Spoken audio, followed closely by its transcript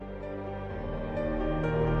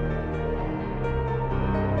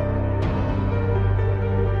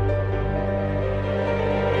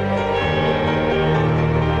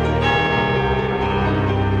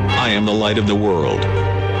am the light of the world.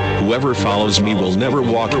 Whoever follows me will never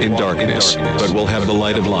walk in darkness, but will have the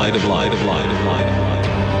light of light of light of light of light of light.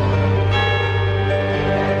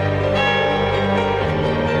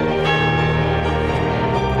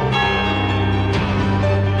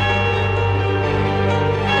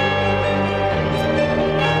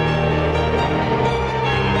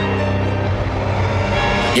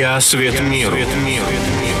 Я свет миру.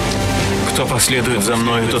 Кто последует за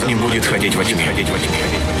мною, тот не будет ходить во тьме,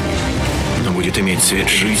 но будет иметь свет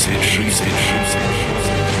жизни.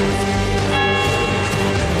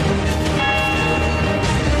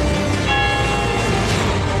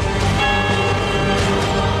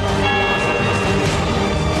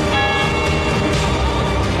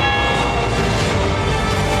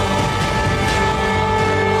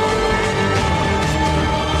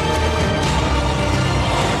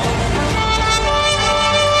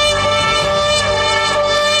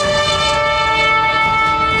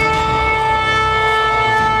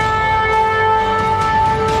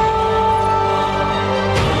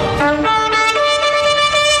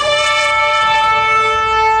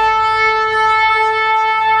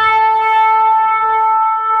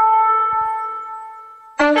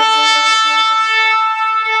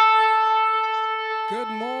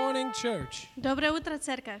 Church. Доброе утро,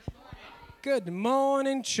 церковь. Good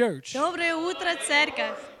morning, church. Доброе утро,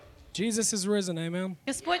 церковь. Jesus is risen, amen.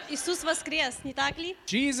 Господь Иисус воскрес, не так ли?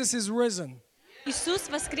 Jesus is risen. Иисус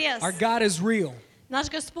воскрес. Our God is real. Наш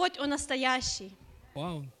Господь, Он настоящий.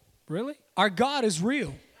 Wow, really? Our God is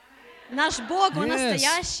real. Наш Бог, Он Yes,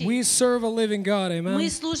 настоящий. we serve a living God, amen. Мы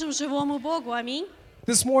служим живому Богу, аминь.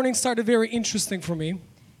 This morning started very interesting for me.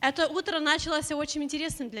 Это утро началось очень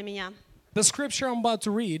интересным для меня. The scripture I'm about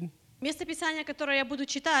to read Местописание, которое я буду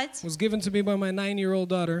читать, was given to me by my 9-year-old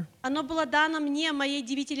daughter. оно было дано мне, моей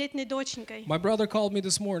 9-летней доченькой. My brother called me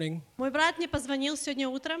this morning. Мой брат мне позвонил сегодня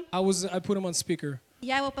утром. I put him on speaker.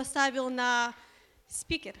 Я его поставил на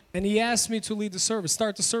спикер. And he asked me to lead the service,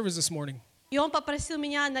 start the service this morning. И он попросил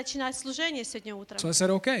меня начинать служение сегодня утром. So I said,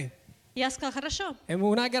 okay. Я сказал, хорошо. And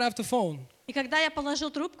when I got off the phone, И когда я положил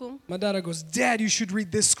трубку, my daughter goes, Dad, you should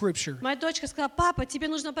read this scripture. моя дочка сказала, папа, тебе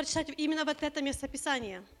нужно прочитать именно вот это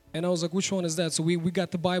местописание. And I was like, which one is that? So we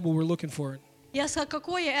got the Bible, we're looking for it. Я сказала,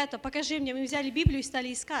 какое это? Покажи мне. Мы взяли Библию и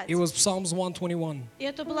стали искать. It was Psalms 121. И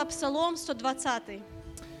это был Псалом 120.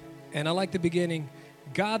 And I like the beginning.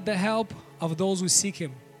 God, the help of those who seek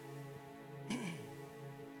Him.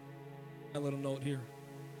 A little note here.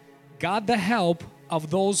 God, the help of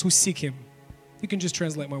those who seek Him. You can just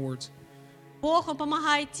translate my words. Бог, Он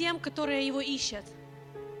помогает тем, которые Его ищут.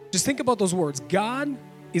 Just think about those words. God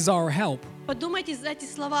is our help. Подумайте за эти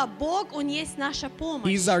слова. Бог, Он есть наша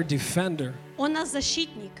помощь. He's our defender. Он наш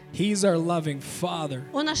защитник. He's our loving Father.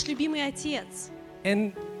 Он наш любимый Отец.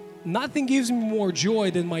 And nothing gives me more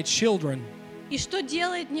joy than my children. И что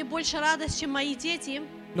делает мне больше радость, чем мои дети?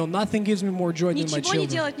 No, nothing gives me more joy than my Ничего не children.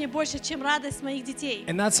 делает мне больше, чем радость моих детей.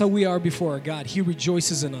 And that's how we are before our God. He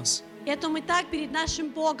rejoices in us. И это мы так перед нашим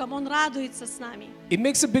Богом. Он радуется с нами. It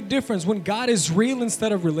makes a big difference when God is real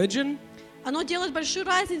instead of religion. Оно делает большую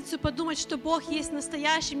разницу подумать, что Бог есть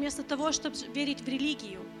настоящий, вместо того, чтобы верить в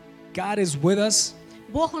религию. God is with us.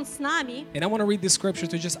 Бог, Он с нами. And I want to read this scripture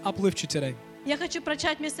to just uplift you today. Я хочу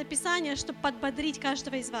прочитать местописание, чтобы подбодрить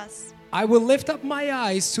каждого из вас. I will lift up my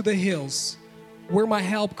eyes to the hills, where my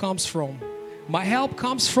help comes from. My help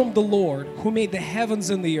comes from the Lord, who made the heavens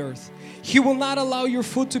and the earth. He will not allow your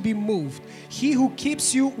foot to be moved. He who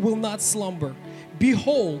keeps you will not slumber.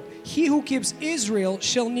 Behold, he who keeps Israel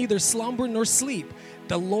shall neither slumber nor sleep.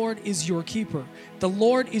 The Lord is your keeper. The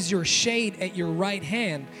Lord is your shade at your right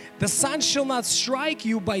hand. The sun shall not strike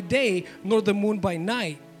you by day, nor the moon by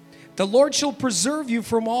night. The Lord shall preserve you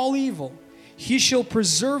from all evil. He shall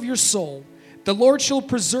preserve your soul. The Lord shall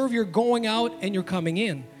preserve your going out and your coming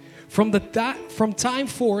in, from time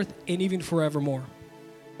forth and even forevermore.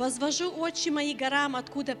 «Возвожу очи мои горам,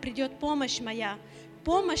 откуда придет помощь моя.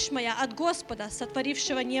 Помощь моя от Господа,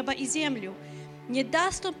 сотворившего небо и землю. Не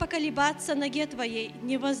даст Он поколебаться ноге твоей,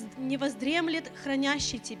 не воздремлет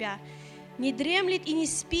хранящий тебя. Не дремлет и не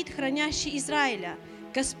спит хранящий Израиля.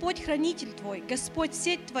 Господь хранитель твой, Господь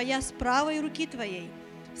сеть твоя с правой руки твоей.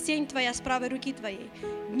 Сень твоя с правой руки твоей.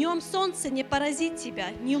 Днем солнце не поразит тебя,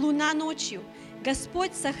 ни луна ночью.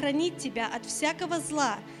 Господь сохранит тебя от всякого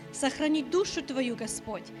зла, сохранит душу твою,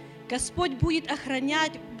 Господь. Господь будет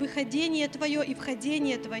охранять выходение твое и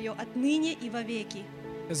входение твое отныне и вовеки».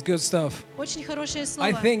 It's good stuff. Очень хорошее I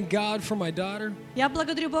слово. thank God for my daughter. Я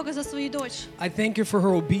благодарю Бога за свою дочь. I thank you for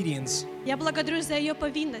her obedience. Я благодарю за ее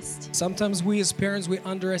повинность. Sometimes we as parents, we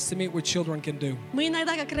underestimate what children can do. Мы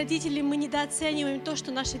иногда, как родители, мы недооцениваем то,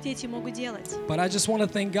 что наши дети могут делать. But I just want to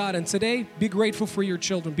thank God. And today, be grateful for your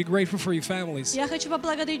children. Be grateful for your families. Я хочу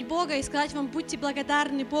поблагодарить Бога и сказать вам, будьте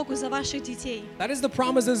благодарны Богу за ваших детей. That is the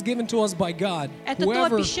promise that's given to us by God. Это то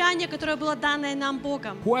обещание, которое было данное нам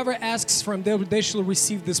Богом. Whoever asks from them, they shall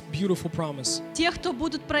receive this beautiful promise. Те, кто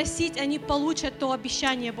будут просить, они получат то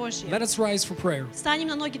обещание Божье. Let us rise for prayer. Встанем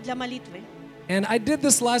на ноги для молитвы. And I did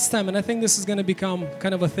this last time, and I think this is going to become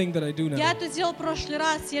kind of a thing that I do Я now. это сделал в прошлый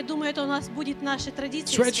раз. Я думаю, это у нас будет нашей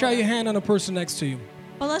традицией. Stretch out your скоро. hand on a person next to you.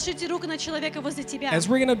 Положите руку на человека возле тебя. As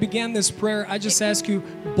we're going to begin this prayer, I just ask you,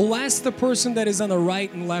 bless the person that is on the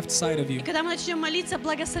right and left side of И you. когда мы начнем молиться,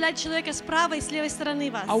 благословлять человека справа и с левой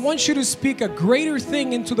стороны вас. I want you to speak a greater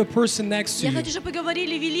thing into the person next to Я you. хочу, чтобы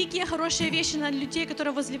поговорили великие, хорошие вещи на людей,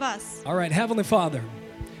 которые возле вас. All right, Heavenly Father,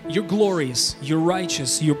 you're glorious, you're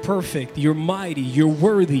righteous, you're perfect, you're mighty, you're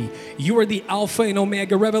worthy. You are the Alpha and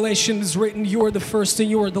Omega. Revelation is written, you are the first and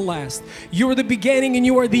you are the last. You are the beginning and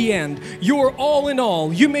you are the end. You are all in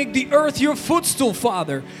all. You make the earth your footstool,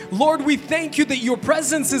 Father. Lord, we thank you that your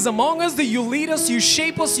presence is among us, that you lead us, you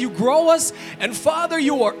shape us, you grow us. And Father,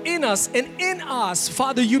 you are in us, and in us,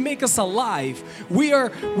 Father, you make us alive. We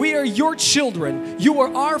are your children. You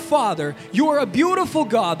are our Father. You are a beautiful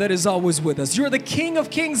God that is always with us. You're the King of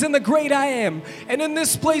Kings and the great I am. And in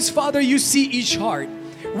this place, Father, you see each heart.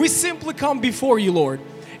 We simply come before you, Lord.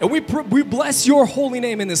 And we bless your holy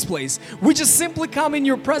name in this place. We just simply come in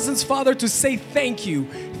your presence, Father, to say thank you.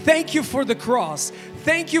 Thank you for the cross.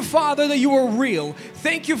 Thank you, Father, that you are real.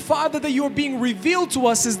 Thank you, Father, that you are being revealed to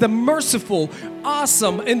us as the merciful,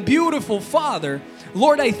 awesome, and beautiful Father.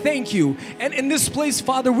 Lord, I thank you. And in this place,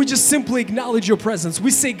 Father, we just simply acknowledge your presence. We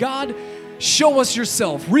say, God, show us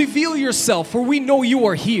yourself. Reveal yourself, for we know you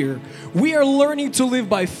are here. We are learning to live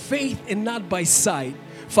by faith and not by sight.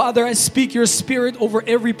 Father, I speak your spirit over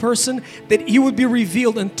every person, that he would be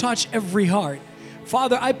revealed and touch every heart.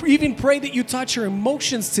 Father, I even pray that you touch our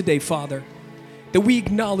emotions today, Father, that we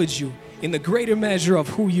acknowledge you in the greater measure of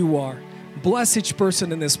who you are. Bless each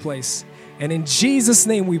person in this place. And in Jesus'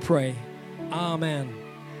 name we pray. Amen.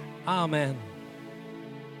 Amen.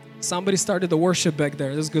 Somebody started the worship back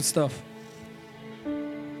there. This is good stuff.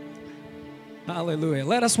 Hallelujah.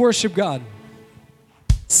 Let us worship God.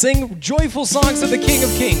 Sing joyful songs of the King of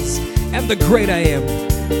Kings and the great I am.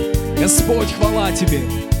 Господь, хвала Тебе.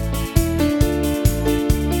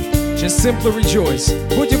 Just simply rejoice.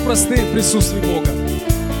 Будьте просты в присутствии Бога.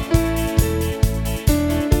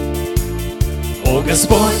 О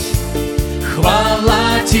Господь,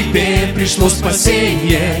 хвала Тебе, пришло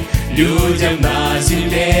спасение людям на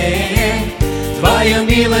земле. Твою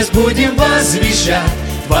милость будем возвещать,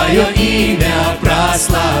 Твое имя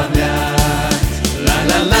прославлять.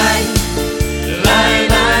 Ла-ла-лай,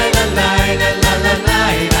 лай-лай, лай-лай,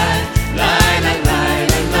 ла-ла-лай, лай, лай-лай,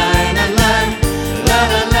 лай-лай, лай-лай,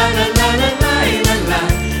 ла-ла-ла-ла-ла-лай,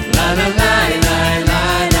 ла-лай,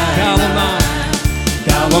 лай-лай, лай-лай.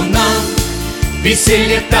 Дал Он нам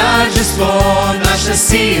веселье, торжество, наша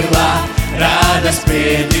сила, радость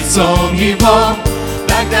пред лицом Его.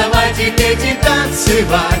 Так давайте петь и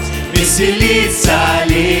танцевать, веселиться,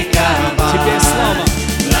 ликовать. Тебе слава.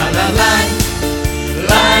 Ла-ла-лай,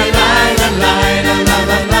 лай-лай, лай-лай,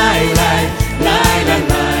 ла-ла-лай, лай, лай-лай,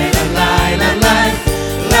 лай-лай, лай-лай,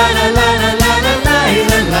 ла-ла-ла-ла-ла-лай,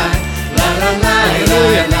 лай-лай, ла-ла-лай,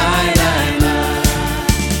 лай-лай.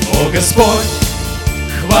 О Господь,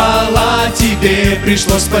 хвала Тебе,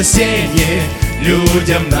 пришло спасение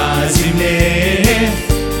людям на земле.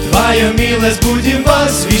 Твою милость будем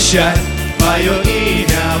возвещать, Твое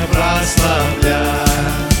имя прославлять.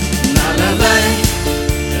 Ла-ла-лай,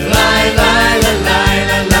 лай-лай,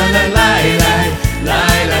 лай-лай, ла-ла-лай, лай,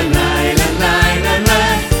 лай-лай, лай-лай,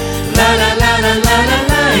 лай-лай,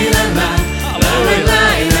 ла-ла-ла-ла-ла-лай,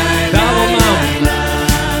 лай-лай, лай-лай.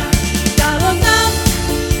 Дал Он нам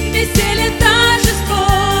веселье, торжество,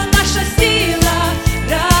 наша сила,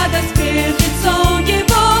 радость пред лицом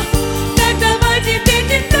Его. Так давайте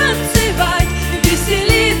петь и танцевать,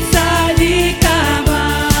 веселиться, ликовать.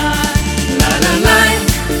 Ла-ла-лай,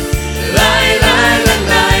 лай-лай,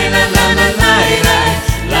 лай-лай, ла-ла-лай, лай,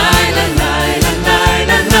 лай-лай,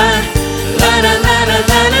 лай-лай, лай-лай,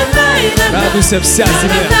 ла-ла-ла-ла-ла-лай, Радуйся вся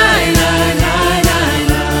земля.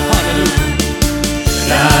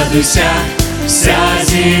 Радуйся, вся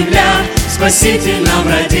земля, Спаситель нам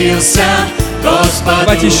родился, Господу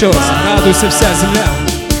Давайте еще раз. хвала. Радуйся вся земля.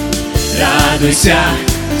 Радуйся,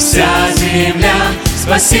 вся земля,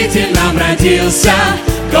 Спаситель нам родился,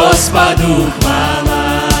 Господу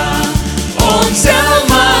хвала. Он взял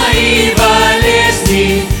мои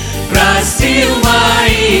болезни, простил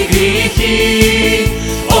мои грехи.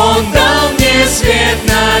 Он дал мне свет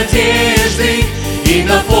надежды и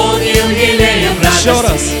наполнил елеем радости. Еще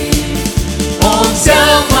раз. Он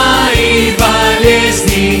взял мои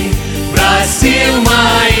болезни, простил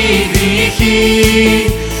мои грехи.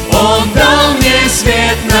 Он дал мне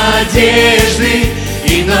свет надежды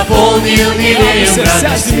и наполнил елеем Радуйся, вся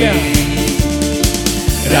радости. земля.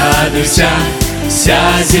 Радуйся, вся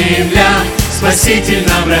земля, Спаситель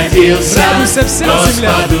нам родился, Радуйся, вся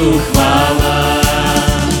земля. Господу хвала.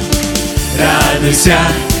 Радуйся,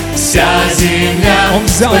 вся земля, Он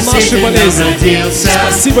взял наши Спаситель нам болезни. родился,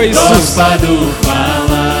 Спасибо, Иисус. Господу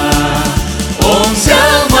хвала. Он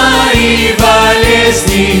взял мои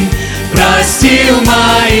болезни, простил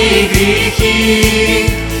мои грехи.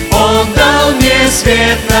 Он дал мне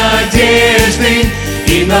свет надежды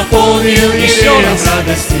и наполнил елеем раз.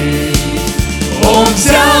 радости. Он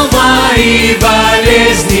взял мои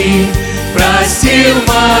болезни, простил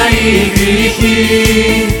мои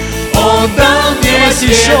грехи. Он дал мне Давайте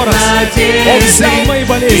свет еще раз. Он взял мои надежды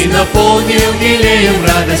болезни. и наполнил елеем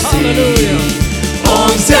радости. Аллилуйя.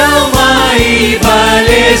 Он взял мои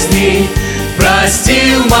болезни,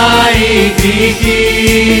 простил мои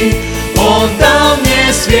грехи. Он дал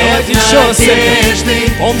мне свет Давайте еще раз,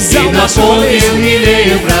 надежды Он взял и наши наполнил болезни.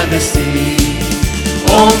 елеем радости.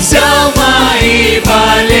 Он взял мои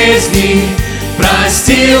болезни,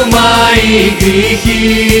 простил мои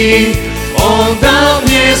грехи. Он дал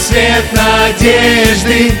мне свет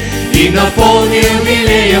надежды и наполнил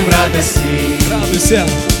елеем радости. Радуйся.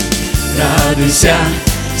 Радуйся,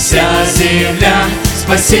 вся земля,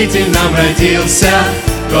 Спаситель нам родился,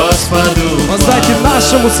 Господу Воздайте хвала.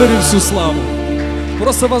 нашему Царю всю славу.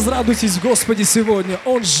 Просто возрадуйтесь в Господе сегодня.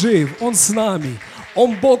 Он жив, Он с нами.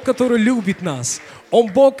 Он Бог, который любит нас. Он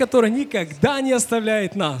Бог, который никогда не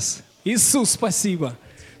оставляет нас. Иисус, спасибо.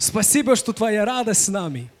 Спасибо, что Твоя радость с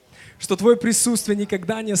нами, что Твое присутствие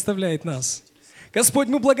никогда не оставляет нас. Господь,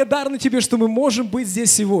 мы благодарны Тебе, что мы можем быть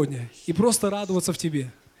здесь сегодня и просто радоваться в Тебе.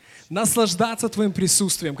 Наслаждаться Твоим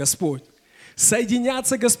присутствием, Господь.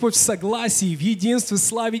 Соединяться, Господь, в согласии, в единстве,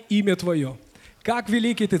 славить имя Твое. Как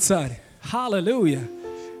великий Ты Царь. Аллилуйя.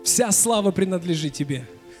 Вся слава принадлежит Тебе.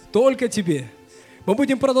 Только Тебе. Мы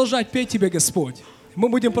будем продолжать петь Тебе, Господь. Мы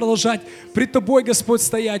будем продолжать пред Тобой, Господь,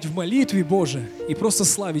 стоять в молитве, Боже, и просто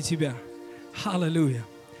славить Тебя. Аллилуйя.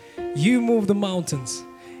 You move the mountains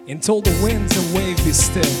and told the winds and waves be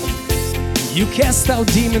still. You cast out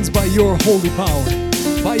demons by your holy power.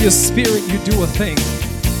 By your spirit you do a thing.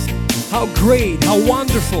 How great, how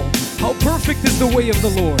wonderful, how perfect is the way of the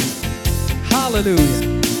Lord.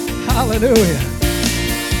 Hallelujah. Hallelujah.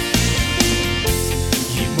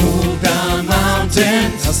 You moved the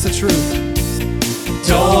mountains, That's the truth.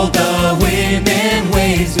 told the wind and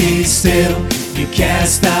waves be still. You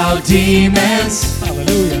cast out demons,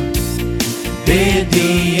 Hallelujah. bid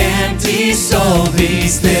the empty soul be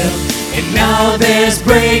still. And now there's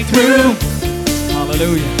breakthrough,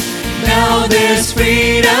 Hallelujah. now there's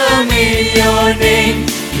freedom in your name.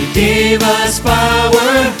 You gave us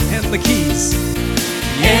power And the keys.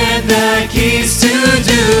 and the keys to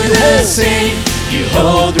do the same. You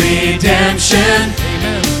hold redemption,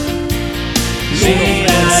 Amen. made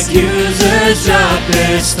accusers drop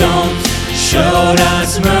their stones, showed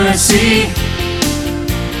us mercy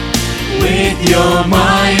with your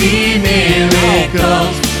mighty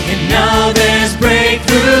miracles. And now there's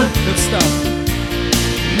breakthrough, Good stuff.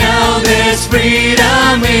 now there's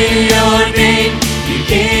freedom in your name. You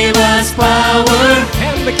gave us power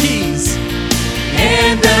And the keys.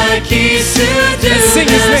 and the keys to do Let's sing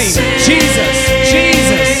the his name. same. Jesus,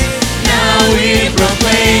 Jesus. Now we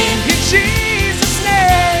proclaim, In Jesus'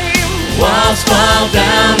 name. walls fall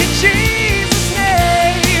down, In Jesus'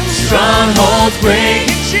 name. strongholds break.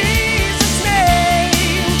 In Jesus'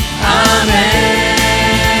 name.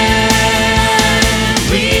 Amen.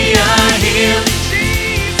 We are healed. In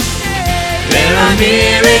Jesus' name. There are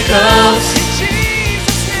miracles. In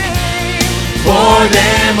Jesus' name. Pour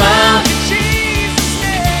them out. In Jesus'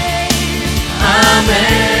 name.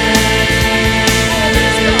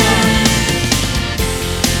 Amen.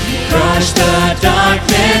 Crush the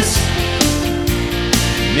darkness.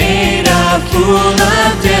 Made a fool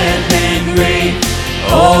of death and grave.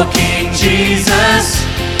 Oh, King Jesus.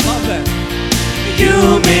 Love that.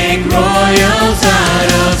 You make royals out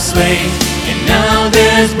of slaves. And now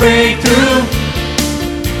there's breakthrough.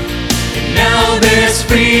 And now there's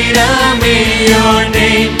freedom in your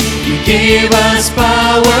name. You gave us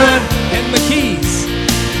power And the keys.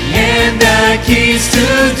 and and the keys to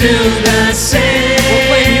do the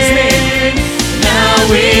Proclaim His same. Now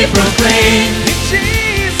we proclaim, In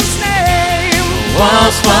Jesus' name.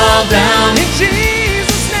 walls fall down, In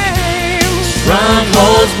Jesus' name.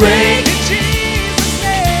 strongholds break. In Jesus'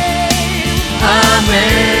 name.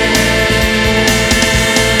 Amen.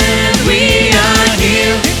 We are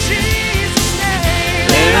healed. In Jesus' name.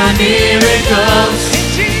 There are miracles. In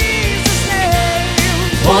Jesus'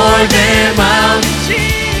 name. Pour them out. In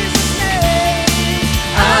Jesus' name.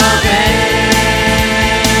 Amen.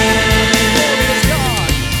 Praise God.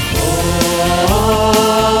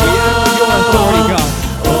 We honor your authority, God.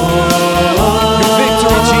 Your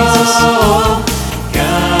victory, Jesus.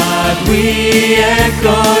 God, we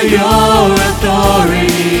echo your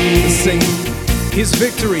authority. Sing His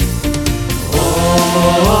victory.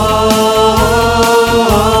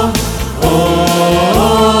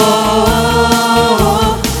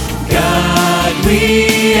 God,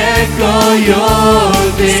 we echo your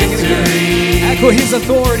victory. Echo His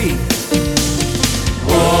authority.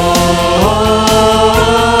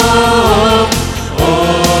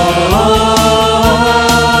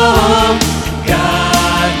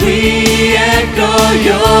 God, we echo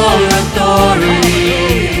your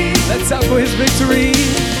authority. Let's echo His victory.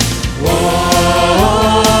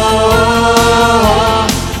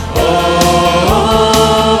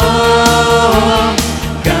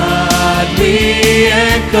 God, we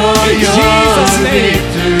echo In your Jesus' name.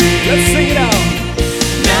 victory. Let's sing it out.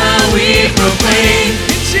 Now we proclaim,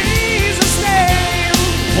 In Jesus' name.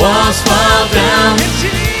 walls fall down, In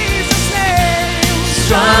Jesus' name.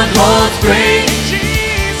 strongholds break. In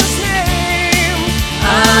Jesus' name.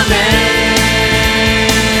 Amen.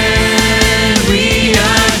 We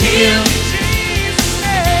are healed. In Jesus'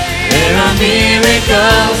 name. There are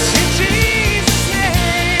miracles. In Jesus'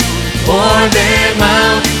 name. Pour them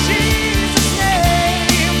out. In Jesus'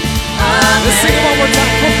 name. Amen. Let's sing it one more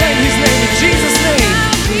time. Proclaim His name. In Jesus' name.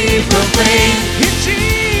 We proclaim, In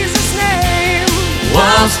Jesus' name.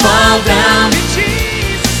 walls fall down, In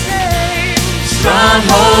Jesus' name.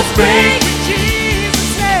 strongholds break. In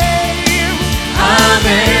Jesus' name.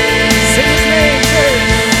 Amen. Sing His name,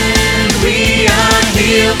 church. We are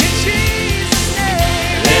healed. In Jesus'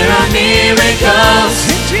 name. There are miracles.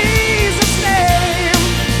 In Jesus' name.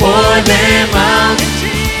 Pour them out. In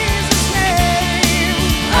Jesus' name.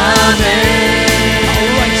 Amen. All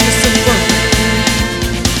righteous and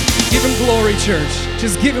perfect. Give Him glory, church.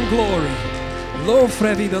 Just give Him glory.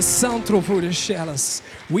 Lovfrevida Santro Fudeshelas.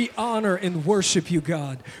 We honor and worship you,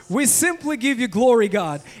 God. We simply give you glory,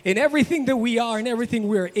 God, in everything that we are and everything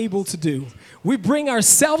we are able to do. We bring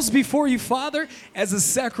ourselves before you, Father, as a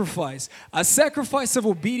sacrifice of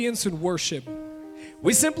obedience and worship.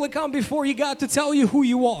 We simply come before you, God, to tell you who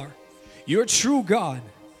you are. You're a true God.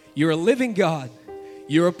 You're a living God.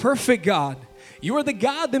 You're a perfect God. You are the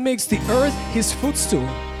God that makes the earth His footstool.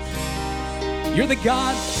 You're the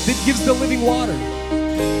God that gives the living water.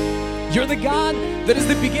 You're the God that is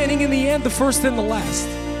the beginning and the end, the first and the last.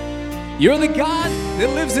 You're the God that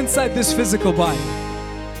lives inside this physical body.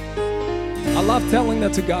 I love telling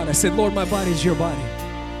that to God. I said, Lord, my body is your body.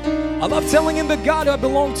 I love telling Him that, God, I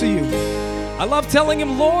belong to you. I love telling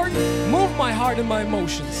Him, Lord, move my heart and my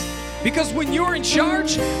emotions. Because when you're in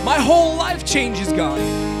charge, my whole life changes, God.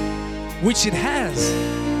 Which it has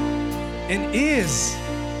and is.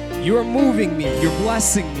 You're moving me. You're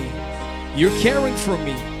blessing me. You're caring for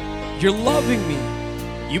me. You're loving me.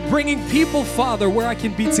 You're bringing people, Father, where I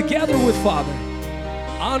can be together with Father,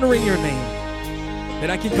 honoring your name, that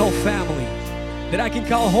I can call family, that I can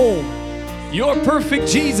call home. You're perfect,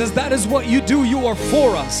 Jesus. That is what you do. You are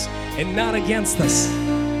for us and not against us.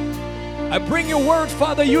 I bring your word,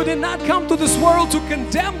 Father. You did not come to this world to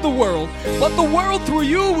condemn the world, but the world through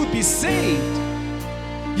you would be saved.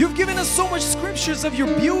 You've given us so much scriptures of your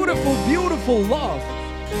beautiful, beautiful love.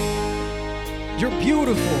 Your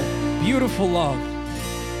beautiful, beautiful love.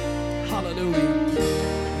 Hallelujah.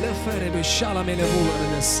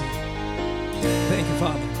 Thank you,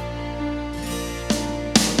 Father.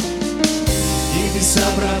 Небеса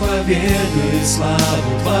проповедуют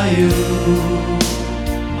славу Твою,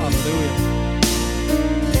 Hallelujah.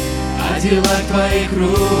 о делах Твоих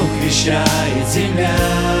рук вещает земля.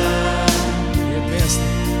 Нет места.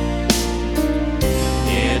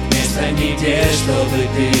 Нет места нигде, чтобы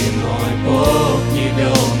Ты, мой Бог, не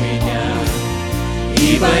вел меня.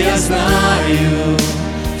 Ибо я знаю,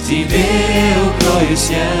 в Тебе укроюсь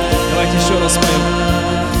я. Давайте еще раз споем.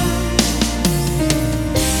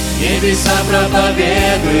 Небеса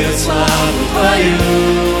проповедуют славу Твою,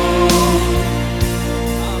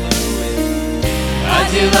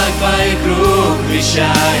 о делах Твоих рук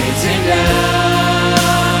вещает земля.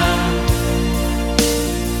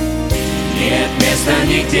 места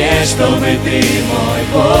нигде, чтобы ты, мой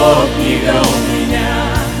Бог, не вел меня.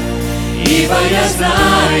 Ибо я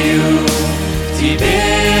знаю, в тебе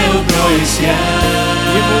укроюсь я.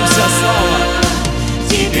 Ему вся слава.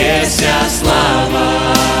 Тебе вся слава,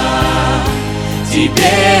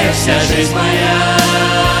 тебе вся жизнь моя.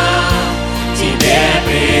 Тебе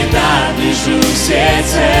принадлежу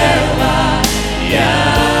всецело я.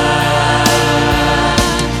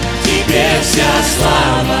 Тебе вся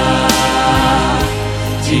слава,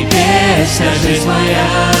 тебе вся жизнь моя.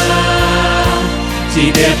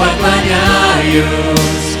 Тебе поклоняюсь,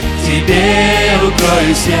 тебе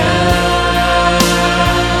укроюсь я.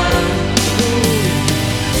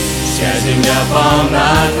 Вся земля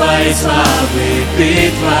полна твоей славы,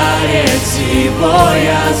 ты творец всего,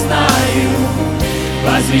 я знаю.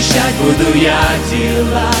 Возвещать буду я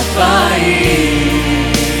дела твои.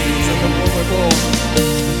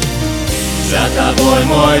 За тобой,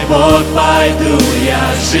 мой Бог, пойду я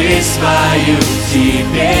жизнь свою,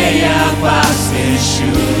 тебе я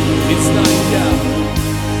посвящу.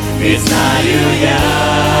 Ведь знаю я,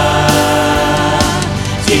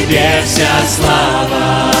 тебе вся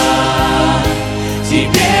слава,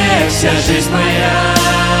 тебе вся жизнь моя.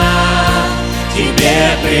 Тебе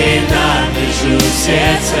принадлежу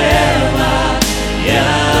всецело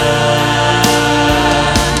я.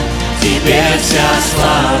 Тебе вся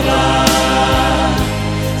слава,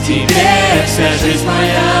 тебе вся жизнь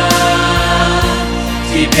моя.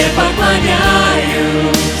 Тебе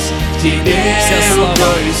поклоняюсь, тебе вся слава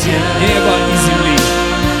укроюсь я. неба и земли.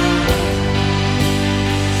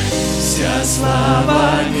 Вся слава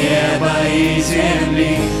неба и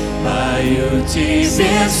земли пою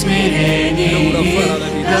тебе в смирении.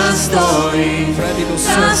 Достоин,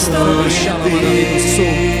 достоин ты.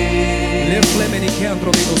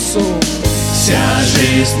 Вся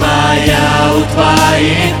жизнь моя у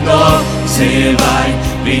твоих ног, взывай,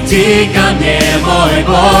 приди ко мне, мой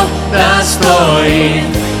Бог, достоин,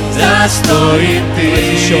 достоин ты.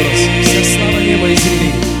 Еще раз. Вся слава неба и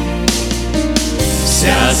земли.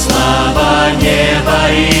 Вся слава неба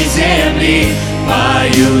и земли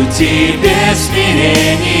пою тебе в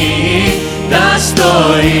смирении.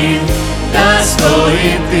 Достоин,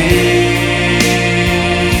 достоин ты.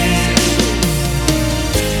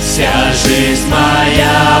 Вся жизнь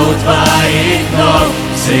моя у твоих ног,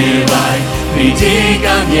 взывай, приди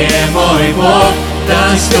ко мне, мой Бог,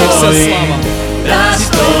 достоин,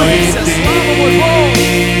 достоин ты.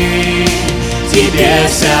 Тебе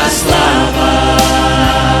вся слава,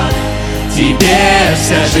 тебе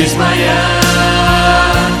вся жизнь моя.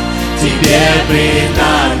 Тебе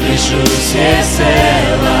принадлежу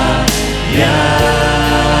всецело я.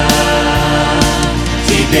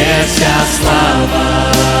 Тебе вся слава,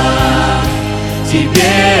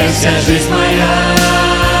 тебе вся жизнь моя.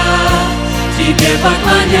 Тебе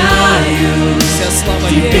поклоняюсь, Вся слава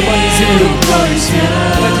тебе неба и земли. укроюсь я.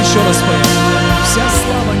 Давайте еще раз поем. Вся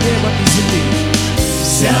слава неба и земли.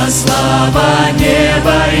 Вся слава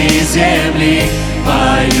неба и земли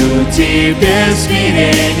пою тебе в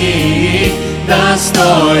смирении.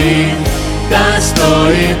 Достоин,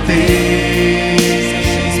 достоин ты.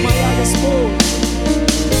 Жизнь моя, Господь.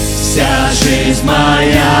 Вся жизнь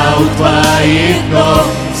моя у твоих ног,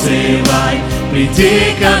 взывай,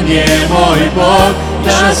 приди ко мне, мой Бог,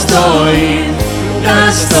 достоин,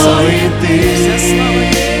 достоин ты.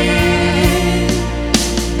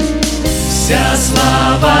 Вся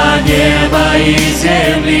слава неба и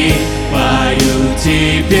земли пою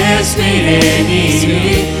тебе в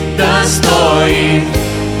смирении. Достоин,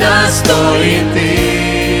 достоин ты.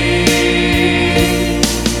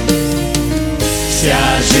 Вся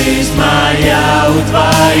жизнь моя у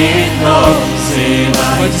твоих ног,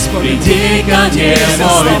 взывай, приди ко мне,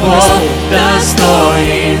 мой Бог,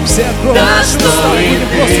 достоин, достоин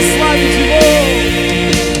ты.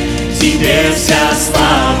 Тебе вся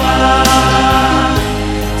слава,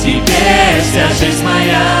 тебе вся жизнь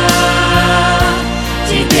моя.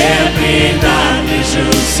 Тебе принадлежу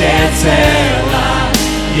всецело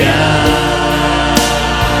я.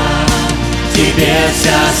 Тебе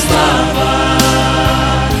вся слава,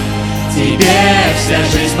 тебе вся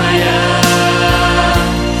жизнь моя.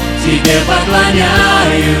 Тебе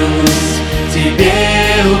поклоняюсь, тебе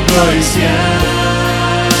укроюсь я.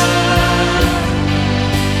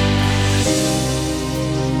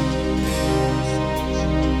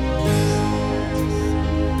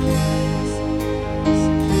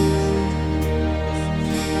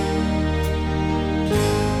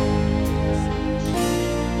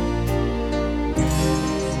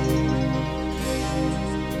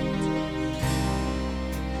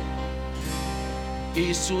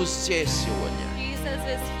 Иисус здесь сегодня. Jesus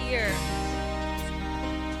is here.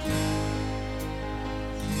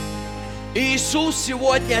 Иисус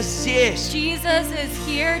сегодня здесь, Jesus is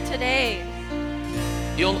here today,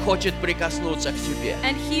 и Он хочет прикоснуться к тебе.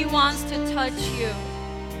 and He wants to touch you.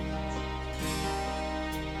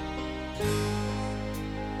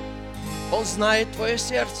 Он знает твое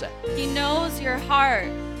сердце. He knows your heart.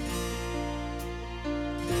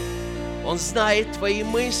 Он знает твои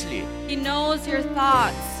мысли. He knows your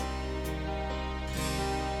thoughts.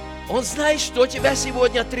 Он знает, что тебя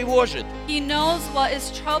сегодня тревожит. He knows what is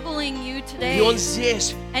troubling you today. И Он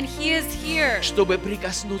здесь, And He is here чтобы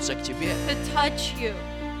прикоснуться к тебе to touch you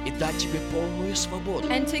и дать тебе полную свободу.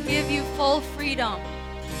 and to give you full freedom.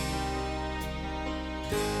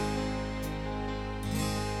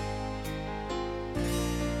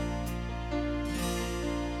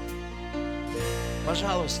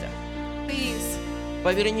 Пожалуйста, Please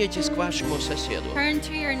повернитесь к вашему соседу turn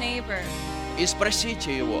to your neighbor и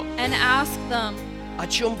спросите его, and ask them, о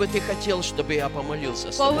чем бы ты хотел, чтобы я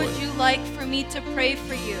помолился с what тобой. would you like for me to pray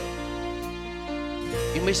for you?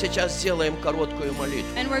 И мы сейчас сделаем короткую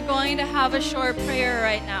молитву. And we're going to have a short prayer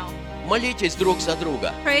right now. Молитесь друг за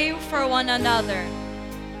друга. Pray for one another.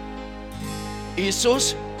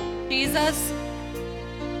 Иисус, Jesus,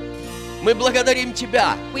 мы благодарим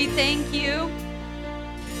Тебя, we thank you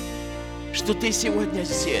что Ты сегодня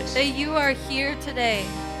здесь. that you are here today.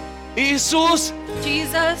 Иисус,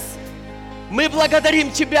 Jesus, мы благодарим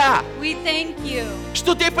Тебя, we thank you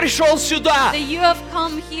что Ты пришел сюда, that you have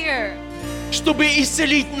come here чтобы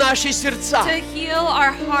исцелить наши сердца. to heal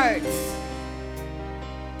our hearts.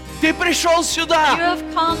 Ты пришел You сюда,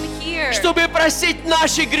 have come here чтобы простить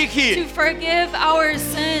наши to грехи. forgive our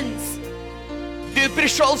sins. Ты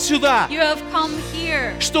пришел сюда, You have come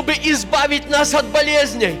here чтобы избавить нас от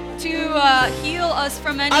болезней, to heal us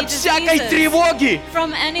from any от всякой diseases, тревоги,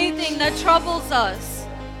 from anything that troubles us,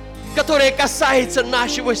 которая касается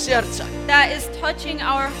нашего сердца. that is touching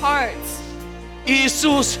our hearts.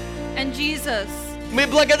 Иисус, And Jesus, мы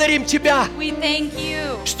благодарим Тебя, we thank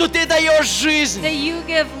you что Ты даешь жизнь. that you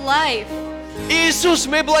give life. Иисус,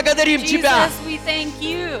 мы благодарим Тебя, Jesus, we thank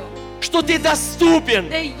you что Ты доступен.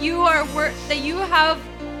 that you are that you have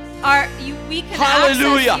we can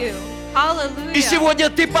Hallelujah. access you. Hallelujah. И сегодня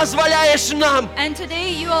Ты позволяешь нам And today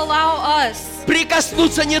you allow us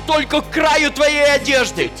прикоснуться не только к краю Твоей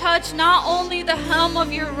одежды. to touch not only the hem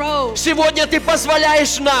of your robe, Сегодня Ты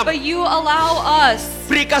позволяешь нам but you allow us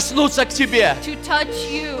прикоснуться к Тебе. to touch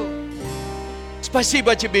you.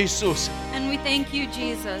 Спасибо Тебе, Иисус. And we thank you,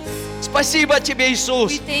 Jesus. Спасибо Тебе, We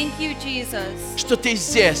Иисус, thank you, Jesus, что Ты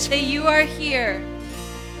здесь. that you are here.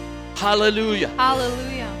 Аллилуйя.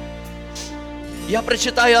 Hallelujah. Я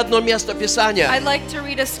прочитаю одно место Писания. I'd like to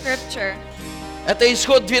read a scripture. Это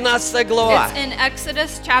Исход 12 глава. It's in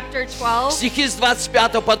Exodus chapter 12, Стихи с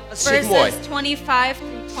 25 по 27. verses 25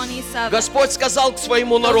 through 27. Господь сказал к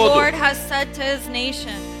своему The народу: Lord has said to his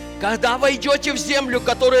nation, когда войдете в землю,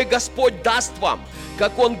 которую Господь даст вам,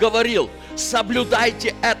 как Он говорил,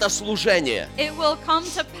 соблюдайте это служение. it will come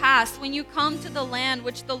to pass when you come to the land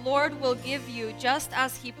which the Lord will give you, just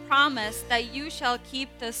as he promised, that you shall keep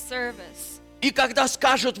this service. И когда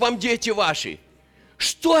скажут вам дети ваши,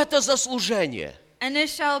 что это за служение? And it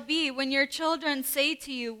shall be when your children say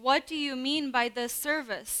to you, what do you mean by this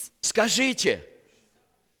service? Скажите,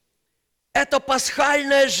 это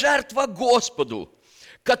пасхальная жертва Господу,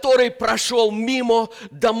 который прошел мимо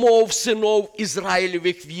домов сынов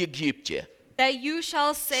Израилевых в Египте. That you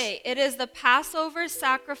shall say, it is the Passover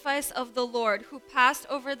sacrifice of the Lord, who passed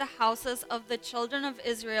over the houses of the children of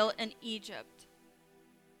Israel in Egypt.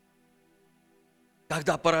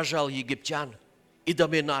 Когда поражал египтян и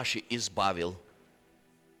дома наши избавил.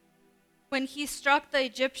 When he struck the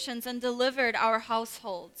Egyptians and delivered our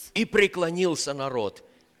households. И преклонился народ,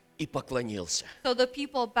 и поклонился. So the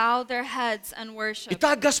people bowed their heads and worshiped.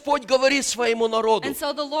 Итак, Господь говорит своему народу, And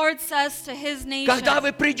so the Lord says to his nation, когда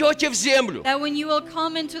вы придете в землю, that when you will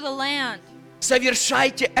come into the land,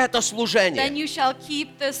 совершайте это then служение. you shall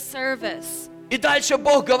keep this service. И дальше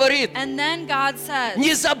Бог говорит, And then God says,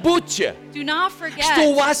 не забудьте, do not что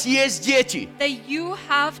у forget вас есть дети. that you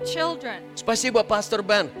have children. Спасибо, пастор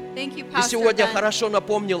Бен. Thank you, Ты Pastor сегодня Ben. хорошо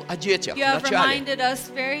напомнил о детях You have вначале. reminded us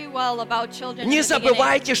very well about children. Не in the beginning.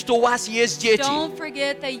 забывайте, что у вас есть дети. Don't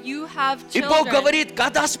forget that you have И Бог children. говорит,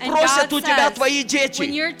 когда And спросят God у тебя says, твои when дети,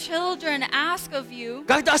 your children ask of you,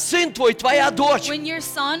 когда сын твой, твоя дочь, when your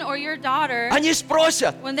son or your daughter, они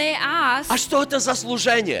спросят, when they ask, а что это за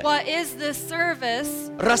служение? what is this service?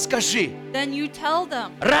 Расскажи, Then you tell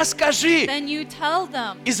them. расскажи Then you tell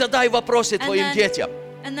them. и задай вопросы And твоим then- детям.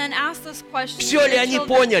 And then ask this question. Все to ли your они children.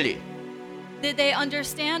 поняли? Did they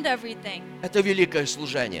understand everything? Это великое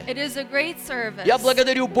служение. It is a great service. Я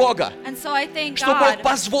благодарю Бога, And so I thank что Бог God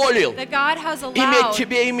позволил that God has иметь allowed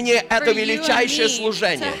тебе и мне for это you and величайшее me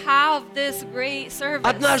служение. to have this great service.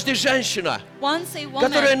 Однажды женщина, Once a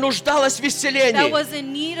которая woman нуждалась в that исцелении, was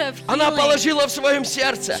in need of она healing, положила в своем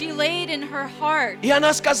сердце, she laid in her heart и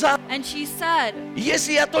она сказала: and she said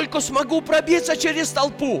если я только смогу пробиться через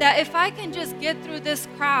толпу, that if I can just get through this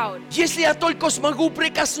crowd, если я только смогу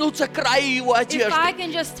прикоснуться к краю его if I одежды,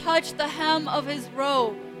 can just touch the hem of his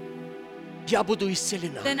robe, я буду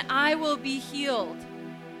исцелена. then I will be healed.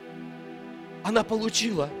 Она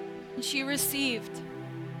получила And she received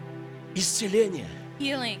исцеление.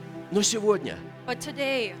 healing. Но сегодня But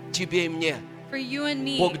today, тебе и мне for you and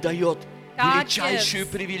me, Бог дает God величайшую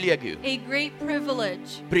gives привилегию a great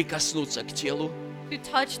privilege прикоснуться к телу to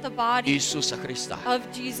touch the body Иисуса Христа of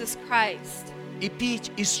Jesus Christ и пить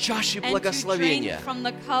из чаши and to drink благословения, from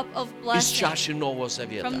the cup of из blessing, чаши Нового from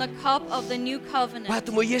Завета. the cup of the new covenant.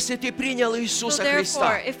 Поэтому, если ты принял So Иисуса therefore,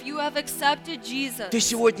 Христа, if you have accepted Jesus, ты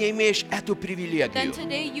сегодня имеешь эту then привилегию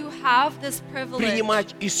today you have this privilege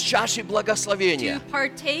принимать из чаши благословения to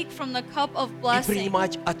partake from the cup of и blessing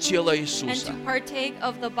принимать от тела and Иисуса. to partake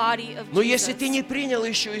of the body of Но если Jesus. ты не принял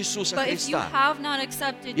еще Иисуса But if you Христа, have not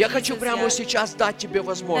accepted я хочу Jesus прямо yet, сейчас дать тебе then right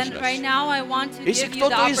возможность. now I want to Если give you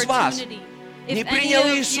the кто-то из вас opportunity. не If принял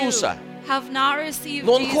any of Иисуса, you have not received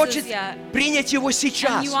но Он Jesus хочет yet, принять Его and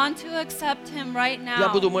сейчас, you want to accept Him right я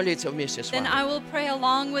now, буду молиться вместе с then вами. I will pray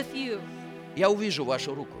along with you. Я увижу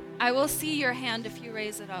вашу руку. I will see your hand if you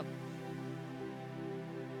raise it up.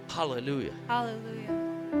 Аллилуйя. Hallelujah.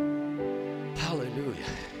 Аллилуйя.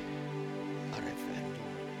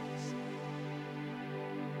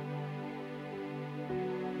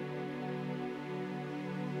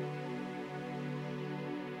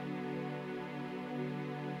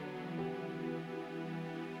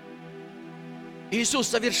 Иисус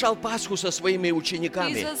совершал Пасху со своими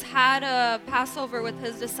учениками. Jesus had a Passover with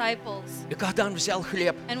His disciples, И когда Он взял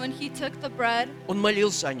хлеб, and when He took the bread, Он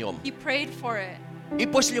молился о нем. He prayed for it. И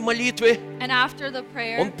после молитвы And after the Он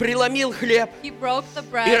prayer, преломил хлеб. He broke the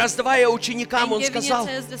И bread, раздавая ученикам, and Он giving it сказал: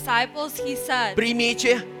 to His disciples, He said,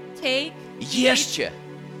 примите, take, ешьте.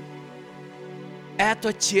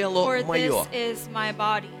 Это тело for мое. this is my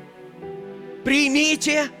body.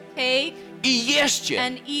 Примите Take и ешьте.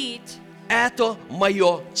 and eat, Это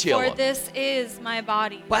мое for тело. this is my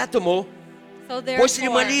body. Поэтому So после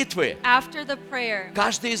therefore, молитвы after the prayer,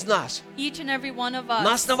 каждый из нас each and every one of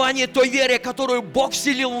на us, основании той веры, которую Бог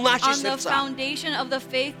вселил в наши on the сердца, foundation of the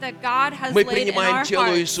faith that God has мы laid in принимаем our тело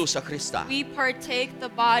hearts, Иисуса Христа. we partake the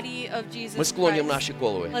body of Мы Jesus склоним Christ. наши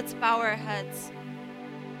головы. Let's bow our heads.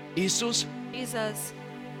 Иисус, Jesus,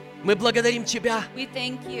 мы благодарим Тебя, we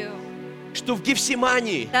thank you что в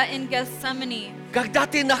Гефсимании, that in Gethsemane, когда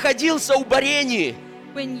Ты находился у Барении,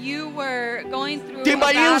 when you were going through Ты a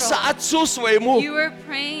молился battle, Отцу Своему, you were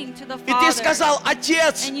praying to the и Ты Father, сказал: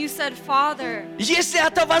 Отец, and you said, Father, если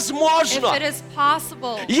это if возможно, it is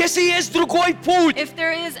possible, если есть другой путь, if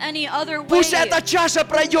there is any other way, пусть эта чаша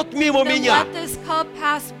пройдет мимо then меня. let this cup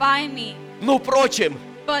pass by me. Ну, впрочем,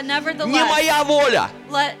 But не nevertheless, моя воля,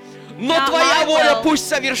 let но not Твоя my воля will, пусть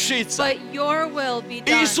совершится. but your will be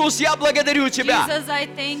done. Иисус, я благодарю Тебя, Jesus, I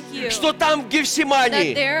thank you что там в that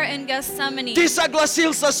Гефсимании there in Gethsemane, Ты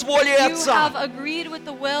согласился с волей you have Отца. agreed with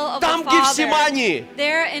the will of Там the в Father. Гефсимании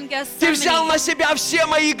There in Ты взял на Gethsemane, себя все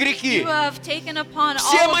мои грехи, you have taken upon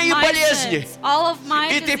все all of мои my болезни, sins, all of my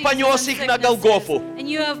и Ты diseases понес and их на sicknesses, Голгофу. and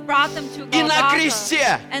you have brought them to И на Golgotha.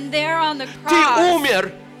 кресте And there on the Ты cross,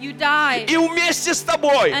 умер, you died, и вместе с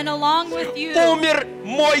Тобой and along with you, умер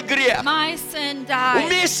мой грех. my sin died.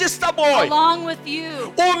 Вместе с Тобой Along with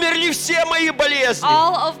you, умерли все мои болезни,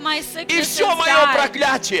 all of my и sicknesses все мое died,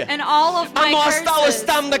 проклятие. and all of my Оно осталось curses,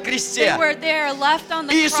 там на they кресте. were there, left on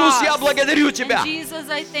the Иисус, я cross. благодарю Тебя, And Jesus,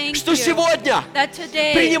 I thank что you сегодня, that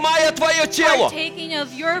today, принимая Твое тело, partaking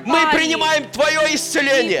of your мы body, принимаем Твое we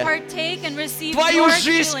исцеление, partake and receive Твою your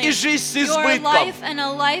жизнь и healing, жизнь с your избытком, life and a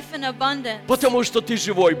life in abundance, потому что Ты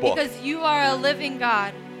живой Бог. because you are a living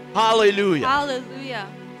God. Аллилуйя. Hallelujah.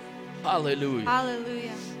 Аллилуйя.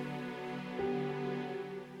 Hallelujah.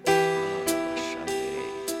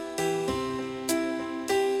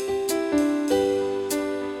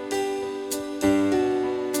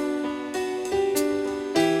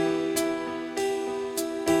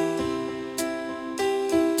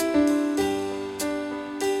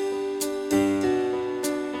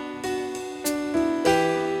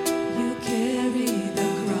 You carry the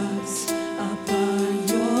cross upon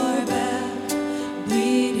your back,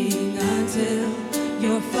 bleeding until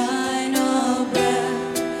your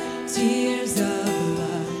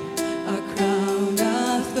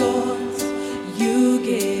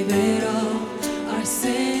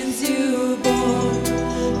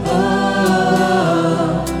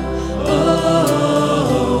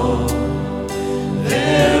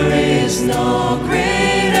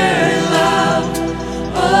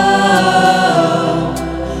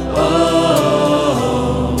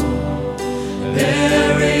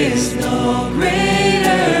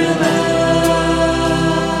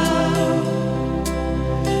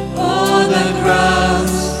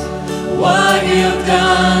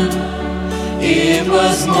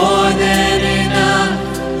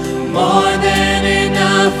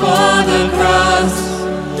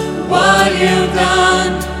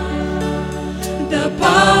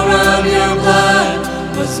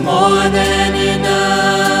was more than enough.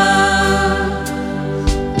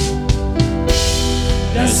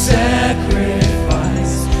 The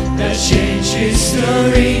sacrifice that changed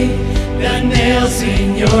history, the nails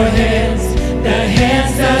in your hands, the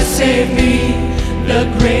hands that saved me, the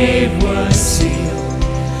grave was sealed.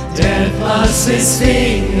 Death lost its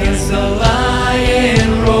sting as the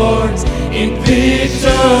lion roared in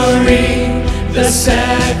victory. The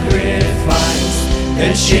sacrifice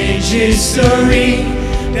that changed history,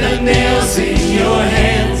 the nails in your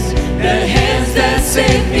hands, the hands that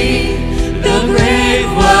saved me, the grave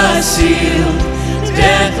was sealed.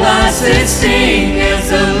 Death lost its sting as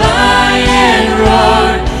the lion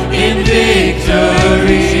roared in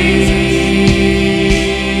victory.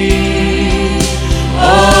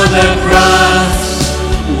 Oh, the cross,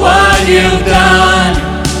 what you've done,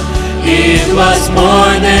 it was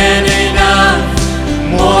more than enough,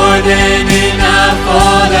 more than enough.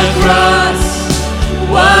 Oh, the cross,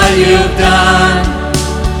 what you've done,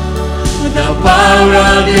 the power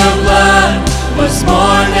of your blood was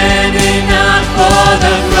more than enough. Oh,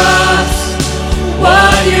 the cross,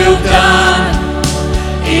 what you've done,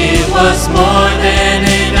 it was more than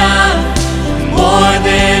enough, more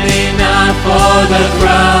than enough. Oh, the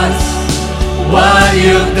cross, what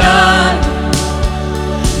you've done,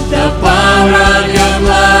 the power of your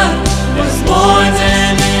blood was more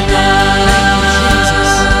than enough.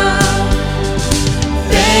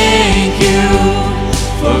 Thank you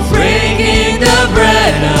for breaking the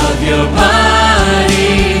bread of your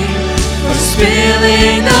body, for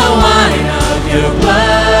spilling the wine of your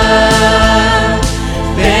blood.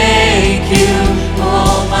 Thank you,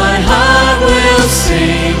 oh, my heart will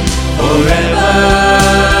sing forever.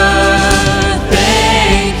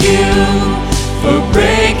 Thank you for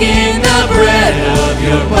breaking the bread of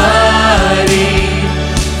your body,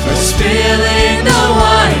 for spilling the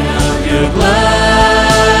wine of your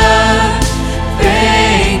blood.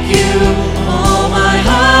 Thank you, oh, my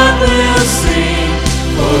heart will sing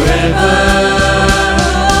forever.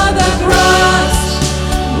 The cross,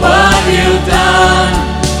 what you've done,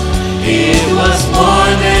 it was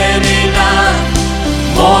more than enough,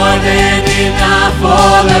 more than enough.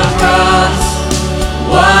 For the cross,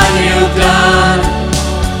 what you've done,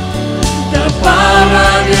 the power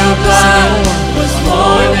of your blood was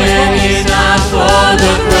more than enough. For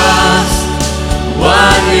the cross,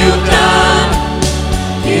 what you've done,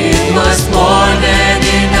 it was more than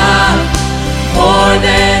enough, more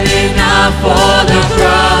than enough. For the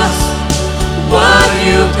cross, what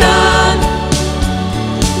you've done,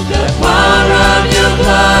 the power of your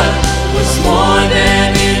blood was more than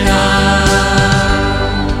enough.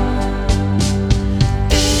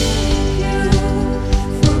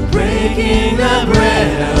 Breaking the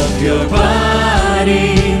bread of your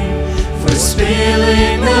body, for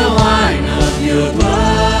spilling the wine of your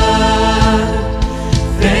blood.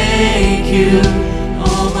 Thank you,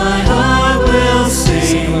 oh, my heart will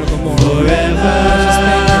sing forever.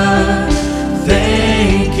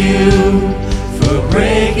 Thank you for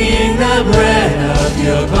breaking the bread of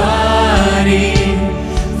your body,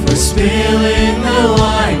 for spilling the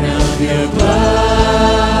wine of your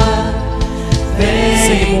blood.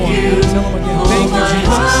 Thank you, Tell them again. oh, Thank you, my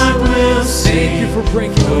heart Jesus. will sing Thank you for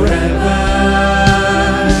breaking the bread. forever.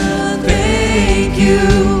 Thank you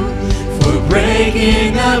for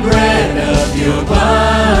breaking the bread of your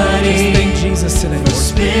body, Just thank Jesus today, for Lord.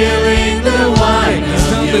 spilling the wine He's of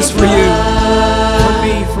done your this for you, for blood.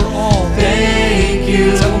 me, for all. Thank you,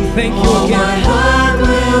 Tell him thank you oh, again. my heart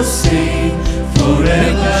will sing forever.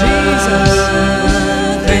 Thank you, Jesus.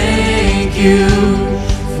 Thank you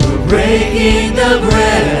for breaking the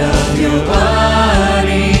bread of your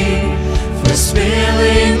body, for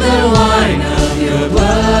spilling the wine of your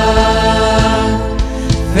blood.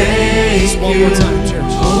 Thank Just one you, more time,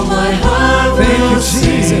 church. oh, my heart Thank you, will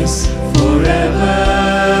sing Jesus. forever.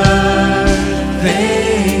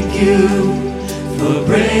 Thank you for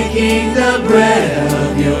breaking the bread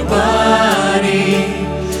of your body,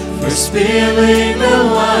 for spilling the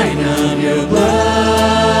wine of your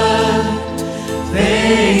blood.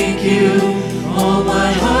 Thank you, oh,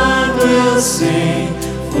 my heart will sing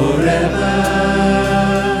forever.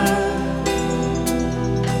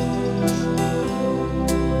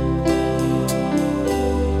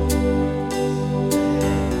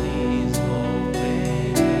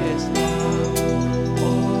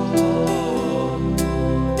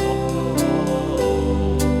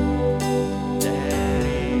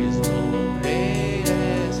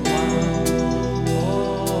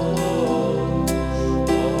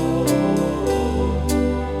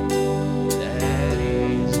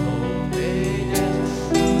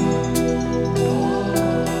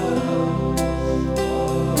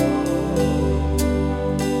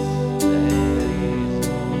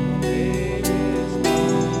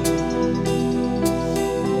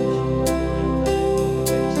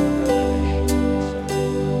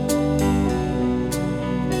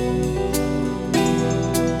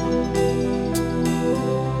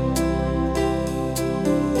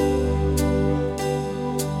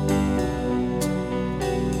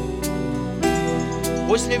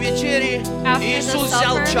 После вечери After the Иисус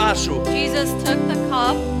взял supper, чашу, Jesus took the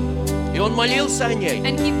cup и Он молился о ней.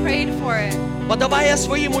 and he prayed for it, Подавая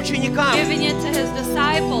своим ученикам, giving it to his Он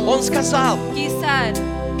disciples. сказал: He said,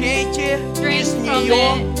 пейте drink из from нее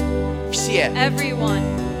it, все. everyone.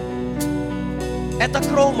 Это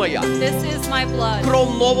кровь моя, This is my blood, кровь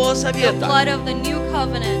Нового the Завета, blood of the new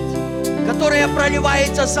covenant которая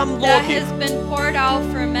проливается за that многих has been poured out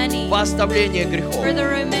for many во оставление for грехов. the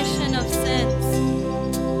remission of sins.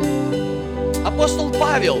 Апостол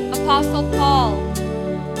Павел, Apostle Paul,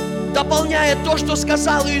 дополняет то, что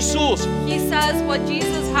сказал Иисус, he says what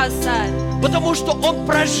Jesus has said потому что Он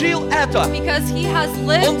прожил это, because he has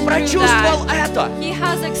lived Он through прочувствовал that. это. He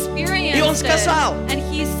has И Он experienced сказал: it. And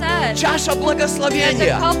he said чаша that the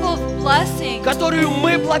благословения, cup of blessing которую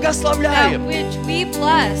мы that благословляем, which we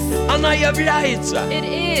bless, она является it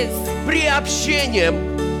is приобщением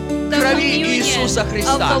the крови communion Иисуса of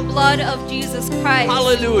Христа. the blood of Jesus Christ.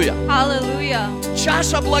 Аллилуйя! Hallelujah.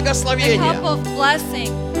 Чаша A благословения. cup of blessing.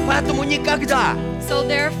 Поэтому никогда So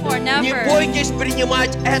therefore, не never бойтесь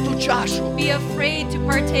принимать эту чашу. be afraid to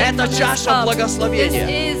partake Это from this чаша cup. благословения.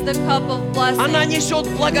 This is the cup of blessing. Она несет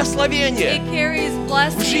благословение It carries в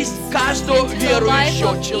blessings жизнь каждого into the life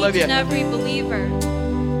верующего of each and человека. every believer.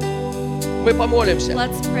 Мы помолимся.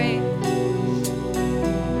 Let's pray.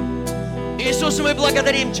 Иисус, мы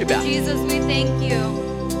благодарим Тебя. Jesus, we thank you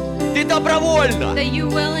Ты добровольно that you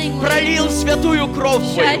willingly пролил святую кровь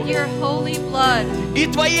shed Твою. your holy blood, И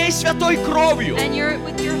Твоей святой кровью and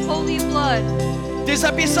with your holy blood, Ты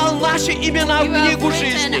записал наши имена в you have книгу written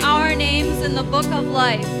жизни. our names in the book of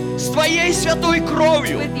life. С Твоей святой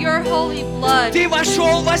кровью With your holy blood, Ты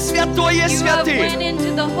вошел во святое you have святых went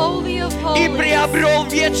into the holy of и holies, приобрел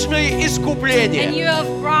вечное and искупление. you have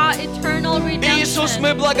brought eternal Иисус, redemption.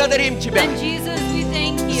 мы благодарим Тебя And Jesus, we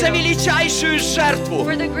thank за you величайшую жертву,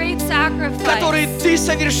 for the great sacrifice которую Ты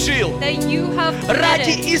совершил that you have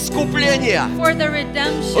ради committed искупления for the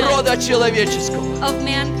redemption рода человеческого. of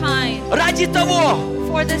mankind, Ради того,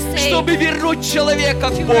 for the sake чтобы вернуть человека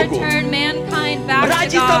к to Богу. return mankind back to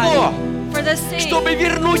Ради того, God, for the sake чтобы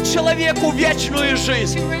вернуть человеку вечную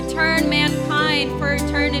жизнь. to return mankind for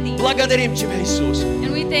eternity. Благодарим Тебя, Иисус.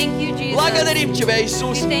 And we thank you, Jesus. Благодарим Тебя, We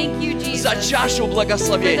Иисус, thank you, Jesus, за чашу for the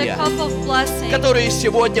благословения, cup of blessing которую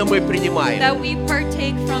сегодня мы принимаем. that we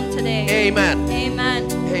partake from today. Amen. Amen.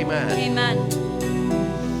 Amen. Amen.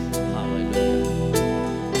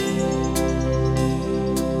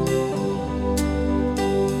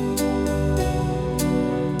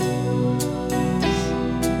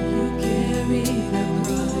 You carry the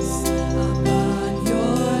cross upon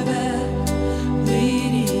your back,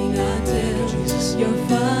 bleeding until your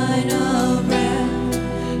final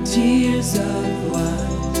breath. Tears of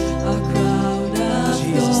blood, a crown of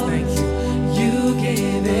Jesus, thorns. thank you. You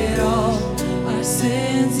gave it all, our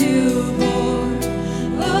sins you bore.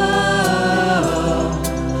 Oh,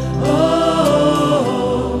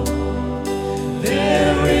 oh,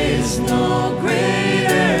 there is no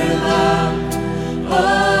greater love.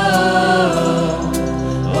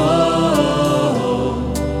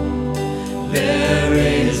 There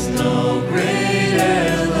is no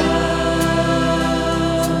greater love.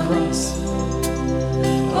 Cross.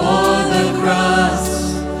 On the cross,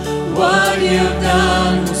 what you've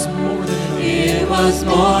done, Was more than enough. it was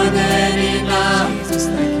more than enough. Jesus,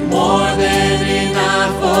 thank you. More than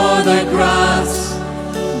enough for the cross.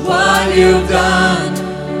 What you've done,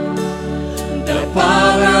 the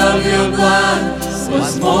power of your blood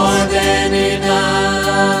was more than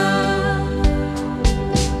enough.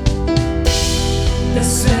 The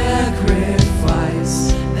sacrifice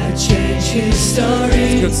that changed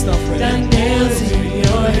history. Good stuff right The here. nails in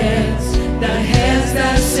your hands, the hands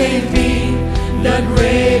that saved me. The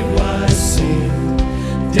grave was sealed,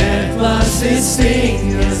 death lost its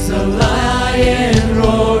sting as the lion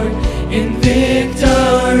roared in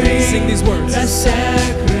victory. Sing these words. The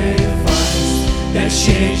sacrifice that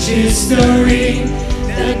changed history.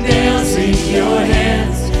 The nails in your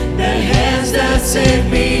hands, the hands that saved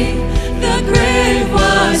me. The grave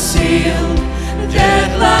was sealed,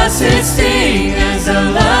 death lost its sting as the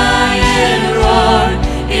lion roared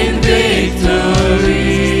in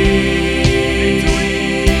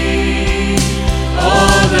victory.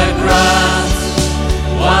 Oh, the cross,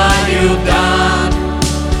 what you've done,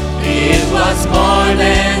 it was more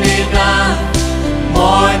than enough,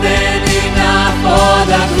 more than enough for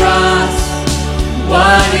the cross.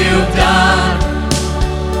 What you've done,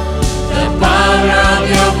 the power of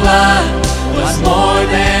your blood was more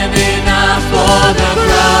than enough for the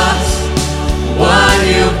cross. What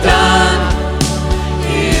you've done,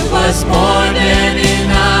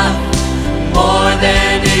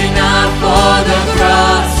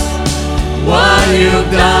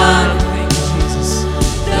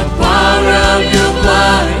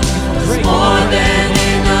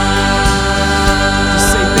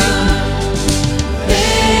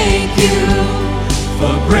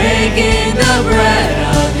 for breaking the bread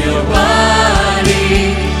of your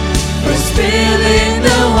body, for spilling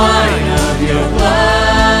the wine of your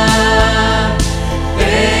blood.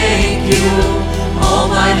 Thank you, all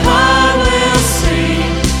my heart will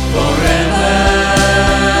sing forever.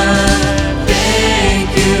 Thank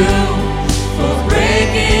you for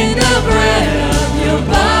breaking the bread of your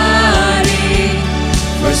body,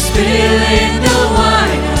 for spilling the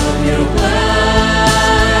wine of your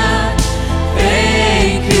blood.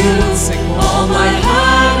 Thank you, all my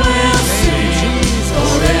heart will sing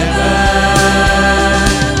forever.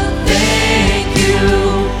 Thank you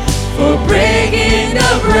for breaking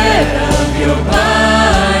the bread of your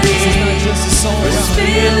body, Just a song, for God.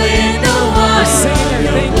 spilling the wine singing of our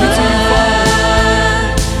your thank you to you,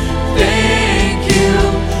 blood. Thank you,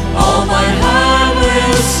 all my heart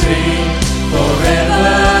will sing forever.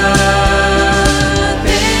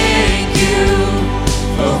 Thank you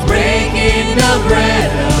for breaking the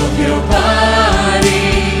bread of your body,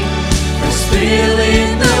 for spilling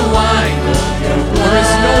the wine of your blood. There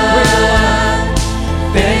is no greater love.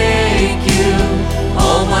 Thank you,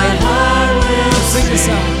 all my heart will Sing this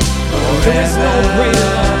sing out. There is no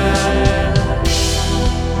greater love.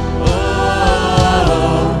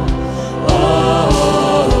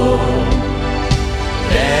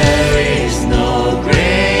 There is no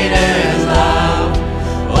greater love.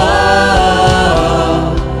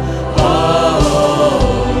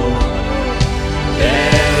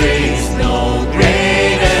 There is no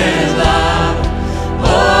greater love.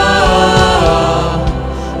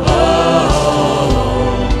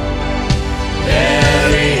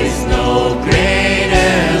 There is no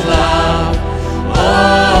greater love.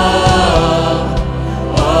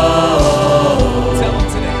 Tell them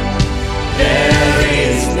today. There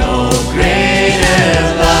is no greater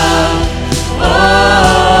love.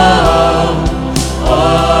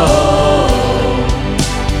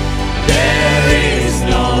 There is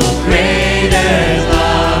no greater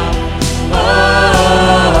love.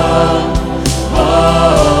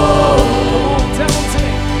 Tell them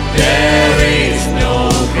today. There is no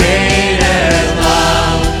greater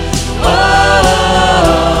love. Above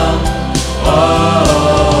all.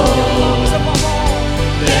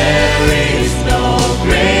 There is no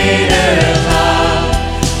greater love.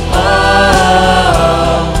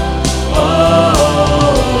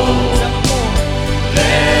 Tell them more.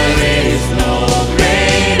 There is no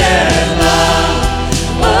greater love.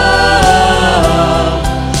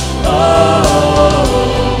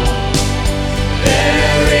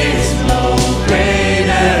 There is no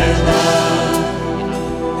greater love.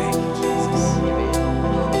 Thank you, Jesus.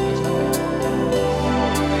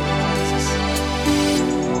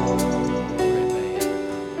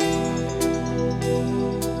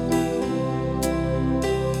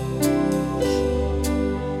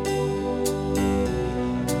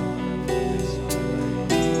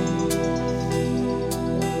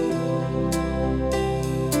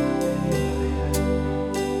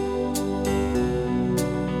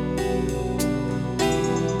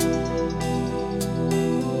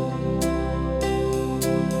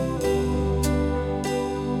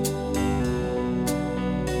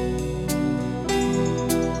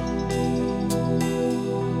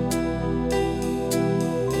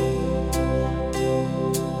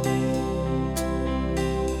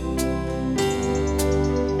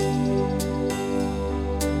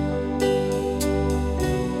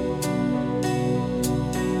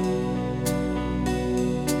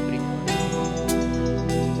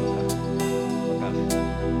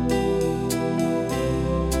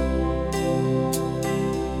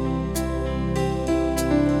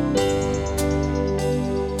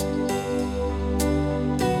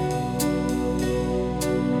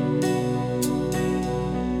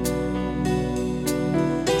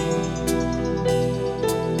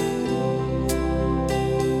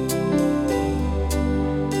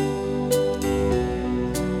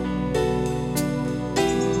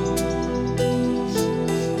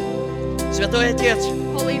 Святой Отец,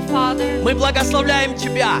 Holy Father, мы благословляем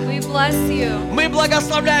Тебя. we bless you. Мы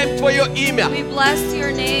благословляем Твое имя, We bless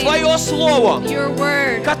your name, Твое Слово, your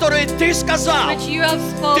word, которое Ты сказал, which you have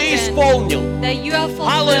Ты spoken, исполнил. that you have fulfilled.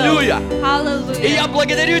 Hallelujah. Hallelujah. И я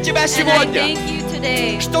благодарю Тебя And I сегодня, thank you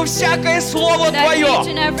today что всякое Слово that each Твое,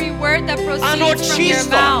 and every word that Оно proceeds from your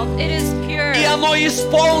чисто. mouth, it is pure. word. И оно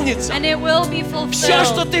исполнится. And it will be Все,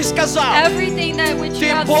 что fulfilled. ты сказал, Everything that which you ты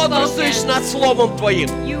have бодрствуешь spoken, над Словом Твоим.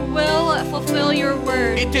 you will fulfill your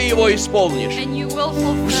И word. ты его исполнишь. And you will В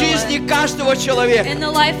fulfill жизни it. каждого человека. In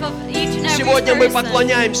the life of each and every Сегодня мы person.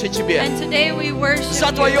 поклоняемся Тебе And today we worship за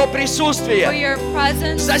you Твое for присутствие, your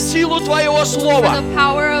presence, за силу Твоего for Слова, the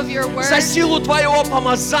power of your word, за силу Твоего and for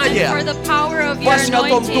помазания. the power of во your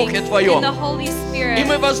Святом anointing Духе Твоем. in the Holy Spirit. И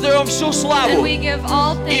мы воздаем всю And славу we give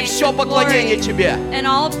all и thanks все and поклонение glory Тебе. and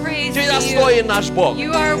all praise Ты to достоин наш Бог.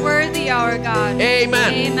 you. You are worthy, our God.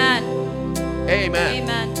 Amen. Amen. Amen.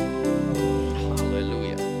 Amen.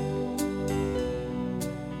 Аллилуйя.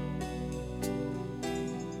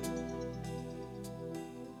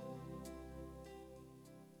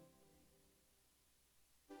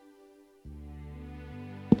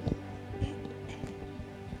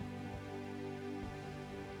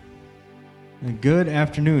 Good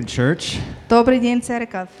afternoon, church. Добрый день,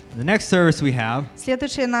 церковь. The next service we have,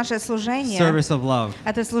 Следующее наше служение service of love. –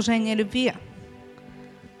 это служение любви.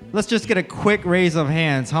 Let's just get a quick raise of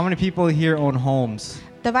hands. How many people here own homes?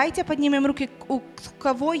 Давайте поднимем руки, у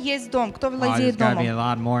кого есть дом, кто Oh, there's владеет got to be a домом.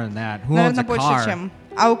 lot more than that. Who owns Наверное, a больше, car? чем.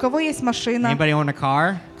 А у кого есть машина? Anybody own a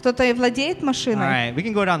car? Кто-то и владеет All машиной? right, we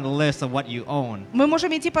can go down the list of what you own. Мы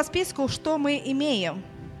можем идти по списку, что мы имеем.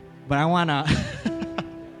 But I wanna,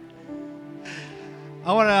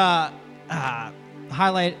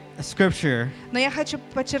 highlight a scripture Но я хочу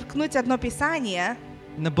подчеркнуть одно писание.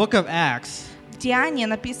 in the book of Acts. В Деянии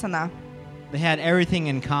написано, They had everything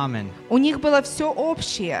in common. у них было все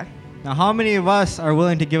общее. Now, how many of us are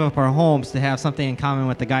willing to give up our homes to have something in common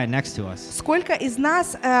with the guy next to us? Сколько из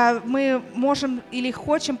нас мы можем или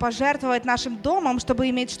хотим пожертвовать нашим домом, чтобы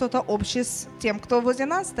иметь что-то общее с тем, кто возле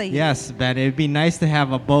нас стоит? Yes, Ben, it'd be nice to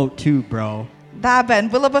have a boat too, bro. Да, Бен,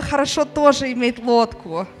 было бы хорошо тоже иметь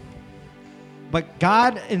лодку. But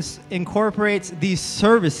God incorporates these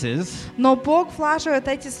services Но Бог влаживает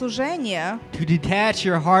эти служения, to detach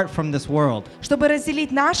your heart from this world, чтобы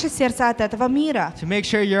разделить наше сердце от этого мира, to make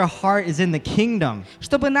sure your heart is in the kingdom.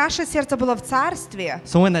 чтобы наше сердце было в царстве.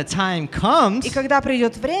 So when the time comes, И когда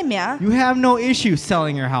придет время, you have no issue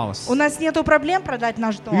selling your house. у нас нету проблем продать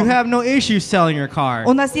наш дом. You have no issue selling your car.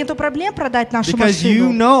 У нас нету проблем продать нашу Because you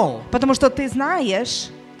машину. know Потому что ты знаешь,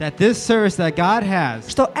 that this service that God has,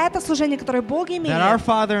 что это служение, которое Бог that our имеет,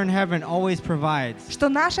 Father in heaven always provides, что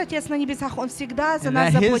наш Отец на небесах, Он всегда за and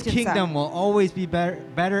нас that His заботится. kingdom will always be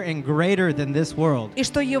better and greater than this world. И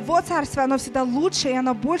что Его царство, оно всегда лучше, и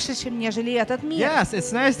оно больше, чем нежели этот мир. Yes,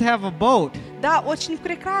 it's nice to have a boat, Да, очень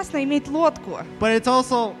прекрасно иметь лодку, but it's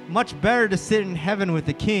also much better to sit in heaven with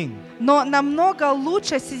the King, но намного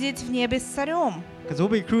лучше сидеть в небе с царем, because we'll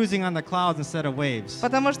be cruising on the clouds instead of waves.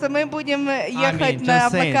 потому что мы будем ехать just на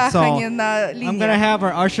saying. облаках, а So, не на I'm gonna линиях. have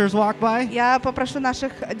our ushers walk by, Я попрошу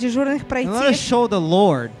наших дежурных and let us пройти. show the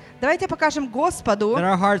Lord Давайте покажем Господу, that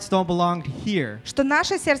our hearts don't belong here, что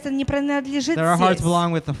наше сердце не принадлежит that our hearts здесь,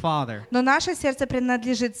 belong with the Father. но наше сердце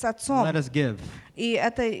принадлежит с Отцом. Let us give. И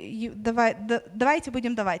это давайте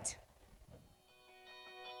будем давать.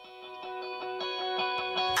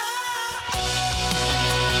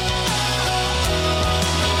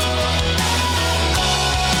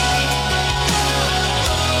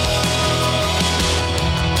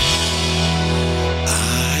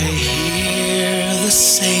 I hear the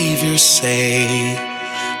Savior say,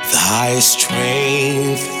 Thy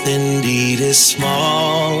strength indeed is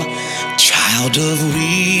small. Child of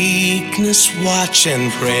weakness, watch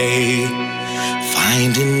and pray.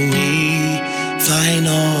 Find in me thine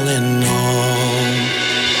all in all.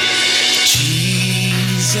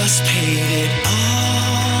 Jesus paid it all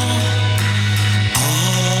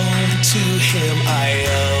to Him I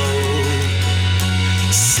owe.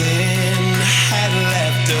 Sin had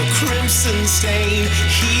left a crimson stain.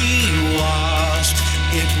 He washed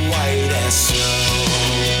it white as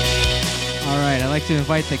snow. All right, I'd like to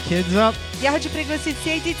invite the kids up. Я хочу пригласить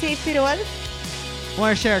всех детей вперед. I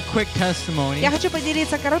want to share a quick testimony. Я хочу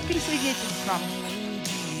поделиться коротким свидетельством.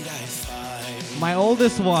 Indeed I find My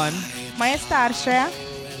oldest one Моя старшая,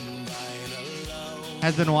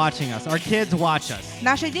 has been watching us. Our kids watch us.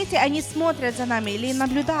 наши дети, они смотрят за нами или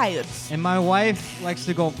наблюдают. And my wife likes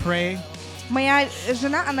to go pray Моя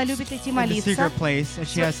жена, она любит идти in the молиться secret place, and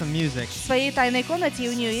she has some music. в своей тайной комнате, и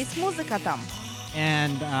у нее есть музыка там.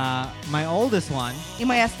 And my oldest one, И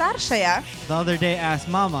моя старшая, the other day asked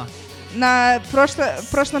Mama,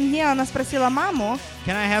 в прошлом дне она спросила маму,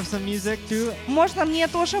 can I have some music too? можно мне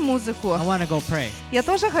тоже музыку? I want to go pray. Я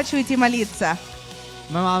тоже хочу идти молиться.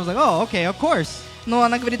 My mom's like, oh, okay, of course. Но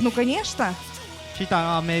она говорит, ну конечно. She thought,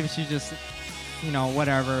 oh, maybe she's just,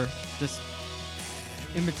 whatever, just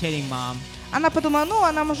imitating mom. Она подумала, ну,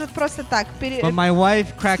 она может просто так. But my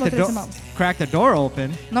wife cracked the door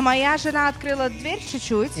open, Но моя жена открыла дверь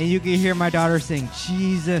чуть-чуть, and you can hear my daughter saying,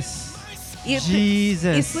 Jesus, и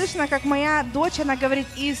Jesus. слышно, как моя дочь, она говорит,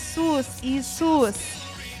 Иисус, Иисус.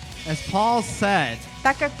 As Paul said,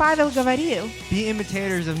 Так как Павел говорил, be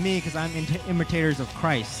imitators of me because I'm imitators of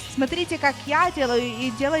Christ. смотрите, как я делаю,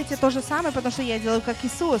 и делайте то же самое, потому что я делаю, как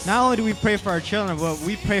Иисус. Not only do we pray for our children, but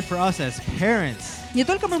we pray for us as parents, Не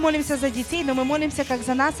только мы молимся за детей, но мы молимся как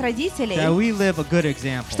за нас, родителей, that we live a good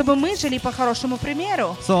example. чтобы мы жили по хорошему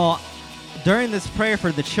примеру. So, during this prayer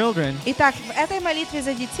for the children, Итак, в этой молитве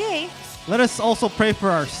за детей let us also pray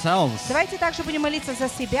for ourselves давайте также будем молиться за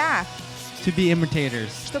себя, to be imitators,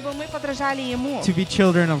 чтобы мы подражали Ему, to be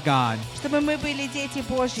children of God, чтобы мы были дети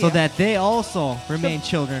Божьи, so that they also remain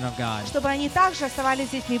children of God. чтобы они также оставались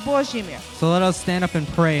детьми Божьими. So let us stand up and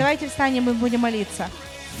pray. Давайте встанем и будем молиться.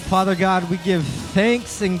 Father God, we give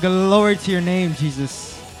thanks and glory to your name,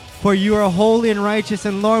 Jesus. For you are holy and righteous.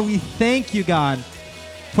 And Lord, we thank you, God,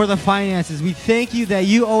 for the finances. We thank you that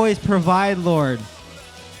you always provide, Lord.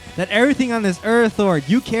 That everything on this earth, Lord,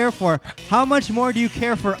 you care for. How much more do you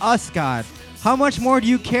care for us, God? How much more do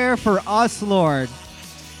you care for us, Lord?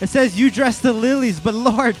 It says you dress the lilies, but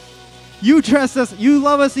Lord, you dress us, you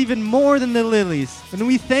love us even more than the lilies. And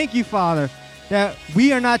we thank you, Father, that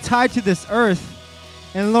we are not tied to this earth.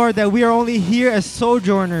 And Lord, that we are only here as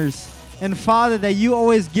sojourners. And Father, that you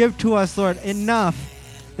always give to us, Lord, enough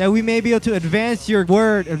that we may be able to advance your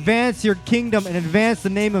word, advance your kingdom, and advance the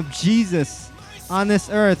name of Jesus on this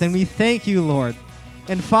earth. And we thank you, Lord.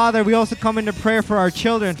 And Father, we also come into prayer for our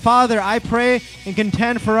children. Father, I pray and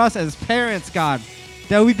contend for us as parents, God,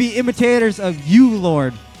 that we be imitators of you,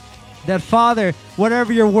 Lord. That, Father,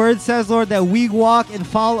 whatever your word says, Lord, that we walk and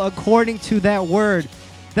follow according to that word.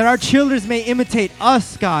 That our children may imitate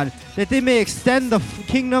us, God. That they may extend the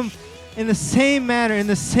kingdom in the same manner, in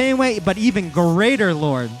the same way, but even greater,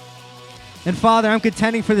 Lord. And Father, I'm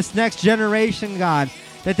contending for this next generation, God,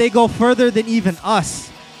 that they go further than even us.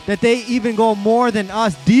 That they even go more than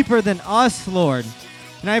us, deeper than us, Lord.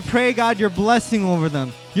 And I pray, God, your blessing over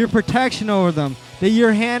them, your protection over them, that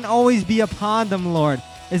your hand always be upon them, Lord,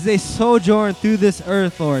 as they sojourn through this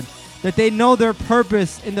earth, Lord. That they know their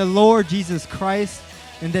purpose in the Lord Jesus Christ,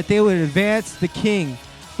 and that they would advance the King.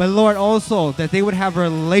 But Lord, also that they would have a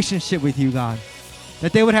relationship with you, God.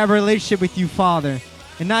 That they would have a relationship with you, Father.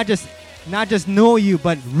 And not just know you,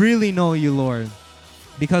 but really know you, Lord.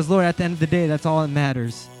 Because Lord, at the end of the day, that's all that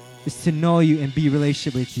matters, is to know you and be in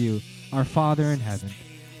relationship with you, our Father in heaven.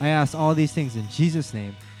 I ask all these things in Jesus'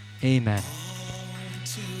 name. Amen.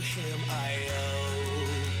 To him I owe.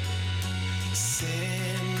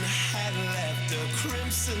 Sin had left a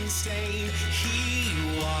crimson stain.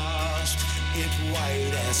 He washed it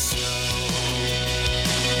white as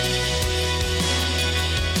snow.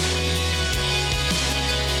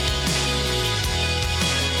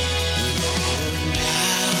 Lord,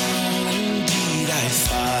 now indeed I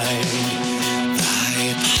find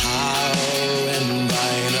thy power and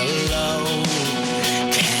thine alone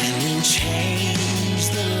can change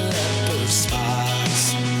the leper's spots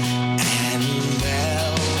and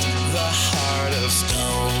melt the heart of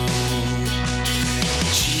stone.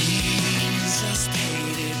 Jesus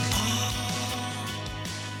paid it all.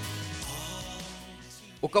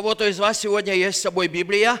 У кого-то из вас сегодня есть с собой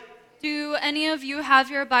Библия? Do any of you have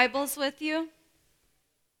your Bibles with you?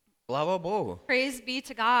 Слава Богу. Praise be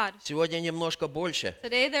to God. Сегодня немножко больше,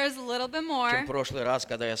 Today there's a little bit more чем в прошлый раз,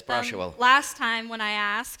 когда я than спрашивал. last time when I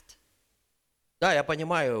asked. Да, я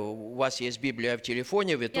понимаю, у вас есть Библия в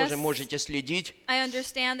телефоне, вы тоже Yes. можете следить. I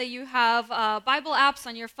understand that you have Bible apps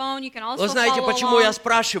on your phone. You can also Вы знаете, follow почему я along.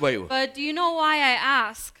 спрашиваю? But do you know why I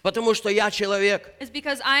ask? Потому что я человек, It's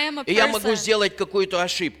because I am a и я могу person сделать какую-то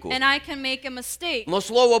ошибку. and I can make a mistake. Но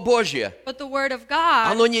Слово Божье, But the Word of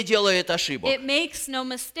God, оно не делает ошибок. it makes no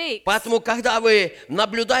mistakes. Поэтому, когда вы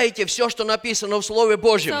наблюдаете все, что написано в Слове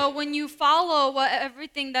Божьем, So when you follow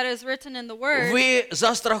everything that is written in the Word, вы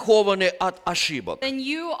застрахованы от ошибок. then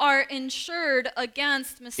you are insured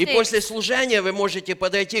against И после mistakes. служения вы можете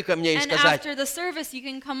подойти ко мне и And сказать: after the service, you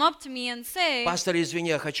can come up to me and say, пастор,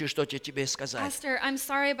 извини, я хочу что-то тебе сказать. Pastor, I'm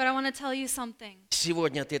sorry, but I want to tell you something.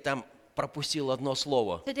 Сегодня ты там пропустил одно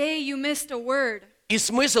слово. Today you missed a word, И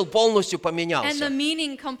смысл полностью and the поменялся.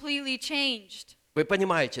 meaning completely changed. Вы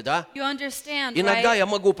понимаете, да? You understand, Иногда right? я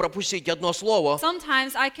могу пропустить одно слово,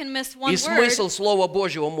 Sometimes I can miss one и смысл word, Слова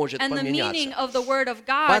Божьего может and the meaning поменяться. of the word of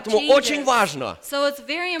God Поэтому очень changes. важно, So it's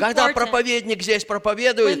very когда important проповедник здесь when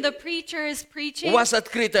проповедует, the preacher is у preaching вас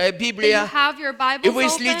открытая that you Библия, have your и Bibles вы open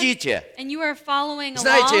следите. and you are following along.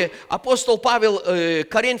 Знаете, апостол Павел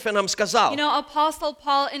Коринфянам сказал, You know, Apostle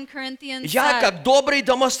Paul in Corinthians я said, как добрый I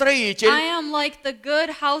домостроитель, am like the good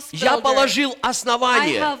house я builder. положил I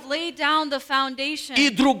основание, have laid down the foundation. и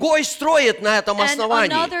другой строит на этом And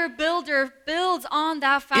основании. another builder builds on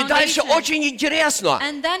that И дальше foundation. очень интересно,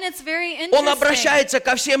 And then it's very он interesting. обращается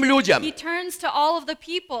ко всем людям, He turns to all of the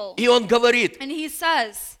people и он говорит, and he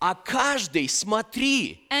says, а каждый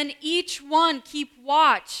смотри, and each one keep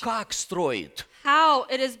watch как строит. how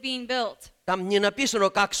it is being built. Там не написано,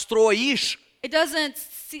 как строишь, It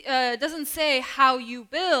doesn't say how you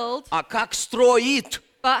build, а как строит.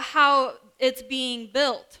 but how it's being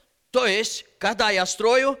built. То есть, когда я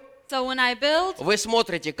строю, So when I build, вы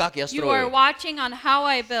смотрите, как я you are строю. watching on how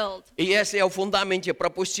I build. И если я в фундаменте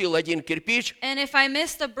пропустил один кирпич, And if I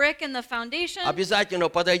missed a brick in the foundation, обязательно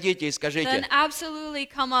подойдите и then скажите, absolutely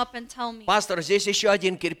come up and tell me. пастор, здесь еще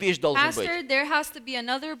один кирпич должен быть. Pastor, there has to be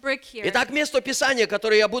another brick here. Итак, место Писания,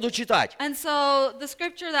 которое я буду читать. And so the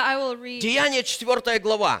scripture that I will read Деяния 4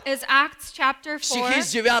 глава, is Acts chapter 4, стихи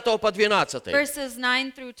с 9 по 12. verses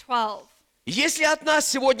 9 through 12. Если от нас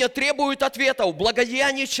сегодня требуют ответов,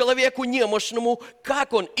 благодеяние человеку немощному,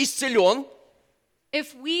 как он исцелен,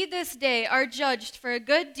 If we this day are judged for a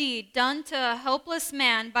good deed done to a helpless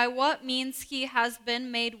man, by what means he has been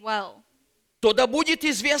made well, то да будет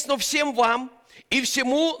известно всем вам и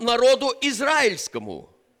всему народу израильскому,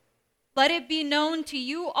 let it be known to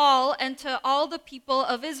you all and to all the people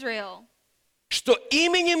of Israel, что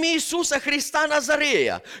именем Иисуса Христа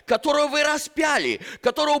Назарея, которого вы распяли,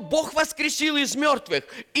 которого Бог воскресил из мертвых,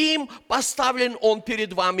 им поставлен Он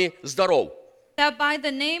перед вами здоров. that by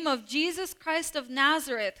the name of Jesus Christ of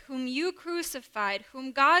Nazareth, whom you crucified,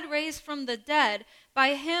 whom God raised from the dead,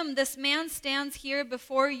 by him this man stands here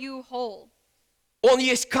before you whole. Он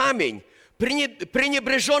есть камень,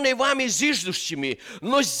 пренебреженный вами зиждущими,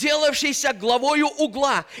 но сделавшийся главою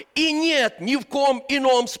угла, и нет ни в ком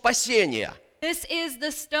ином спасения. This is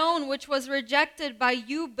the stone which was rejected by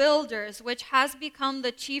you builders, which has become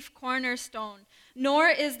the chief cornerstone, nor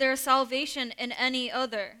is there salvation in any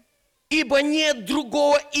other. Ибо нет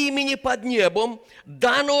другого имени под небом,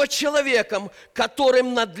 данного человеком,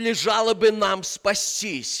 которым надлежало бы нам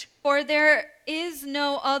спастись. For there is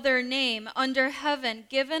no other name under heaven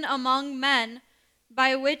given among men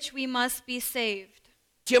by which we must be saved.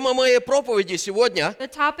 Тема моей проповеди сегодня The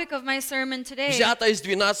topic of my sermon today, взята из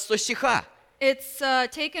 12 стиха. it's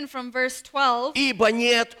taken from verse 12, Ибо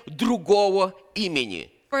нет другого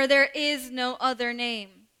имени. for there is no other name.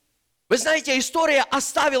 Вы знаете, история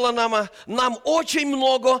оставила нам очень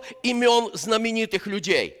много имен знаменитых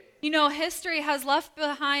людей. You know, history has left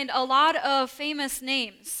behind a lot of famous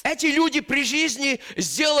names. Эти люди при жизни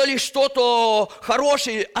сделали что-то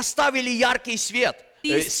хорошее, оставили яркий след.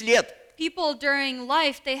 People during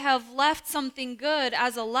life, they have left something good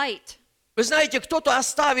as a light. Вы знаете, кто-то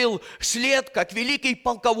оставил след как великий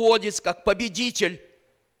полководец, как победитель.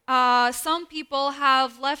 Some people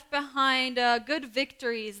have left behind good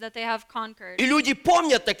victories that they have conquered. И люди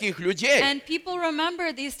помнят таких людей. And people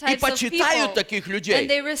remember these И types of почитают people. таких And людей.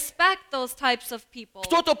 they respect those types of people.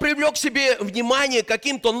 Кто-то привлек к себе внимание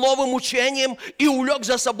каким-то новым учением и увлек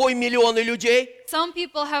за собой миллионы людей. Some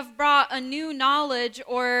people have brought a new knowledge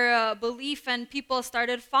or belief and people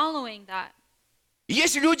started following that.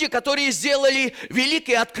 Есть люди, которые сделали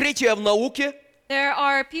великие открытия в науке. There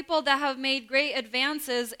are people that have made great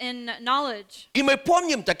advances in knowledge. И мы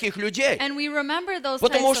помним таких людей, And we remember those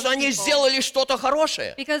потому types что of они people сделали что-то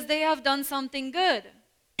хорошее. because they have done something good.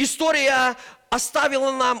 История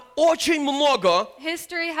оставила нам очень много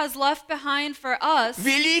History has left behind for us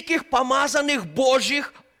великих помазанных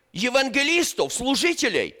Божьих евангелистов,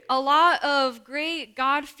 служителей. a lot of great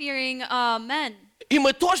God-fearing men. И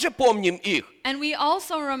мы тоже помним их. And we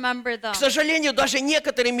also remember them. К сожалению, даже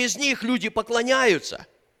некоторым из них люди поклоняются.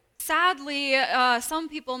 Sadly, some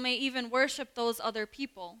people may even worship those other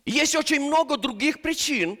people. Есть очень много других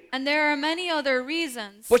причин, And there are many other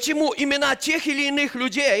reasons почему имена тех или иных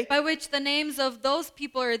людей by which the names of those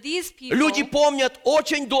people or these people, люди помнят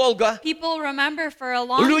очень долго, people remember for a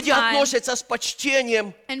long люди time, относятся с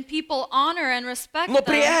почтением, and people honor and respect но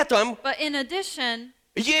при them. этом But in addition,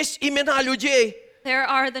 есть имена людей, there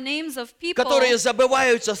are the names of people которые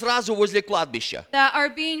забываются сразу возле кладбища. that are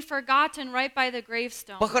being forgotten right by the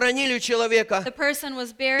gravestone. Похоронили человека The person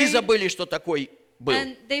was и buried, забыли, что такой был.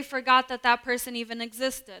 and they forgot that that person even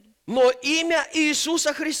existed. Но имя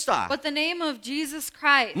Иисуса Христа But the name of Jesus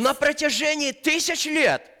Christ, на протяжении 1000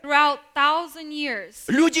 лет throughout 1,000 years,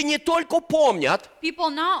 люди не только помнят, people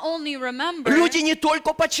not only remember, люди не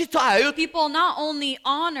только почитают, people not only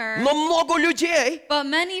honor, но много людей, but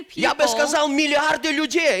many я бы people, сказал, миллиарды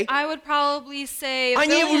людей, I would probably say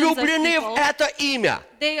они billions of влюблены в people, это имя.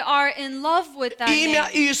 they are in love with that Имя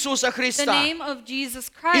name, Иисуса the Христа. name of Jesus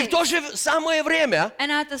И в Christ. то же самое время And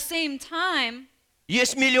at the same time,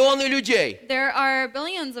 есть миллионы людей, there are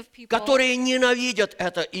billions of people которые ненавидят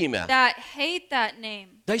это имя. that hate that name.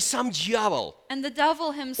 Да и сам дьявол, And the devil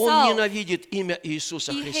он himself, ненавидит имя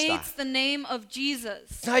Иисуса he Христа. hates the name of Jesus.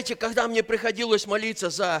 Знаете, когда мне приходилось молиться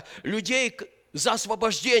за людей, за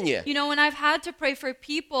освобождение, You know, when I've had to pray for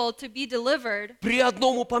people to be delivered, при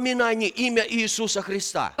одном упоминании имя Иисуса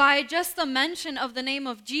Христа, by just the mention of the name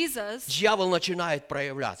of Jesus, дьявол начинает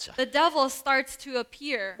проявляться. the devil starts to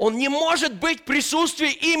appear. Он не может быть в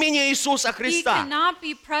присутствии имени Иисуса He Христа, cannot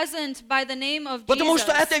be present by the name of потому Jesus.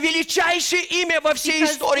 что это величайшее имя во всей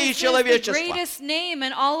Because истории this is the человечества. greatest name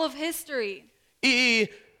in all of history. И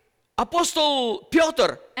апостол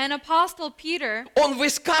Петр, And Apostle Peter, он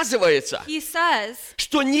высказывается, he says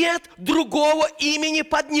что нет другого имени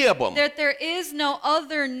под небом, that there is no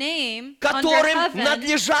other name under которым heaven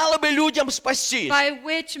надлежало бы людям спастись. by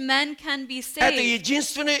which men can be Это saved.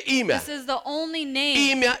 единственное имя, This is the only name,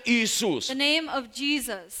 имя Иисус. the name of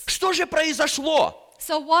Jesus. Что же произошло?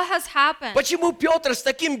 So what has happened? Почему Петр с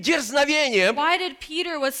таким дерзновением Why did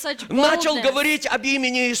Peter with such начал boldness говорить об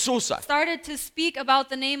имени Иисуса? started to speak about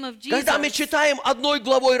the name of Jesus? Когда мы читаем одной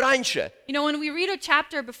главой раньше You know, when we read a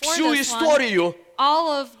chapter before всю this one, историю, all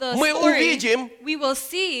of the мы story, увидим, we will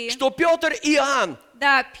see что Петр и Иоанн,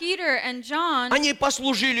 that Peter and John, они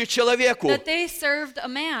послужили человеку, that they served a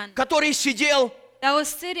man который сидел, that was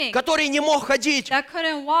sitting, который не мог ходить. that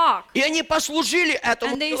couldn't walk, И они послужили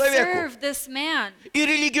этому and they человеку. served this man. И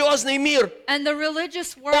религиозный мир, And the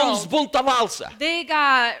religious он world, взбунтовался. they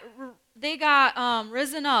got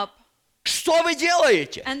risen up, Что вы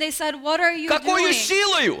делаете? and they said, "What are you Какую doing?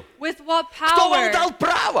 силою? With what Кто вам power? дал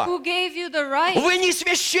право? Who gave you the right? Вы не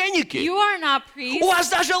священники. You are not priests. У вас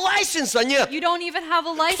даже лайсенса нет. You don't even have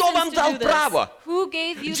a license Кто вам to дал do this. право Who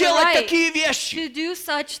gave you the делать right такие to вещи. do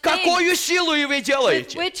such things? Какую силу вы With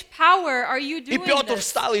делаете? which power are you И doing Петр this?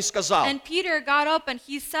 встал и сказал, And Peter got up and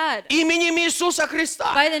he said, именем Иисуса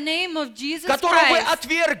Христа, by the name of Jesus которого вы Christ,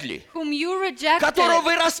 отвергли, whom you rejected, которого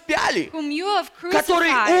вы распяли, whom you have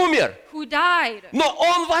который crucified, умер, who died, но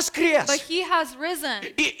Он but воскрес. he has risen.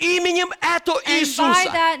 И именем этого And by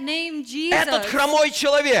Иисуса that name, этот Jesus, хромой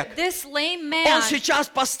человек, this lame он man, сейчас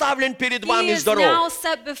поставлен перед he вами is now здоров.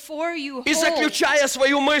 set before you И whole. заключая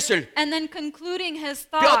свою мысль, And then concluding his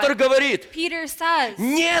Петр thought, говорит, Peter says,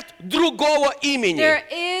 нет другого имени. there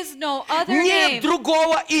is no other Нет name.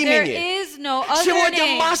 другого There имени. is no other Сегодня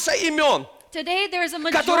name. масса имен, Today there's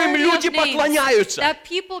a которым majority люди of names поклоняются, that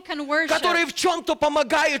people can worship, которые в чем-то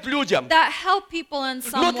помогают людям. that help people in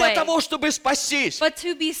Но some для way. того, чтобы спастись, But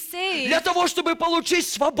to be saved, для того, чтобы получить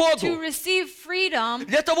to свободу, receive freedom,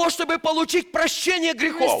 для того, чтобы получить прощение to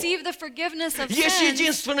грехов, receive the forgiveness of есть sins,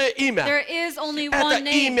 единственное имя. there is only Это one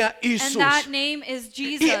name, имя Иисус. and that name is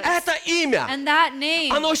И Jesus. это имя, And that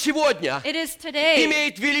name, оно сегодня it is today,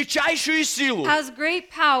 имеет величайшую силу, has great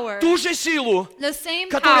power, ту же силу, the same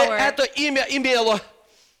которую power это имя имело,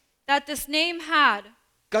 that this name had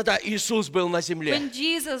когда Иисус был на земле. when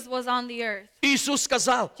Jesus was on the earth. Иисус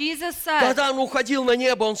сказал, Jesus said, когда Он уходил на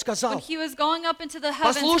небо, Он when сказал, he was going up into the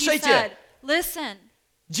heavens, he Послушайте. said, listen,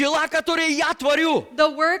 дела, которые я творю, the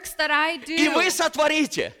works that I и do, вы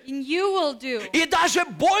сотворите, you will do, и даже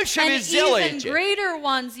больше вы and even сделаете, greater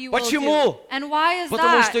ones you will Почему? do. And why is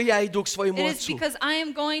потому that? что я иду к It своему is Отцу. because I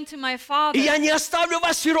am going to my Father, И я не оставлю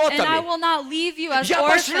вас and I сиротами. will not leave you as Я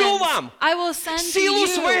пошлю вам orphans. I will send to силу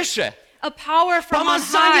you свыше, a power from on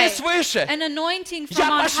помазание high, свыше. an anointing from Я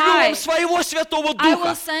on пошлю high. вам своего Святого I will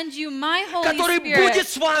Духа, send you my Holy который Spirit будет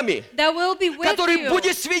с вами, that will be with который you,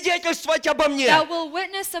 будет свидетельствовать обо мне. that will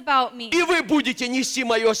witness about me, И вы будете нести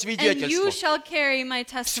мое and свидетельство. you shall carry my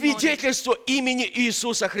testimony, Свидетельство имени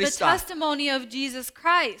Иисуса the Христа. testimony of Jesus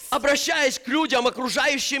Christ. Обращаясь к людям,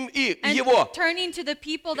 окружающим And Его, turning to the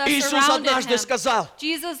people that Иисус surrounded однажды him, сказал,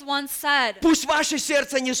 Jesus once said, пусть ваше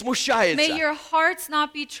сердце не may смущается. your hearts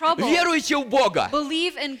not be troubled. Веруйте в Бога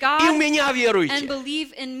Believe in и в God меня and веруйте.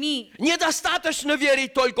 believe in me. Недостаточно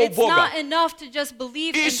верить только в It's Бога. not enough to just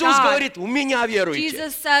believe in Иисус God. говорит, в меня веруйте.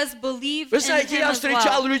 Jesus says, believe Вы in знаете, Him я as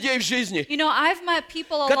встречал well. людей в жизни, You know, I've met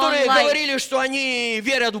people along которые life говорили, что они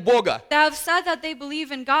верят в Бога. that have said that they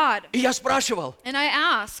believe in God. И я спрашивал, And I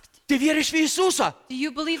asked, Ты веришь в Иисуса? Do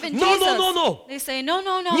you believe in No, Jesus? no, no, no. They say, no,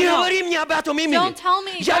 no, no, Не no. говори мне об этом имени. Don't tell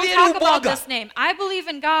me, Я don't верю talk в about Бога. this name. I believe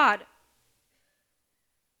in God.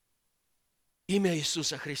 Имя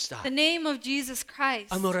Иисуса Христа. The name of Jesus Christ.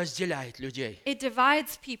 Оно разделяет людей. It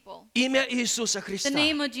divides people. Имя Иисуса The Христа.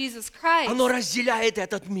 name of Jesus Christ. Оно разделяет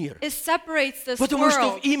этот мир. It separates this Потому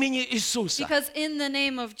что в world. имени Иисуса Because in the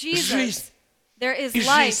name of Jesus, жизнь there is и жизнь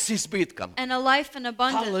life с избытком. and a life in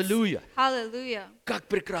abundance. Hallelujah. Hallelujah. Как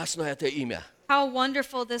прекрасно это имя. How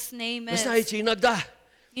wonderful this name Вы is. знаете, иногда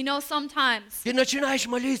You know, sometimes ты начинаешь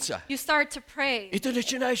молиться, you start to pray и ты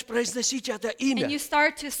начинаешь произносить это имя, and you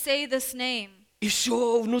start to say this name, и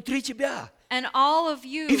все внутри тебя, and all of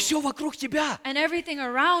you и все вокруг тебя and everything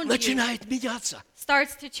around you начинает меняться,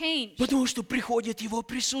 starts to change потому что приходит Его because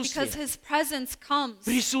присутствие. His presence comes.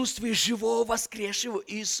 Присутствие живого воскресшего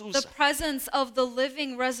The Иисуса, presence of the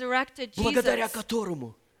living, resurrected благодаря Jesus.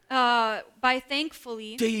 которому By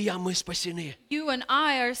thankfully, ты и я, мы спасены, you and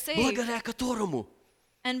I are saved, благодаря которому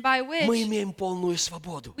and by мы which имеем полную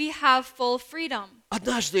свободу. we have full freedom.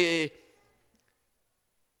 Однажды,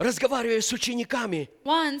 разговаривая с учениками,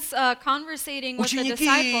 Once, conversating with the ученики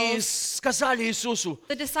disciples, сказали Иисусу: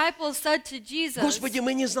 the disciples said to Jesus, Господи,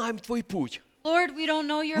 мы не знаем Твой путь, Lord, we don't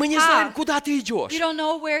know your мы не знаем, path. куда Ты идешь. We don't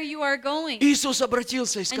know where you are going. Иисус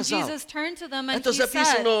обратился и And сказал, Jesus turned to them and это he said,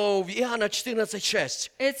 записано в Иоанна 14:6.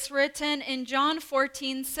 it's written in John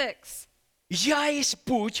 14:6. Я есть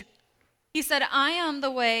путь, He said, I am the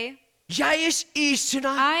way, я есть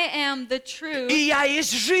истина, I am the truth, и я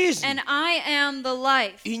есть жизнь. and I am the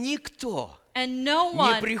life. И никто And no не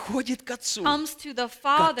one приходит к Отцу, comes to the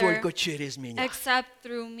как Father только через меня. except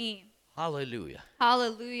through me. Аллилуйя.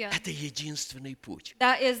 Hallelujah. Это единственный путь.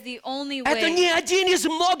 That is the only Это way. не один из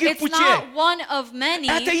многих It's путей. not one of many.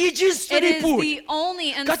 Это It единственный is путь, the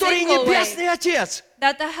only and который single Небесный way Отец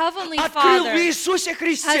that the Heavenly открыл в Father Иисусе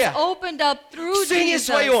Христе, has opened up through в Сыне Jesus,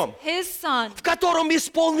 Своем, His Son, в котором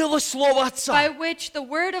исполнилось Слово by Отца. which the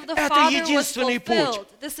word of the Это Father was единственный путь. fulfilled.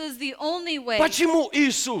 This is the only way. Почему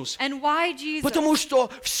Иисус? And why Jesus? Потому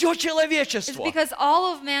что все It's человечество, because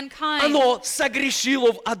all of mankind оно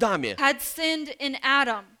согрешило в Адаме. had sinned in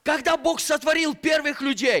Adam. Когда Бог сотворил первых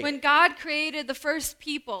людей, When God created the first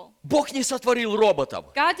people, Бог не сотворил роботов.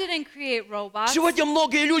 God didn't create robots. Сегодня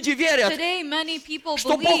многие люди верят, Today, many people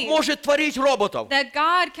что Бог believe может творить роботов, that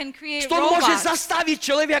God can create что Он может robots, заставить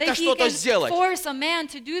человека that He что-то can сделать. force a man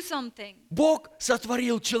to do something. Бог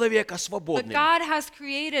сотворил человека But свободным. God has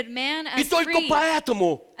created man И as только free.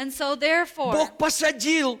 поэтому And so therefore, Бог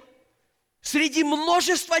посадил среди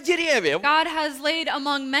множества деревьев God has laid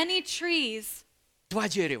among many trees, два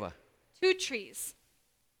дерева. 2 trees.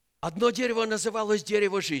 Одно дерево называлось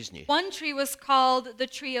дерево жизни. One tree was called the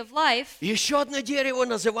tree of life. Еще одно дерево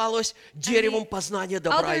называлось деревом познания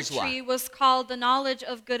добра и Other зла. tree was called the knowledge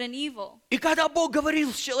of good and evil. И когда Бог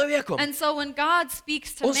говорил с человеком, And so when God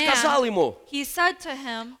speaks to Он сказал man, ему: He said to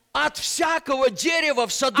him, от всякого дерева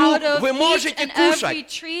в саду out of вы each можете and every кушать.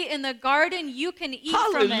 tree in the garden, you can eat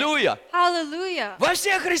from Hallelujah. it. Hallelujah. Во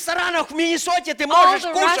всех ресторанах в Миннесоте ты All можешь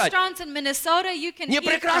the кушать. restaurants in Minnesota, you can Не eat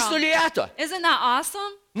прекрасно from. ли это? Isn't that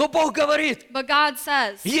awesome? Но Бог говорит, But God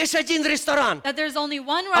says есть один ресторан, that there's only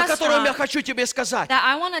one о котором я restaurant хочу тебе сказать. that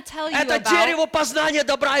I want to tell you Это about, дерево познания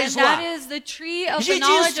добра и and зла, that is the tree of the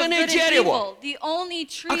knowledge of Единственное good and дерево, evil, the only о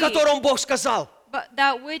tree котором Бог сказал: but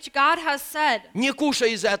that which God has said, не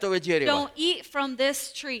кушай из этого дерева. don't eat from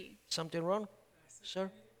this tree. Something wrong, sir?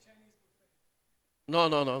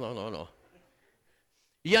 No.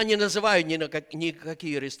 Я не называю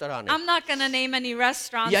никакие рестораны. I'm not going to name any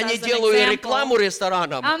restaurants Я не as an делаю example. рекламу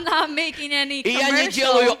ресторанам. I'm not making any И я не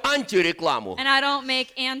делаю commercial, антирекламу. and I don't make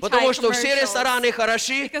Потому что все anti-commercials. рестораны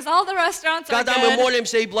хороши, Because all the restaurants are когда мы good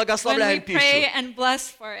молимся и when we благословляем pray пищу. and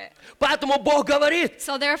bless for it. Поэтому Бог говорит,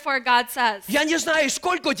 So therefore God says, я не знаю,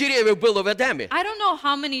 сколько деревьев было в Эдеме. I don't know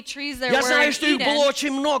how many trees there Я were знаю, in что их было Eden,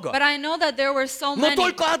 очень много. but I know that there were so Но many.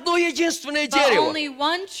 только одно единственное But дерево. only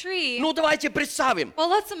one tree. Ну, давайте представим.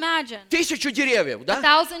 Well, let's imagine 1000 деревьев, да?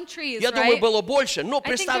 1,000 trees, Я думаю, right? было больше. Но I think there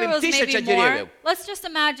представим was maybe 1000 more. деревьев. Let's just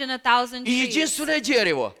imagine 1,000 И trees. единственное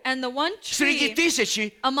дерево And the one среди tree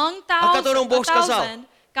 1000, among о котором Бог сказал: 1,000,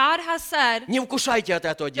 God has said, не вкушайте от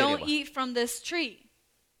этого don't дерева. eat from this tree.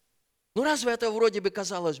 Ну, разве это вроде бы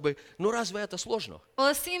казалось бы, ну, разве это сложно? Well,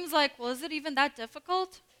 it seems like, well, is it even that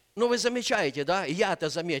difficult? Ну, вы замечаете, да? И я это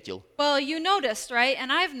заметил. Well, you noticed, right?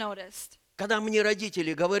 And I've noticed. Когда мне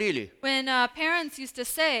родители говорили: When parents used to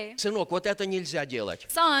say, сынок, вот это нельзя делать.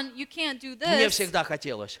 son, you can't do Мне this, всегда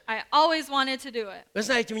хотелось. I always wanted to do it. Вы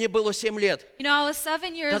знаете, мне было 7 лет, You know, I was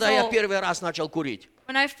 7 years когда я old первый раз начал курить.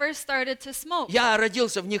 when I first started to smoke. Я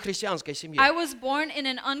родился в нехристианской семье. I was born in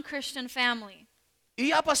an unchristian family. И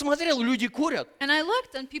я посмотрел, люди курят. And I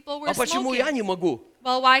looked and people were А почему я smoking. не могу?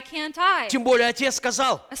 Well, why can't I? Тем более отец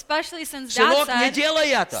сказал, Especially since сынок, Dad не said, делай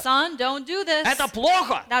это. son, don't do this. Это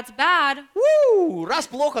плохо. That's bad. Раз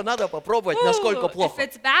плохо, надо попробовать, Ooh, насколько if плохо.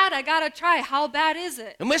 it's bad, I gotta try. How bad is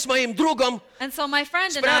it? Мы с моим другом And so my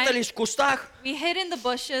friend and I, спрятались в кустах. we hid in the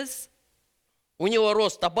bushes. У него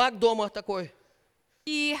рос табак дома такой.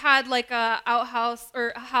 He had like a outhouse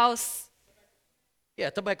or a house, Yeah,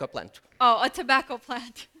 tobacco plant. a tobacco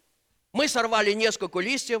plant. Мы сорвали несколько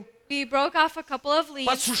листьев, We broke off a couple of leaves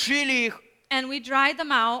подсушили их, and we dried them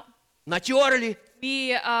out. натерли.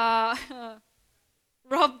 We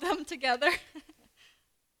rubbed them together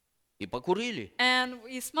И покурили. and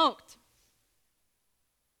we smoked.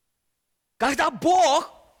 Когда Бог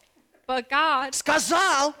But God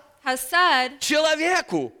сказал has said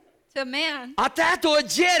человеку, to man, от этого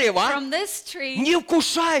дерева from this tree, не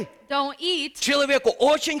вкушай, don't eat, человеку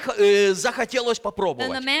очень захотелось then the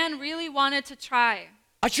попробовать. man really wanted to try.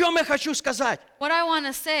 О чем я хочу сказать? What I want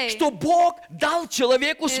to say Что Бог дал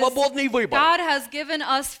человеку is свободный выбор. God has given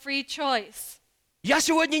us free choice. Я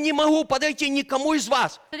сегодня не могу подойти никому из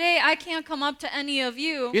вас Today, I can't come up to any of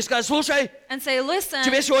you и сказать, слушай, and say, listen,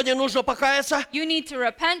 тебе сегодня нужно покаяться, you need to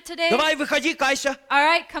repent today. давай выходи, кайся. All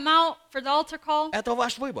right, come out for the altar call. Это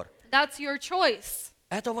ваш выбор. That's your choice.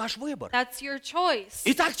 Это ваш выбор. That's your choice.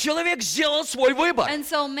 Итак, человек сделал свой выбор. And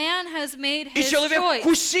so man has made И his человек choice.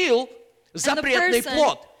 вкусил And the запретный person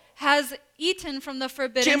плод. has eaten from the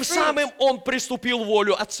forbidden Тем fruit. самым он приступил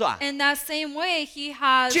волю Отца. In that same way, he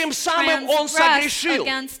has Тем самым он transgressed согрешил.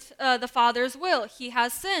 against the Father's will. He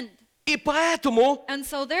has sinned. И поэтому And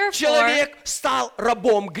so therefore, человек стал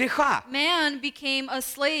рабом греха, man became a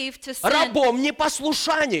slave to sin, рабом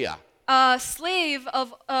непослушания. a slave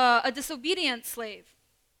of a disobedient slave.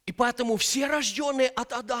 И поэтому все рожденные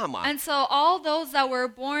от Адама, And so all those that were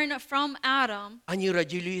born from Adam, они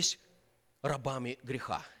родились рабами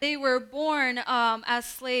греха. they were born as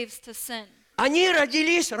slaves to sin. Они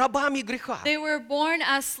родились рабами греха. They were born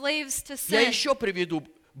as slaves to Я sin. еще приведу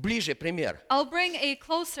ближе пример. I'll bring a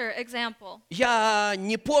closer example. Я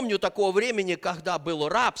не помню такого времени, когда было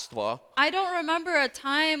рабство, I don't remember a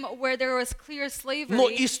time where there was clear но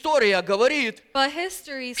slavery, история говорит, but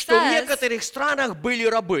history что в says некоторых странах были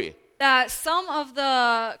рабы. that some of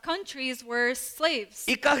the countries were slaves.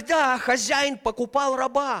 И когда хозяин покупал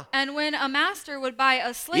раба, And when a master would buy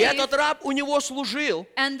a и slave, этот раб у него служил,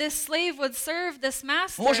 and this slave would serve this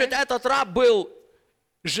master, может, этот раб был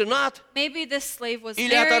женат, maybe this slave was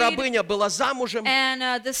или эта married, рабыня была замужем,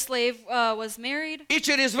 and this slave was married. и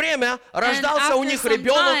через время And рождался у after них some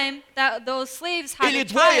ребенок, time, that those slaves had или a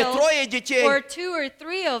child, двое-трое детей, or 2 or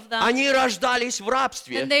 3 of them, они рождались в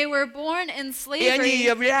рабстве, and they were born in и они slavery,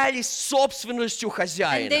 являлись собственностью and they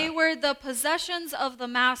хозяина. were the possessions of the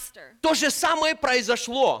master. То же самое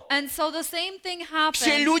произошло. And so the same thing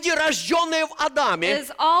Все happened люди, рожденные в Адаме,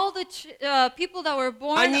 is all the people that were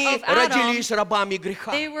born они of Adam, родились рабами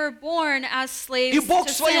греха. they were born as slaves И Бог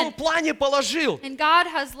to в своем sin. плане положил, And God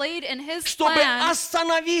has laid in His чтобы plan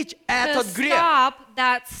остановить to этот грех. stop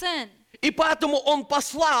that sin. И поэтому Он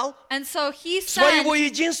послал And so He sent своего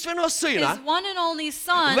единственного His Сына one and only в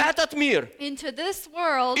Son этот мир. into this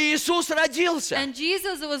world, И Иисус родился. and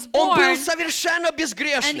Jesus was Он был born, совершенно and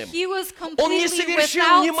безгрешным. He was Он не completely совершил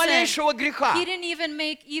without ни sin. малейшего греха. He didn't even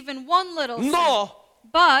make even one little sin. Но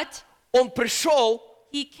But Он пришел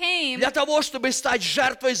He came для того, чтобы стать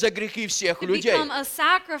жертвой за грехи всех to людей. become a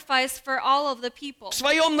sacrifice for all of the people. В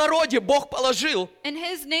своем народе Бог положил, In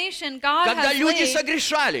His nation, God когда has люди laid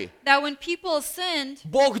согрешали, that when people sinned,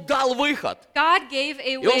 Бог дал выход. God gave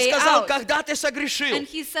a И Он way сказал, out. когда ты согрешил, And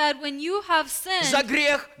He said, when you have за sinned,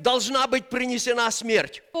 грех должна быть принесена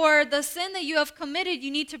смерть. for the sin that you have committed,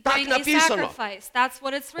 you need to Так bring a написано. sacrifice. That's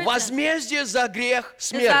what it's written. Возмездие за грех Is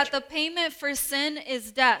смерть. that the payment for sin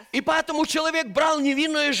is death. И поэтому человек брал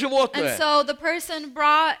невинное животное. And so the person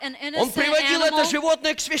brought an Он innocent приводил это animal.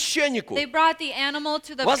 животное к священнику, They brought the animal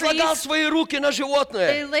to the возлагал priest. свои руки на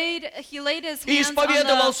животное He laid his и hands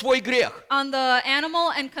исповедовал свой грех. on the animal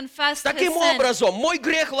and confessed his Таким sin. образом, мой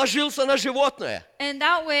грех ложился на животное. And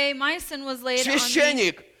that way, my sin was laid on the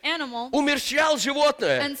Священник animal. умерщвлял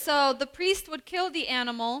животное, And so the priest would kill the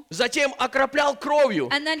animal, затем окроплял кровью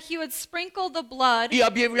and then he would sprinkle the blood и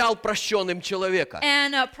объявлял прощенным человека.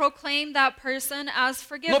 and proclaim that person as Но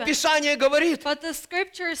forgiven. Писание говорит, But the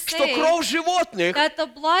scriptures что say кровь животных, that the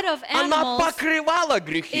blood of она animals, покрывала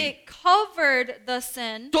грехи. it covered the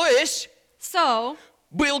sin. То есть, So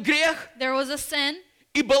был грех, there was a sin,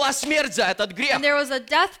 и была смерть за этот грех. and there was a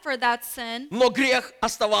death for that sin, Но грех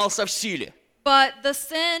оставался в силе. but the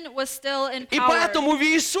sin was still in И power. поэтому в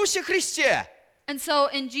Иисусе Христе And so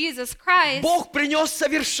in Jesus Christ, Бог принес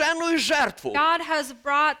совершенную жертву God has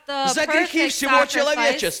brought the за грехи perfect всего sacrifice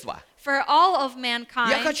человечества. for all of Я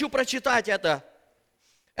mankind. хочу прочитать это.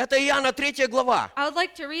 Это Иоанна 3 глава, I would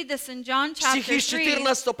like to read this in John chapter стихи с 3,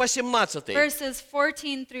 14 по 17. verses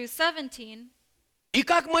 14 through 17. «И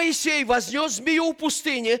как Моисей вознес змею в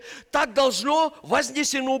пустыне, так должно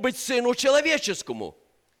вознесено быть Сыну Человеческому.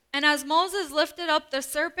 And as Moses lifted up the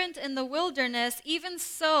serpent in the wilderness, even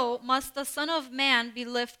so must the Son of Man be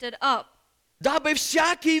lifted up, Дабы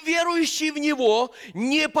всякий верующий в Него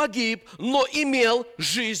не погиб, но имел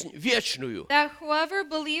жизнь вечную». that whoever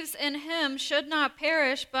believes in him should not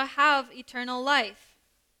perish but have eternal life.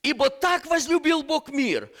 «Ибо так возлюбил Бог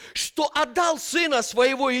мир, что отдал Сына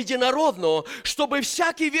Своего Единородного, чтобы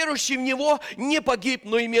всякий верующий в Него не погиб,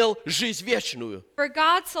 но имел жизнь вечную». For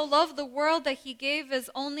God so loved the world that he gave his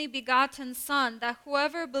only begotten Son, that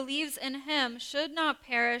whoever believes in him should not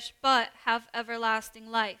perish but have everlasting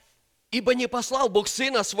life. «Ибо не послал Бог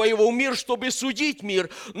Сына Своего в мир, чтобы судить мир,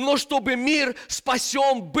 но чтобы мир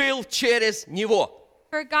спасен был через Него».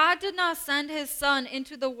 For God did not send his Son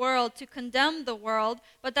into the world to condemn the world,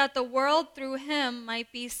 but that the world through him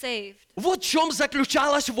might be saved. Вот в чем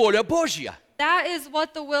заключалась воля Божья. That is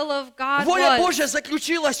what the will of God Воля was. Божья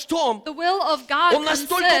заключилась в том, The will of God Он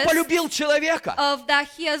настолько consists полюбил человека, of that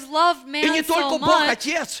he has loved и не man so только Бог much,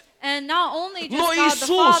 Отец, and not only just но God the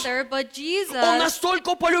Иисус, Father, but Jesus. Он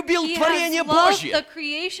настолько полюбил He творение has loved Божье, the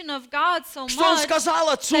creation of God so что Он much сказал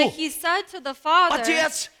that Отцу: he said to the Father,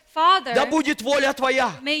 «Отец, Father, да будет воля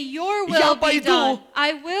Твоя, may your я will be пойду, done.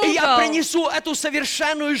 I will и я go, принесу эту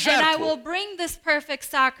совершенную and I will жертву». bring this perfect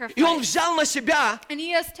sacrifice. И Он взял на себя And he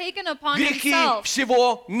has taken upon грехи himself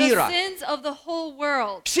всего the мира. sins of the whole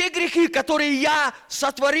world. Все грехи, которые я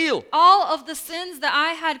сотворил, All of the sins that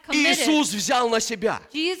I had committed, Иисус взял на себя.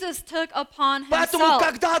 Jesus took upon Поэтому, himself.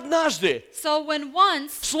 когда однажды So when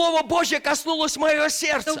once Слово Божье коснулось моего the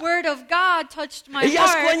сердца, word of God touched my и я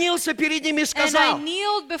heart, склонился перед ним и and I сказал: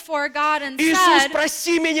 kneeled before God and «Иисус, said,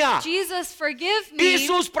 прости меня! Jesus, forgive me.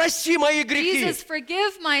 Иисус, прости мои грехи!» Jesus,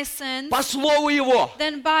 forgive my sins. По слову Его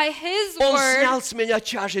Then by his Он word, снял с меня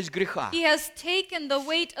тяжесть греха. he has taken the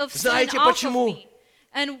weight of sin Знаете off of почему? me.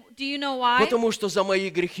 And do you know why? Потому что за мои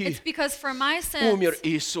грехи It's because for my sins, умер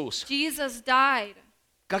Иисус. Jesus died.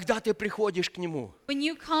 Когда ты приходишь к Нему, When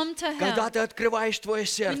you come to когда him, ты открываешь твое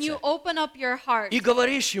when you сердце open up your heart, и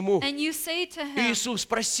говоришь Ему: and you say to him, «Иисус,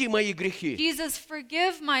 прости мои грехи», Jesus,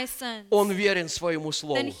 forgive my sins, Он верен своему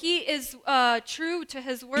слову. then he is true to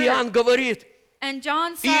his word. Иоанн говорит: And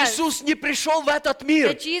John says Иисус не пришел в этот мир,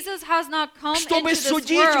 that Jesus has not come чтобы into this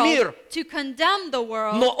судить world мир, to condemn the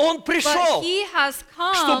world, но Он пришел, but he has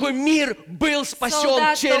come чтобы мир был so спасен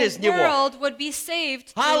that через the Него. world would be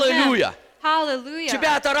saved through Аллилуйя! him. Hallelujah.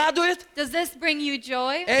 Тебя это радует? Does this bring you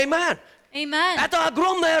joy? Amen. Amen. Это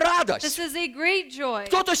огромная This радость. is a great joy.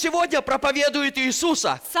 Кто-то сегодня проповедует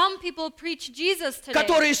Иисуса, Some people preach Jesus today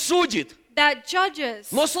который судит, that judges,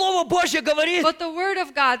 но Слово Божье говорит: but the word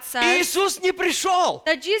of God says Иисус не пришел,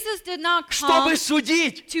 that Jesus did not come чтобы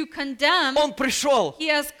судить, to condemn, Он пришел, he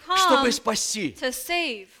has come чтобы спасти. to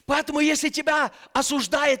save. Поэтому, если тебя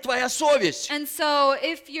осуждает твоя совесть, And so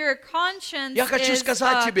if your conscience Я хочу is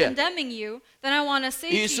сказать тебе, condemning you, then I want to say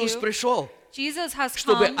to Иисус you, пришел, Jesus has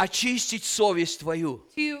чтобы come очистить совесть твою.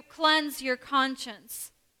 to cleanse your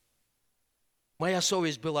conscience. Моя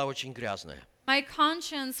совесть была очень грязная. My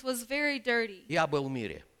conscience was very dirty. Я был в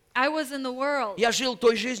мире. I was in the world. Я жил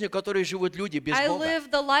той жизнью, которой живут люди без I Бога.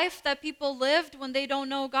 lived the life that people lived when they don't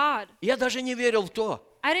know God. Я даже не верил в то,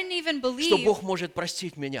 I didn't even что believe Бог может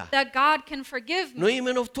простить меня. that God can forgive Но me.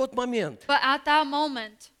 именно в тот момент, But at that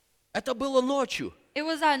moment, это было ночью, it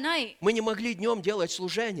was at night. мы не могли днем делать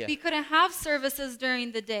служение. We couldn't have services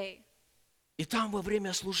during the day. И там во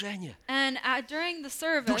время служения And during the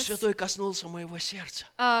Дух service, Святой коснулся моего сердца.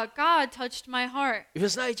 God touched my heart. И вы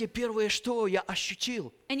знаете, первое, что я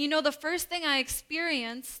ощутил, And you know, the first thing I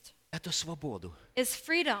experienced это свободу. is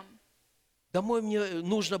freedom. Домой мне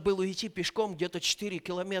нужно было идти пешком где-то 4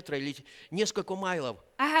 километра или несколько майлов.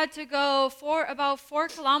 I had to go about 4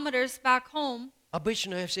 kilometers back home.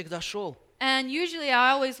 Обычно я всегда шел. And usually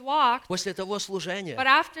I always walked. После того служения But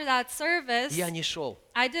after that service, я не шел,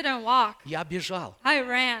 I didn't walk. я бежал. I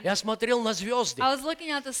ran. Я смотрел на звезды. I was looking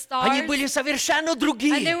at the stars. Они были совершенно And they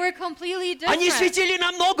другие. were completely Они different. светили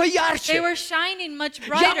намного They ярче. were shining much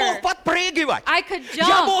Я мог brighter. подпрыгивать. I could Я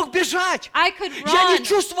jump. мог бежать. I could Я не run.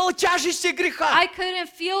 чувствовал тяжести греха. I couldn't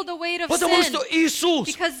feel the weight of Потому sin. что Иисус,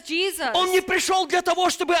 Because Jesus, Он не пришел для того,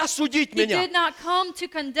 чтобы осудить He меня. did not come to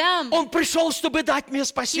condemn. Он пришел, чтобы дать мне He has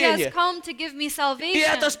спасение. come to to give me И salvation.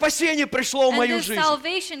 это спасение пришло в And мою this жизнь.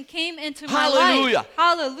 salvation came into my Hallelujah. life.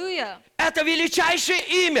 Hallelujah. Это величайшее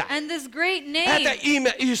имя. And this great Это name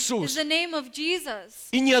имя is Иисус. the name of Jesus.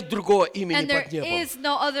 И нет другого имени And there под небом, is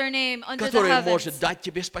no other name under the которое может heavens дать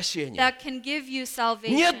тебе спасение. that can give you Нет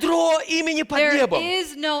salvation. другого имени под There небом,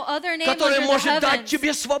 is no other name которое under the может дать heavens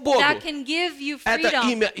тебе свободу. that can give you Это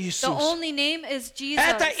freedom. имя The Иисус. only name is Jesus.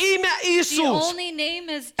 Это имя The Иисус, only name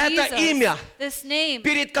is Это Jesus. имя, This name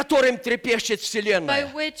перед которым трепещет by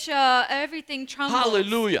вселенная. which everything trembles.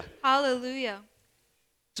 Аллилуйя. Hallelujah.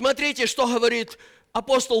 Смотрите, что говорит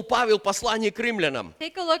апостол Павел в послании к римлянам.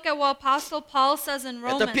 Take a look at what Apostle Paul says in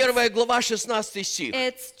Это Romans. 1 глава, 16 стих.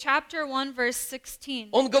 It's chapter 1, verse 16.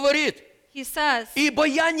 Он говорит: He says, «Ибо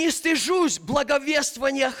я не стыжусь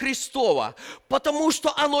благовествования Христова, потому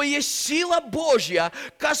что оно есть сила Божья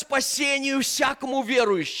ко спасению всякому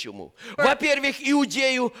верующему, во-первых,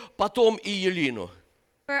 иудею, потом и елину».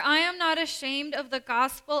 For I am not ashamed of the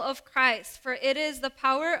gospel of Christ, for it is the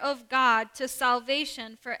power of God to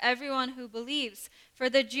salvation for everyone who believes, for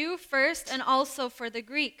the Jew first and also for the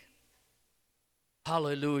Greek.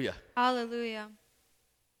 Аллилуйя. Hallelujah.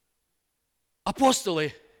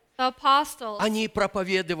 Апостолы, The apostles, они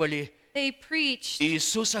проповедовали they preached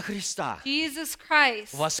Иисуса Христа, Jesus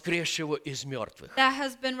Christ воскресшего из мертвых. that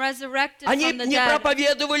has been resurrected Они from the не dead.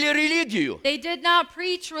 проповедовали религию. They did not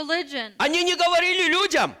preach religion. Они не говорили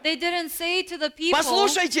людям: They didn't say to the people,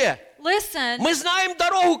 послушайте, listen, мы знаем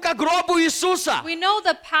дорогу к гробу Иисуса. we know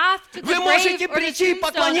the path to the Вы можете grave or the прийти и tombstone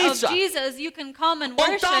поклониться. of Jesus. You can come and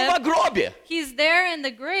Он там во worship. гробе. He's there in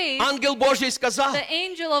the grave. Ангел Божий сказал: The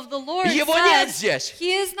angel of the Lord Его нет says, здесь.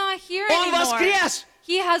 he is not here Он anymore. воскрес.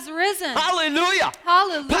 He has risen. Аллилуйя.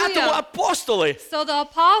 Поэтому Hallelujah. апостолы, So the они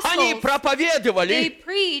apostles, they проповедовали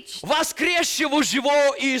preached воскресшего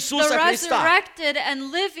живого the Иисуса Христа. resurrected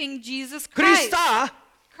and living Jesus Christ. Христа,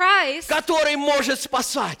 Christ который может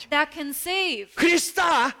спасать. that can save.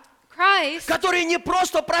 Христа, Christ который не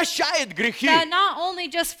просто прощает грехи, that not only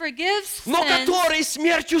just forgives но sins, который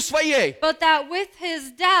смертью своей, but that with his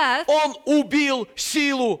death, Он убил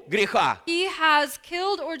силу греха. he has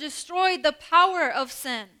killed or destroyed the power of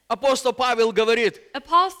sin. Апостол Павел говорит: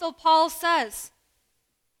 Apostle Paul says,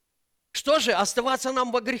 что же, оставаться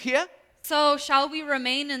нам во грехе? so shall we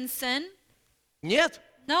remain in sin? Нет.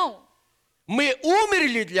 No. Мы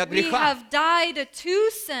умерли для We греха. have died to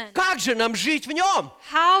sin. Как же нам жить в нем?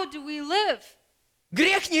 How do we live?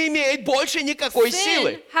 Грех не имеет больше никакой Sin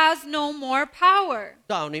силы. has no more power.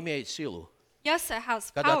 Да, он имеет силу, Yes, it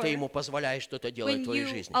has когда power ты ему позволяешь что-то делать when в твоей you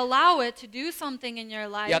жизни. allow it to do something in your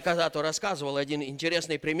life. Я когда-то рассказывал один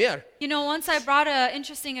интересный пример. You know, once I brought an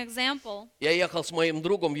interesting example. Я ехал с моим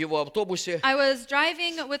другом в его автобусе. I was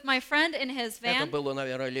driving with my friend in his Это van. было,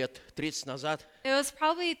 наверное, лет 30 назад. It was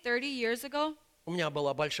probably 30 years ago. У меня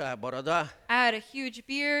была большая борода. I had a huge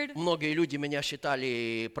beard. Многие люди меня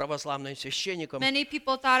считали православным священником. Many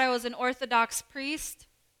people thought I was an Orthodox priest.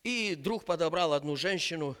 И друг подобрал одну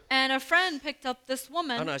женщину. And a friend picked up this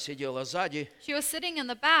woman. Она сидела сзади. She was sitting in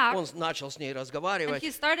the back. Он начал с ней And разговаривать. he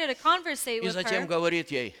started to conversate И with затем her. говорит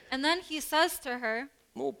ей: And then he says to her,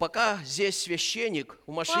 ну, пока здесь священник в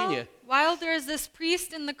well, машине, while there's this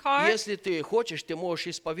priest in the car, если ты хочешь, ты можешь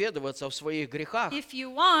исповедоваться в своих грехах. if you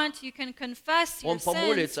want, you can confess your Он sins.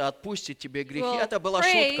 помолится, отпустит тебе грехи. Will Это была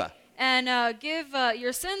pray шутка. and give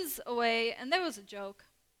your sins away. And that was a joke.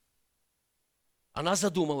 Она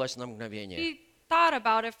задумалась на мгновение. She thought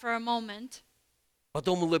about it for a moment.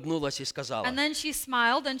 Потом улыбнулась и сказала: And then she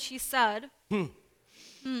smiled and she said,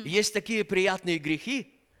 есть такие приятные грехи,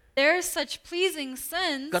 there's such pleasing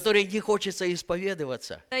sins которые не хочется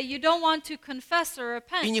исповедоваться. that you don't want to confess or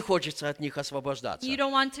repent. И не хочется от них освобождаться. You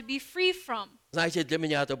don't want to be free from. Знаете, для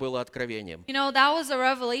меня это было откровением. You know, that was a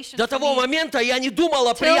revelation До for того me. момента я не думал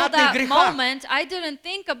о Till приятных that грехах. moment, I didn't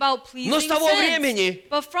think about pleasing Но с того sins. времени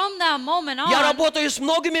But from that moment Я on, работаю с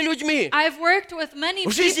многими людьми, I've worked with many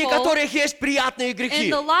в жизни people которых есть приятные in грехи.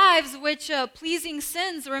 the lives which pleasing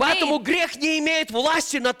sins Поэтому remain. грех не имеет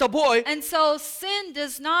власти над тобой, And so sin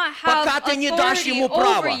does not have пока ты не дашь authority ему over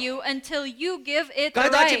право. you until you give it the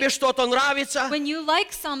Когда тебе right. что-то нравится, When you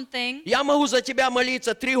like something, я могу за тебя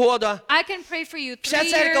молиться 3 года. I can pray for you 3 Вся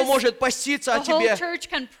церковь years. может поститься о The whole тебе. church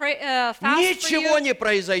can pray, fast for Ничего you, не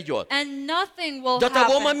произойдет, and nothing will до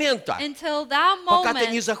того happen момента, until that пока ты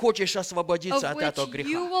не moment захочешь of освободиться от этого which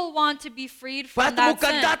you греха. will want to be freed from Поэтому, that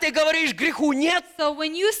когда sin. ты говоришь греху нет, So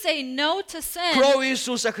when you say no to sin, кровь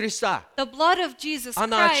Иисуса Христа, the blood of Jesus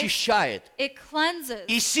она Christ, очищает. it cleanses.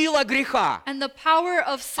 И сила греха, And the power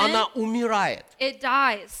of sin, она умирает. it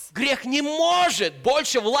dies. Грех не может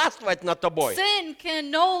больше властвовать над тобой. Sin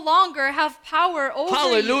can no longer have power over you.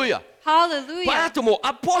 Аллилуйя. Hallelujah. Поэтому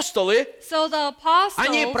апостолы, So the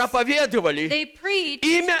они apostles, проповедовали they preached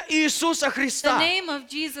имя Иисуса the Христа. name of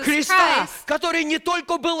Jesus Христа, Christ. который не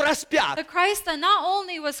только был The распят, Christ that not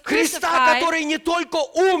only was Христа, crucified, который не только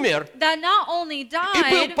умер that not only и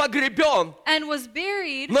был died погребен, and was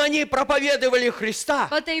buried, но они проповедовали Христа,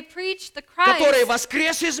 but they preached the который Christ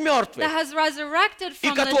воскрес из that мертвых has resurrected и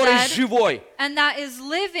from the который dead живой. and that is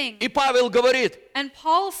living. И Павел говорит, And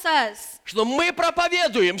Paul says, что мы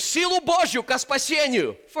проповедуем силу Божью ко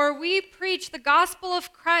спасению. for we preach the gospel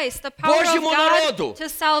of Christ, the power of Божьему God народу. to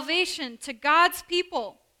salvation, to God's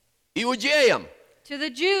people, Иудеям to the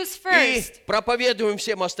Jews и first, проповедуем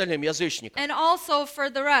всем остальным язычникам. and also for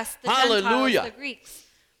the rest, the Hallelujah. Gentiles, the Greeks.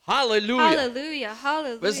 Аллилуйя! Hallelujah, Вы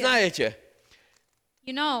hallelujah. знаете,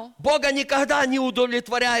 You know, Бога никогда не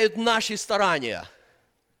удовлетворяют наши старания.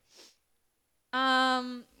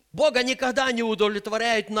 Бога никогда не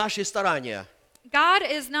удовлетворяют наши старания. God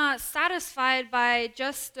is not satisfied by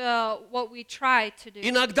just what we try to do.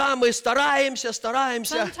 Иногда мы стараемся,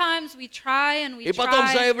 Sometimes we try and we и потом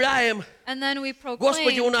try, заявляем, and then we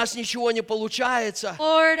Господи, у proclaim, нас ничего не получается.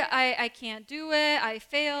 Lord, I can't do it, I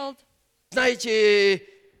failed. Знаете,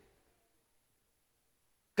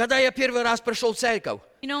 когда я первый раз пришел в церковь,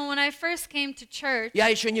 You know, when I first came to church, я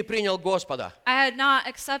еще не принял Господа, I had not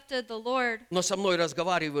accepted the Lord, но со мной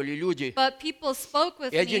разговаривали люди, but people spoke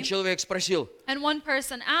with и один me, человек спросил, and one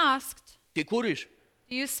person asked, ты куришь?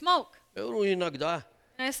 do you smoke? Я говорю, иногда.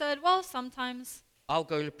 And I said, well, sometimes.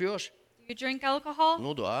 Алкоголь пьешь? Do you drink alcohol?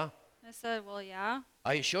 Ну да. I said, well, yeah.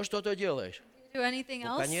 А еще что-то делаешь? Do you do anything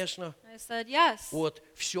Ну, else? конечно. I said, yes. Вот,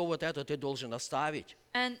 все вот это ты должен оставить.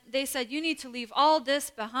 And they said, you need to leave all this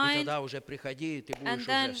И behind, тогда уже приходи, и ты and будешь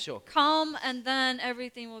then уже все. come, and then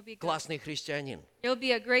everything will be good. Классный христианин. You'll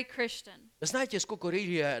be a great Christian. Вы знаете, сколько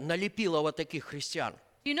религия налепила вот таких христиан?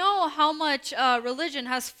 You know how much religion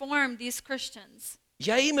has formed these Christians?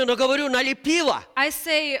 Я именно говорю налепила, I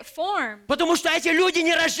say formed, потому что эти люди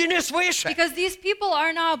не рождены свыше. because these people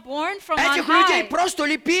are not born from on Этих людей high. просто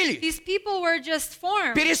лепили. These people were just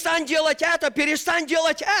formed. Перестань делать это, перестань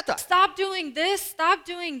делать это. Stop doing this, stop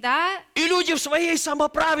doing that. И люди в своей And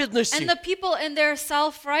самоправедности, the people in their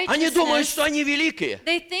они думают, self-righteousness, что они великие.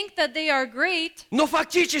 they think that they are great, Но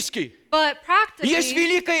фактически but есть practically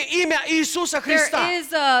великое имя Иисуса there Христа, is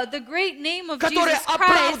the great name of которое Jesus Christ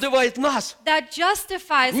оправдывает нас, that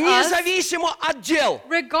justifies us независимо от дел,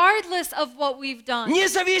 regardless of what we've done,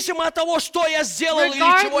 независимо от того, что я сделал или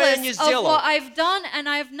чего я не regardless of сделал. what I've done and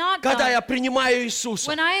I've not Когда я done. принимаю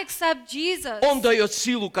Иисуса, When I accept Jesus, Он дает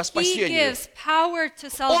силу к He спасению. gives power to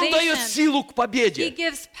Он дает salvation. силу к He победе.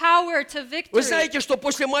 gives power to Вы victory. знаете, что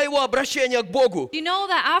после моего обращения к Богу, You know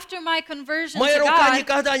that after my conversion моя to рука God,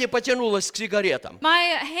 никогда не потянулась к сигаретам.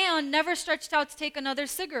 my hand never stretched out to take another У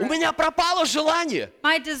cigarette. меня пропало желание.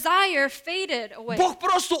 My desire faded away. Бог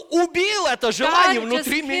просто убил это желание God just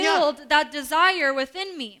внутри меня. killed that desire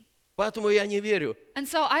within me. Поэтому я не верю, And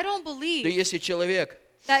so I don't что believe если человек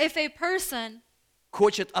that if a person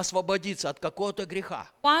хочет освободиться от какого-то греха,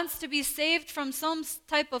 wants to be saved from some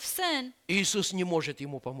type of sin, Иисус не может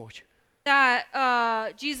ему помочь. that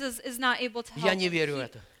Jesus is not able to help Я не him. верю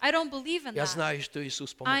это. I don't believe in Я that. знаю, что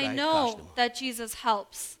Иисус I помогает know каждому. that Jesus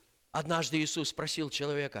helps. Однажды Иисус спросил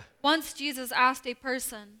человека, Once Jesus asked a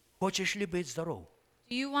person, хочешь ли быть здоров?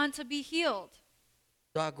 do you want to be healed?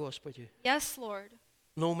 Да, Господи. Yes, Lord.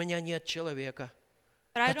 Но у меня нет человека,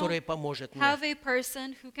 But I который don't поможет мне. have a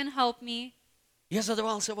person who can help me. Я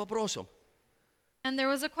задавался вопросом, And there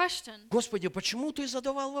was a question. Господи, почему ты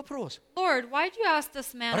задавал вопрос? Lord, why did you ask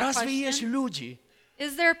this man a Разве есть question? люди,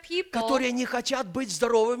 Is there people которые не хотят быть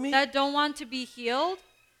здоровыми? that don't want to be healed?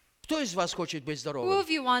 Кто из вас хочет быть Who здоровым? of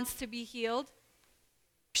you wants to be healed?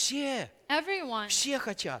 Все, Everyone. все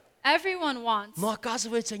хотят. Everyone wants. Но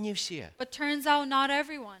оказывается, не все. But turns out not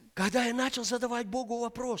everyone. Когда я начал задавать Богу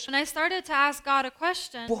вопрос, When I started to ask God a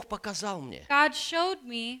question, Бог показал мне, God showed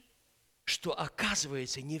me что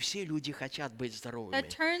оказывается, не все люди хотят быть здоровыми. that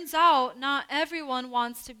turns out not everyone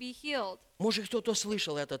wants to be healed. Может, кто-то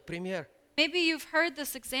слышал этот пример? Maybe you've heard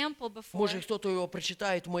this example before. Может, кто-то его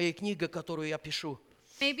прочитает в моей книге, которую я пишу.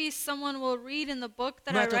 Maybe someone will read in the book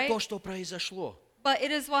that Но I это то, write, что произошло. but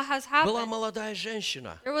it is what has Была happened. молодая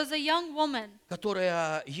женщина, There was a young woman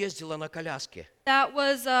которая ездила на коляске. that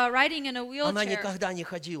was riding in a Она wheelchair. никогда не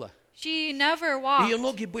ходила. She never Ее walked.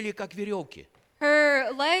 ноги были как веревки. Her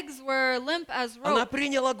legs were limp as Она rope.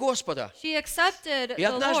 приняла Господа. She accepted И the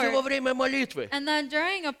однажды во Lord. время молитвы And then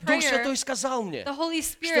during a Дух Святой prayer, сказал мне, the Holy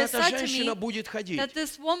что Spirit эта said to женщина me будет ходить. that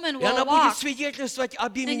this woman И она will будет walk. свидетельствовать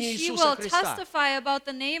об And имени she Иисуса will Христа. testify about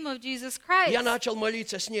the name of Jesus Christ. Я начал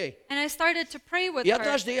молиться с ней. And I started to pray with И her.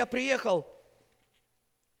 однажды я приехал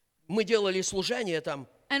мы делали служение там,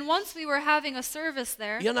 And once we were having a service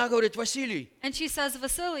there, и она говорит: Василий, and she says,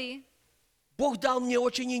 Vasily, Бог дал мне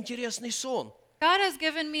очень интересный сон. God has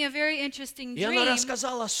given me a very interesting И она dream.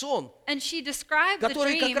 рассказала сон, And she described the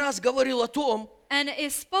который как dream, раз говорил о том, and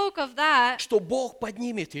it spoke of that что Бог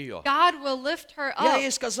поднимет ее. God will lift her Я up. ей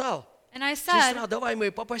сказал: And I сестра, said, давай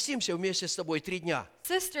мы попастимся вместе с тобой 3 дня,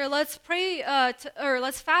 sister, let's pray, or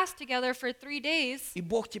let's fast together for 3 days, и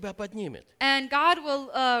Бог тебя поднимет. and God will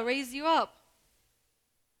raise you up.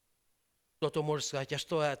 Кто-то может сказать: а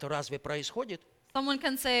что это разве происходит? Someone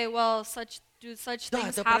can say, well, do such Да, things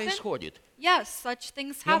это happen? происходит. Yes, such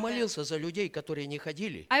things Я happen. молился за людей, которые не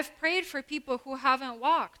ходили, I've prayed for people who haven't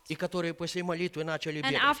walked. и которые после молитвы начали And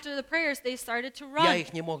бегать. after the prayers, they started to Я run.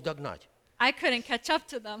 их не мог догнать. I couldn't catch up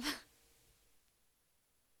to them.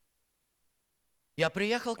 Я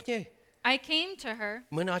приехал к ней, I came to her.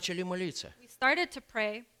 мы начали молиться. We started to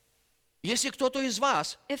pray. Если кто-то из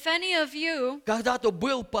вас If any of you когда-то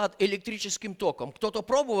был под электрическим током, кто-то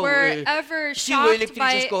пробовал were ever силу shocked by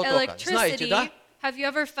электрического тока, знаете, electricity, да? have you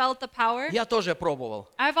ever felt the power? Я тоже пробовал.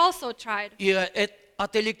 I've also tried. И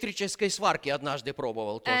от электрической сварки однажды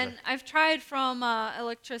пробовал тоже. And I've tried from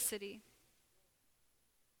electricity,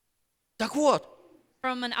 Так вот,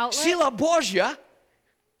 from an outlet. сила Божья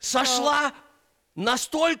сошла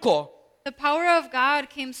настолько, The power of God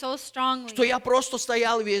came so strongly что я просто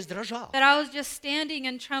стоял и весь дрожал. that I was just standing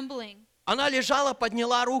and trembling. Она лежала,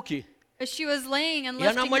 подняла руки, As she was laying and и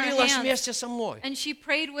она lifting her молилась hands, вместе со мной. and she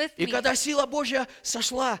prayed with И me. когда сила Божья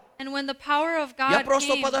сошла, And when the power of я God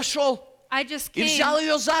просто came, подошел I just и came взял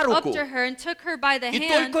ее за up руку. to her and took her by the И hand.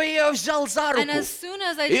 только я ее взял за And руку, as soon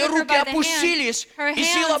as I и took her руки by the hand, опустились, her и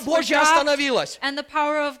сила hands were Божья dropped, остановилась. and the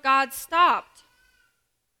power of God stopped.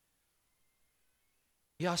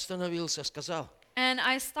 Я остановился, сказал: And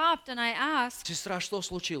I stopped and I asked, сестра, что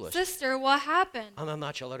случилось? Sister, what happened? Она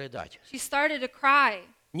начала рыдать. She started to cry.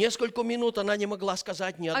 Несколько минут она не могла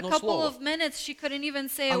сказать ни A одно couple слово. of minutes, she couldn't even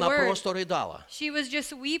say a Она word. просто рыдала. She was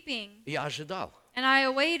just weeping. Я ожидал. And I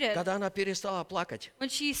awaited. Когда она перестала плакать, When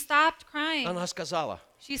she stopped crying, она сказала: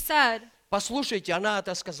 she said, послушайте, она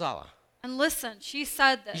это сказала: and listen, she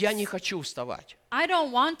said я не this, хочу вставать. I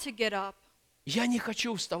don't want to get up. Я не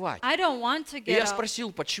хочу вставать. I don't want to И я get up.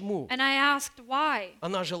 спросил, почему? And I asked why.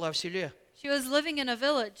 Она жила в селе. She was living in a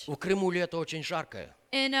village. В Крыму лето очень жаркое.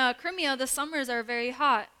 In Crimea, the summers are very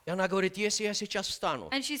hot. И она говорит: если я сейчас встану,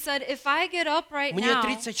 And she said, if I get up right мне now,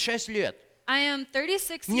 36 лет, I am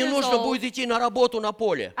 36 мне years нужно old. будет идти на работу на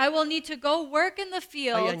поле, I will need to go work in the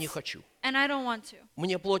а я не fields, хочу. and I don't want to.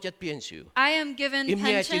 Мне платят пенсию, I am given и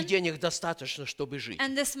мне этих pension, денег достаточно, чтобы жить.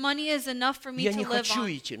 and this money is enough for me Я to не live хочу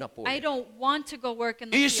on. идти на I поле. don't want to go work in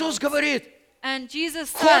the Иисус fields. говорит: And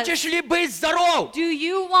Jesus хочешь says, ли быть здоров? do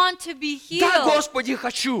you want to be Да, healed? Господи,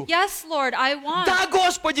 хочу. Yes, Lord, I want. Да,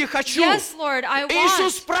 Господи, хочу. Yes, Lord, I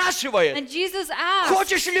Иисус want. спрашивает: And Jesus asked,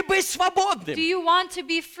 хочешь ли быть свободным? do you want to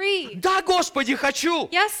be free? Да, Господи, хочу.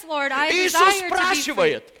 Yes, Lord, I Иисус desire to be free.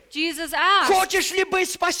 спрашивает: Jesus asked, хочешь ли быть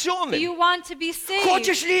do you спасенным? want to be saved?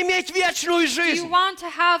 Хочешь ли иметь вечную Do you жизнь? want to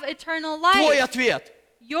have eternal Твой life? ответ.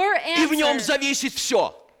 Your И в нем answer зависит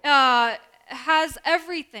все. has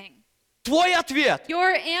everything. Твой ответ.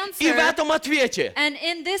 Your И в answer, этом ответе and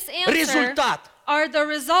in this answer результат. are the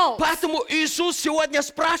results. Поэтому Иисус сегодня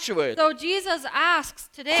спрашивает: So Jesus asks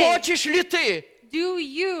today, хочешь ли ты do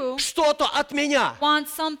you что-то от меня? want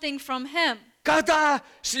something from him? Когда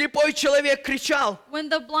слепой человек кричал: When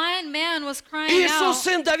the blind man was crying Иисус, out,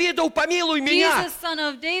 сын Давидов, помилуй меня. Jesus, son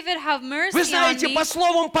of David, have Вы mercy on знаете, me. по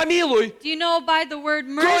словам «помилуй» Do you know by the word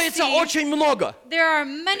кроется mercy, очень много. there are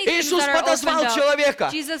many things Иисус that are подозвал opened up. человека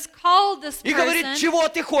Jesus called this и говорит: person, чего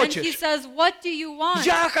ты and he хочешь? says, what do you want?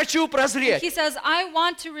 Я хочу прозреть. He says, I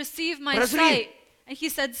want to receive my Прозри. sight. And he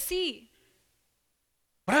said, see,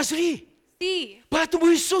 Прозри. see.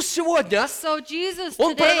 Поэтому Иисус сегодня, So Jesus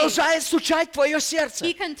Он today, продолжает стучать в твое сердце.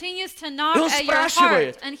 he continues to knock И он at your heart,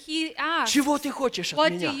 спрашивает: and he asks, чего ты хочешь от what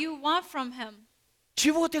do меня? you want from him?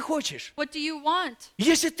 Чего ты хочешь? What do you want?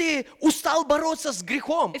 Если ты устал бороться с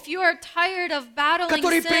грехом, If you are tired of battling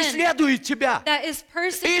который sin преследует тебя, that is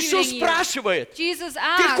Иисус persecuting you, спрашивает: Jesus ты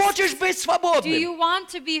asks, хочешь быть do свободным? you want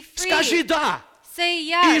to be Скажи free? «да». Say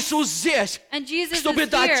yes. Иисус здесь, And Jesus чтобы is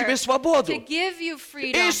дать тебе here свободу. to give you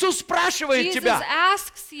freedom. Иисус спрашивает Jesus тебя: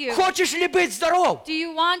 asks you, хочешь ли быть здоров? do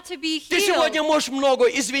you want to be Ты сегодня healed? можешь много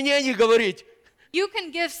извинений говорить. You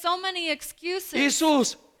can give so many excuses.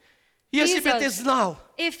 Иисус, если бы ты Jesus, знал,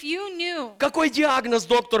 if you knew какой диагноз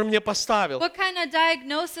доктор мне поставил. what kind of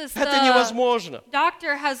diagnosis Это the невозможно.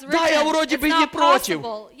 doctor has Да, я written, вроде it's бы не not против.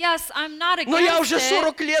 possible. Yes, I'm not Но я against уже it,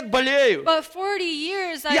 40 лет болею. but 40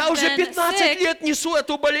 years Я I've уже been 15 sick. лет несу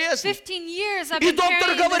эту болезнь. 15 years I've И been доктор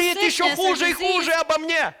carrying говорит this еще sickness хуже и and disease, хуже обо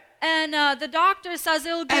мне. and the doctor says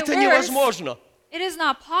it'll get Это worse. невозможно. It is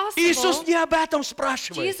not possible. Иисус не об этом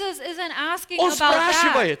спрашивает. Jesus isn't asking Он about that.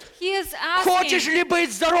 спрашивает, He is Хочешь asking, ли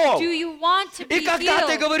быть здоров? do you want to be И когда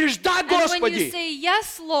ты healed? говоришь «Да, And when you Господи», say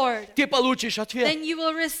yes, Lord, ты получишь ответ. then you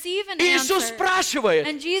will receive an Иисус answer. спрашивает,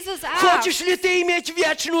 And Jesus хочешь asks, ли ты иметь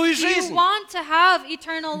вечную do you жизнь? want to have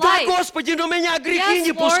eternal Да, life? Господи, но меня грехи Yes,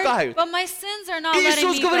 не Lord, пускают. but my sins are not letting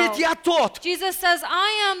Иисус me говорит, go. я тот, Jesus says,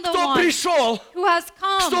 I am the кто one пришел, who has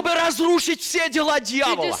come чтобы разрушить все дела to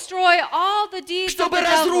дьявола, destroy all the deeds of чтобы the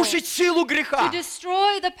devil, разрушить силу греха. to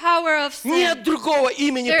destroy the power of sin. Нет другого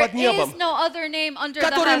имени There под is небом, no other name under the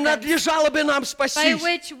которым heavens надлежало бы нам by спастись.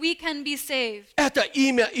 which we can be saved. Это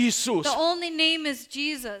имя Иисус. The only name is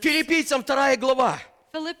Jesus. Филиппийцам 2 глава,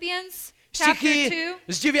 Philippians chapter стихи 2,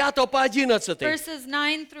 с 9 по 11. verses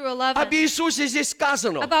 9 through Об 11. Иисусе здесь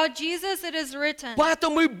сказано. About Jesus it is written,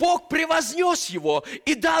 Поэтому и Бог превознес его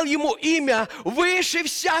и дал ему имя выше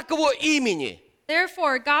всякого имени.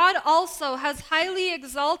 therefore God also has highly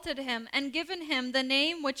exalted him and given him the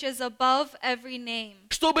name which is above every name,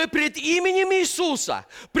 Чтобы пред именем Иисуса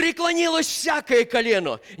преклонилось всякое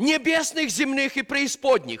колено небесных, земных и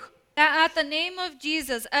преисподних. that at the name of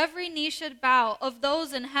Jesus every knee should bow, of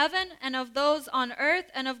those in heaven and of those on earth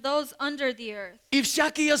and of those under the earth. И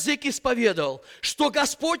всякий язык исповедовал, что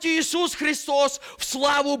Господь Иисус Христос в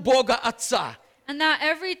славу Бога Отца. And that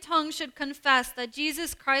every tongue should confess that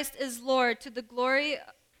Jesus Christ is Lord to the glory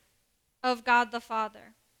of God the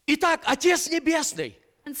Father. Итак, Отец Небесный,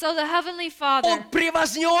 And so the Heavenly Father, Он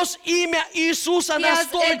превознес имя Иисуса He has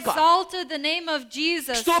настолько, exalted the name of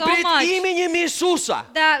Jesus что so пред much именем Иисуса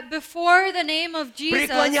that before the name of Jesus,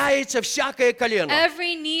 преклоняется всякое колено.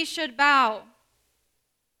 every knee should bow.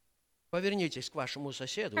 Повернитесь к вашему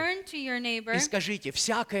соседу Turn to your neighbor и скажите,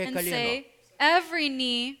 всякое and колено, say, every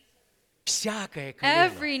knee, всякое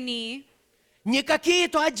колено, every knee, не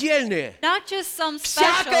какие-то отдельные, not just some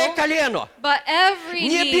всякое special, колено but every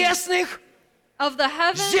knee небесных, of the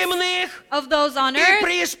heavens, земных of those on и earth, and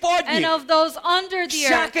преисподних, of those under the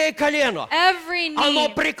earth. всякое колено, Every оно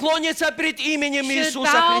knee преклонится пред именем should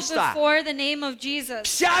Иисуса bow Христа. before the name of Jesus.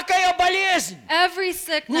 Всякая болезнь, Every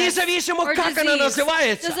sickness независимо, or как она disease,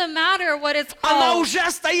 называется, doesn't matter what it's она called. уже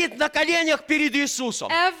стоит на коленях перед Иисусом.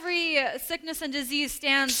 Every sickness and disease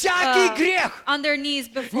stands Всякий грех, on their knees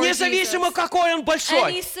before независимо, Jesus. какой он Any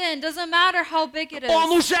большой, sin, doesn't matter how big it is, он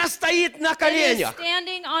уже стоит на it is коленях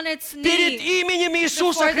standing on its перед knees именем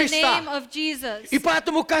Иисуса before the name Христа. of Jesus. И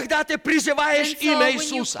поэтому, когда ты призываешь And so имя when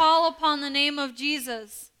you Иисуса, call upon the name of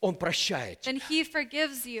Jesus, Он прощает. then He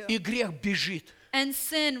forgives you, И грех бежит and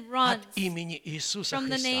sin от runs имени Иисуса from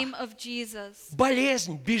the name Христа. of Jesus.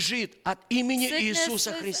 Болезнь бежит от имени Иисуса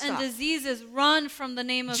Sicknesses and Христа. diseases run from the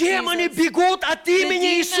name of Демоны Jesus. бегут от The имени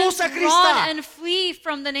demons Иисуса run Христа. and flee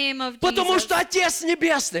from the name of Потому Jesus. что Отец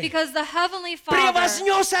Небесный Because the Heavenly Father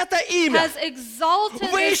превознес это имя has exalted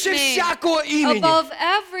this выше name всякого имени. above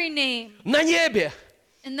every name. На небе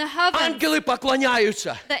In the heavens, ангелы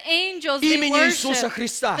поклоняются. the angels they имени Иисуса worship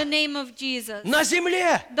Христа. the name of Jesus. На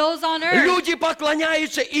земле Those on earth, люди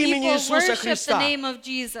поклоняются имени people Иисуса worship the Христа. name of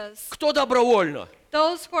Jesus. Кто добровольно?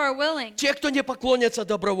 Those who are willing, Те, кто не поклонятся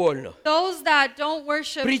добровольно. those that don't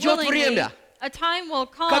worship Придет willingly, время. a time will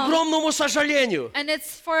К come, огромному сожалению, and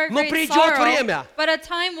it's for Но great придет sorrow, время, but a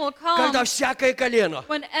time will come когда всякое колено,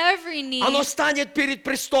 when every knee, оно станет перед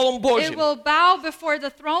престолом it Божьим. will bow before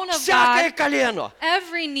the throne of Всякое God, колено.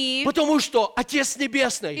 every knee, Потому что Отец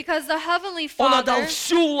Небесный, because the Heavenly Он отдал Father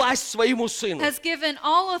всю власть своему Сыну. has given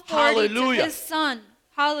all authority to Hallelujah. His Son.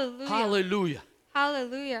 Hallelujah. Аллилуйя.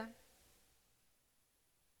 Hallelujah.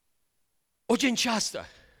 Очень часто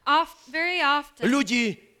Very often,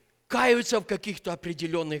 люди каются в каких-то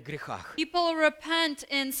определенных грехах. people repent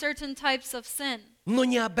in certain types of sin. Но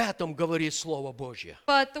не об этом говорит Слово Божье.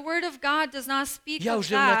 But the Word of God does not speak Я of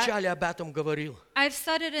уже that. вначале об этом говорил. I've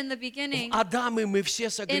said it in the В beginning. Адаме мы все In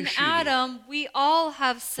согрешили. Adam, we all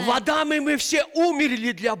have В sinned. Адаме мы все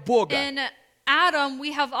умерли для Бога. In Adam,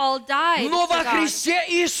 we have all died Но to во God. Христе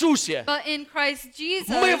Иисусе But in Christ Jesus,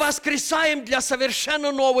 мы воскресаем для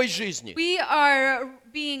совершенно новой жизни. we are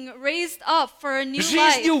being raised up for a new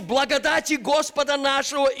Жизнью life, в благодати Господа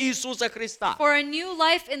нашего Иисуса Христа. for a new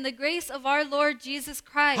life in the grace of our Lord Jesus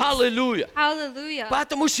Christ. Аллилуйя. Hallelujah.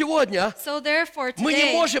 Поэтому сегодня So therefore мы не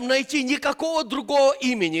today, можем найти никакого другого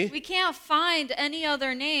имени, we can't find any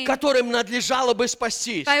other name которым надлежало бы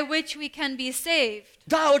спастись. by which we can be saved.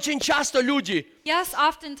 Да, очень часто люди, Yes,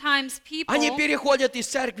 oftentimes people, они переходят из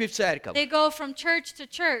церкви в церковь. they go from church to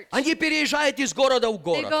church. Они переезжают из города в They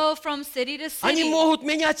город. go from city to Они city. могут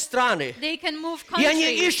менять страны. They can move И они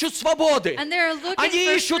countries. ищут свободы. And they're looking Они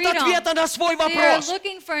for ищут freedom. ответа на свой They are вопрос.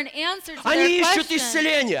 looking for an answer to Они their ищут question.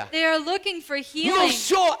 исцеления. They are looking for Но healing.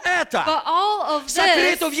 все это But all of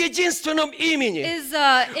сокрыто в this единственном имени. is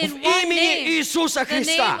in В one имени name, Иисуса the name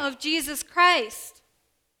Христа. of Jesus Christ.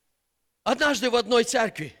 Однажды в одной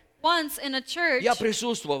церкви Once in a church, я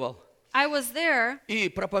присутствовал, I was there, и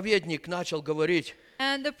проповедник начал говорить,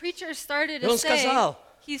 and the preacher started И to он say, сказал,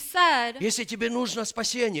 he said если тебе нужно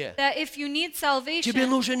спасение, that if you need тебе salvation,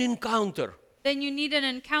 нужен энкаунтер. then you need an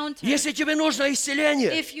encounter. Если тебе нужно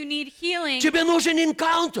исцеление, If you need healing, тебе нужен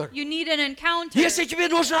энкаунтер. you need an encounter. Если тебе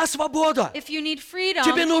нужна свобода, If you need freedom,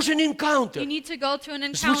 тебе нужен you энкаунтер. need to go to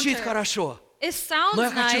an Звучит encounter. хорошо, It sounds но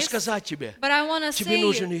я хочу nice, сказать тебе, but I want to тебе say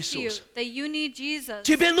нужен to you Иисус. that you need Jesus.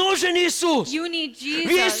 тебе нужен Иисус. You need В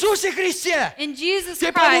Jesus. Иисусе Христе In Jesus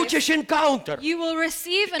ты Christ, получишь энкаунтер. you will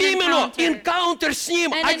receive an Именно encounter. энкаунтер с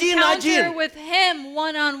Ним An один на encounter один. with Him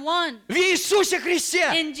one-on-one. В Иисусе Христе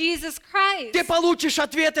In Jesus Christ, ты получишь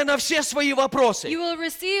ответы на все свои вопросы. you will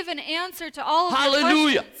receive an answer to all of your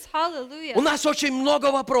Hallelujah. questions. Hallelujah. У нас очень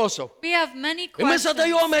много вопросов. We have many И мы questions.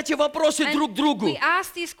 задаем эти вопросы And друг другу. we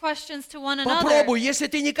ask these questions to one another. Попробуй, если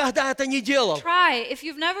ты никогда это не делал. Try. If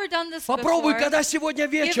you've never done this Попробуй, before, когда сегодня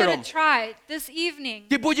give it a вечером try. This evening,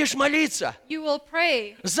 ты будешь молиться. you will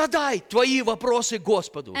pray Задай твои вопросы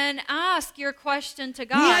Господу. and ask your question to Ни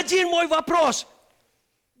God. один мой вопрос.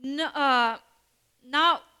 Not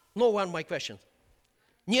No one my question.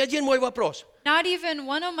 Ни один мой вопрос even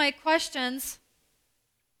one of my questions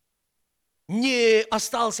не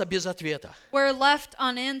остался без ответа. were left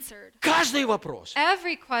unanswered. Каждый вопрос,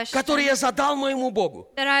 Every question который я задал моему Богу,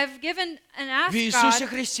 that I've given and в asked Иисусе God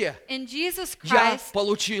Христе, in Jesus я Christ,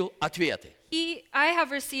 получил ответы. I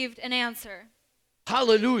have received an answer.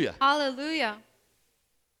 Аллилуйя. Hallelujah.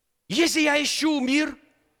 Если я ищу мир,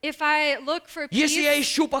 If I look for если я peace,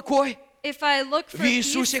 ищу покой, if I look for в peace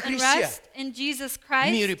Иисусе and Христе, rest in Jesus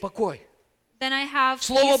мир и Christ, покой. then I have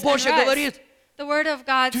Слово peace and Божье rest. говорит, The Word of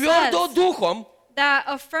God твердо says духом that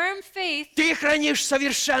a firm faith ты хранишь в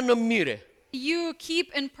совершенном мире, you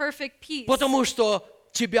keep in perfect peace потому что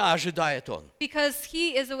тебя ожидает Он. because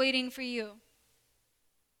He is awaiting for you.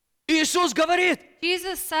 Иисус говорит,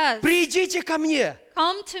 Jesus says, придите ко мне,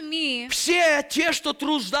 come to me, все те, что all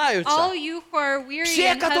труждаются, you who are weary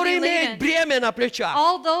все, and которые heavy имеют laden, бремя на плечах.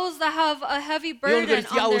 all those that have a heavy И Он burden говорит,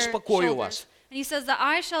 я on their успокою shoulders. вас. And He says that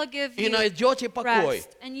I shall give И you найдете покой.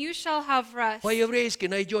 rest, and you shall have rest, По-еврейски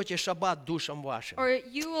найдете шаббат душам вашим. or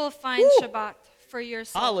you will find Shabbat for your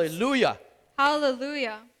soul. Аллилуйя.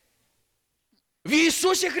 Hallelujah. В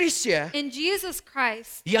Иисусе Христе In Jesus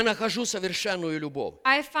Christ, я нахожу совершенную любовь.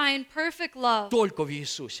 I find perfect love Только в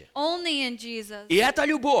Иисусе. only in Jesus. И эта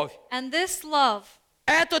любовь, And this love,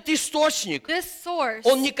 этот источник, this source,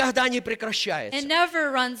 он никогда не it прекращается.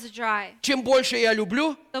 never runs dry. Чем больше я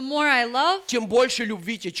люблю, The more I love, тем больше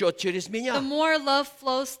любви течет через the меня. more love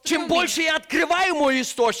flows through Чем me. больше я открываю мой The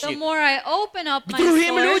источник, more I open up my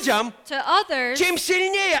другим source людям, to others, тем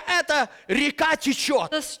сильнее эта река течет.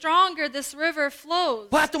 the stronger this river flows.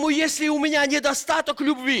 Поэтому, если у меня недостаток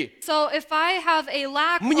любви, So if I have a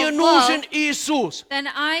lack мне of нужен love, Иисус. then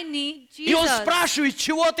I need И Он Jesus. спрашивает,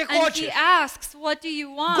 чего ты And He хочешь? asks, what do you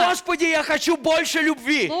want? Господи, я хочу больше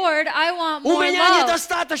любви. Lord, I want У more меня love.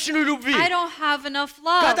 недостаточно любви. I don't have enough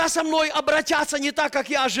love. Когда со мной обратятся не так, как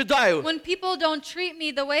я ожидаю, When people don't treat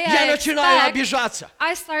me the way я I начинаю expect, обижаться.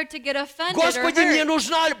 I start to get offended Господи, or мне hurt.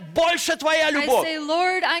 нужна больше Твоя I любовь. say,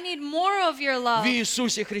 Lord, I need more of your love. В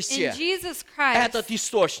Иисусе In Христе. Jesus Christ, Этот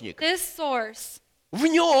источник. this source, В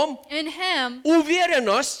Нем in Him,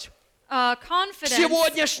 уверенность в confidence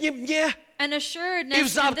сегодняшнем дне. and и в assuredness in this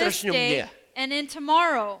завтрашнем day дне. and in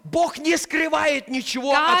tomorrow. Бог не скрывает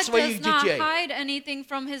ничего God от своих does not детей. hide anything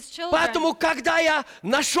from His children. Поэтому, когда я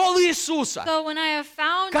нашел Иисуса, So when I have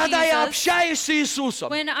found когда я Jesus, общаюсь с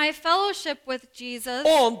Иисусом, when I fellowship with Jesus,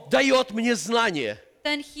 Он дает мне знание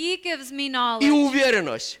then He gives me и knowledge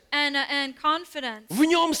уверенность. and confidence В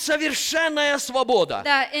Нем совершенная свобода.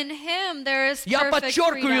 that in Him there is Я perfect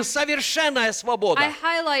подчеркиваю, freedom. совершенная I свобода.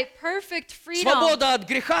 highlight perfect freedom. Свобода от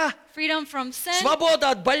греха, Freedom from sin, свобода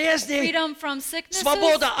от болезней, freedom from sicknesses,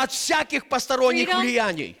 свобода от всяких посторонних Freedom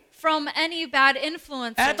влияний. from any bad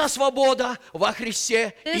influences. Это свобода во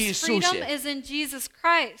Христе This freedom Иисусе. is in Jesus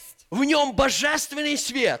Christ. В нем божественный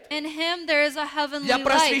свет In Him there is a heavenly для light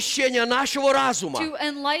просвещения нашего разума to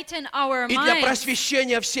enlighten our и для minds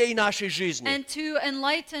просвещения всей нашей жизни. and to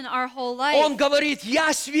enlighten our whole Он life. говорит,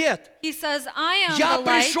 я свет, He says, I am я the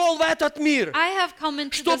light. пришел в этот мир, I have come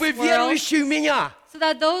into чтобы this world верующий в меня, so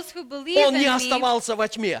that those who believe он in не me оставался во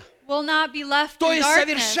тьме. will not be left То in есть darkness.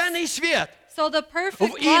 совершенный свет So the в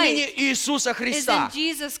perfect имени light Иисуса is in Христа.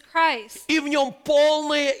 Jesus Christ. И в нем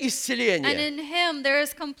полное And исцеление in Him there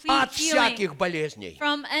is complete от healing всяких болезней.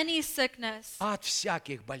 from any sickness. От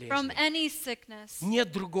всяких From болезней. any sickness.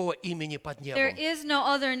 Нет другого имени под There небом. is no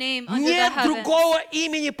other name under the Нет heavens. другого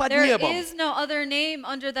имени под There небом. is no other name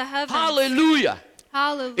under the heavens. Аллилуйя!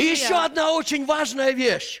 И еще Hallelujah. одна очень важная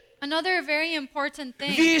вещь. Another very important В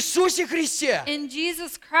thing. Иисусе Христе, In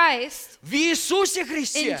Jesus Christ, в Иисусе in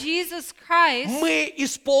Христе Jesus Christ, мы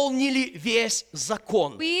исполнили весь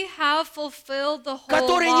закон, we have fulfilled the whole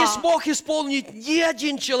который не law смог исполнить ни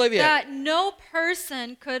один человек. that no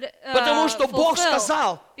person could Потому что Бог fulfill.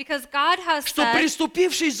 сказал, Because God has что said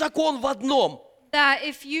преступивший закон в одном, that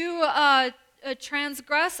if you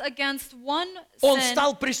transgress against one он sin,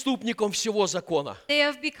 стал преступником всего закона. they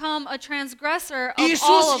have become a transgressor of all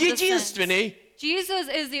Иисус of the sins. единственный, Jesus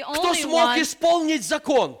is the кто only смог one исполнить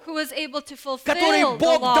закон, who is able to который fulfill the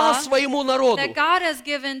Бог дал law своему народу. that God has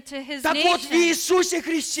given to His Так вот, в nation. Иисусе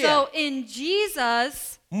Христе So in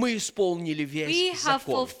Jesus, мы исполнили we весь have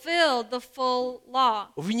закон. fulfilled the full law.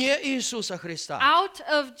 Вне Иисуса Христа Out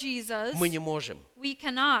of Jesus, мы не можем. we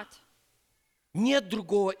cannot. Нет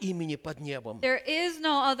другого имени под небом. There is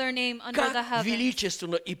no other name under the Как heavens.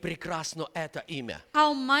 величественно и прекрасно это имя.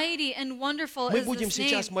 How mighty and wonderful Мы is будем this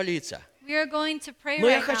сейчас name. молиться. We are going to pray Но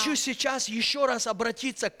я right хочу now. сейчас еще раз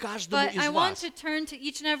обратиться к каждому But из I want вас. to turn to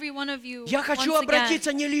each and every one of you Я хочу once again.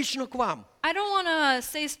 обратиться не лично к вам. I don't want to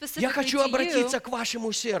say Я specifically хочу to обратиться you, к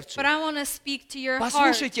вашему сердцу. but I want to speak to your heart.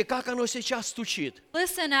 Послушайте, как оно сейчас стучит.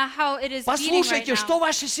 Listen at how it is beating right Послушайте, что now.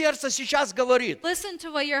 ваше сердце сейчас говорит. Listen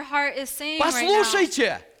to what your heart is saying right now.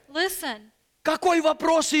 Послушайте, Listen. какой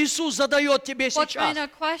вопрос Иисус задает тебе What kind сейчас.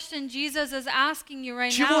 of question Jesus is asking you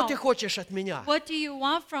right Чего now? ты хочешь от меня? What do you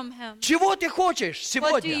want from Him? Чего ты хочешь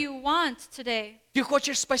What do сегодня? you want today? Ты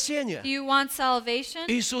хочешь спасения? Do you want salvation?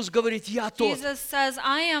 Иисус говорит, я тот, Jesus says,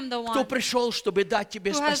 I am the кто one пришел, чтобы дать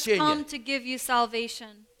тебе who has come спасение. to give you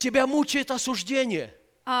salvation. Тебя мучает осуждение.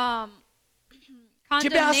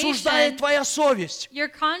 Тебя Condemnation, осуждает твоя совесть. your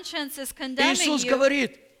conscience is condemning Иисус you.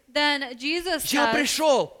 говорит, Then Jesus я says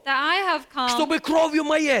пришел, that I have come чтобы кровью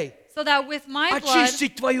моей so that with my blood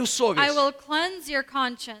очистить твою I совесть. will cleanse your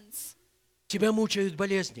conscience. Тебя мучают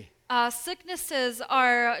болезни. Sicknesses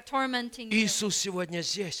are tormenting you. Иисус сегодня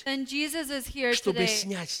здесь, Then Jesus is here чтобы today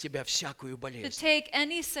снять с тебя всякую to болезнь. take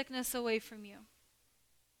any sickness away from you.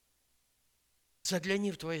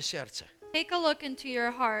 Загляни в твое сердце. Take a look into your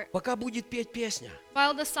heart. Пока будет петь песня,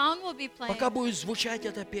 While the song will be playing, пока будет звучать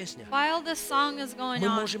эта песня, while the song is going мы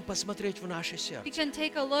on, можем посмотреть в наше we сердце. can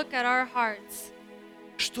take a look at our hearts.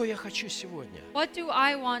 Что я хочу сегодня? What do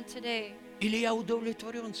I want today? Или я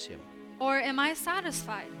удовлетворен всем? Or am I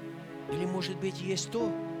satisfied? Или, может быть, есть то,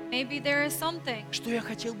 Maybe there is something что я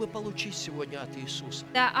хотел бы получить сегодня от Иисуса?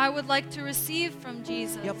 that I would like to receive from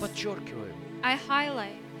Jesus. Я подчеркиваю, I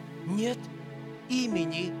highlight. нет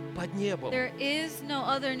имени под небом. There is no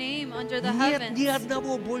other name under the Нет ни heavens.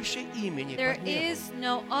 одного больше имени There под небом, is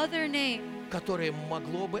no other name которое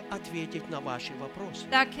могло бы ответить на ваши вопросы.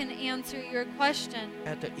 that can answer your question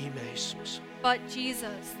Это имя Иисус. but Jesus.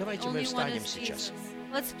 The Давайте мы only one встанем is сейчас. Jesus.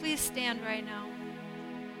 Let's please stand right now.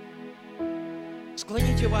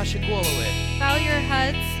 Склоните ваши головы, Bow your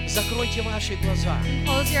heads, закройте ваши глаза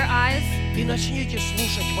close your eyes, и начните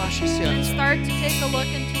слушать ваше and сердце. start to take a look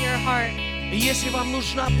into your heart. И если вам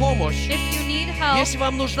нужна помощь, If you need help, если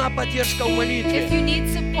вам нужна поддержка в if молитве, you need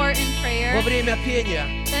support in во prayer, время пения,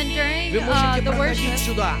 then during вы можете the проходить worship,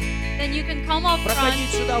 сюда, then you can come up front. проходить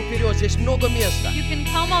сюда вперед, здесь много места. You can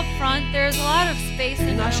come up front. There's a lot of space И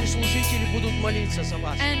in наши room. служители будут молиться за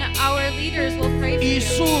вас. And our leaders will pray for you.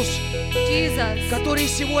 Иисус, Jesus, который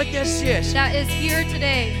сегодня здесь, that is here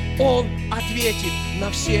today, Он ответит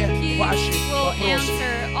на все He ваши will вопросы.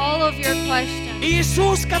 answer all of your questions.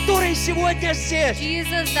 Иисус, который сегодня здесь,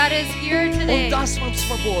 Jesus, that is here Он today, даст вам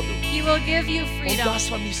свободу, He will give you Он freedom. даст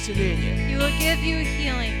вам исцеление. He will give you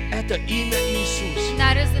healing. Это имя Иисус. And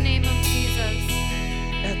that is the name of Jesus.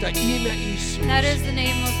 Это имя Иисус. That is the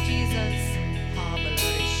name of Jesus.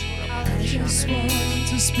 I just want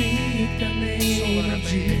to speak the name of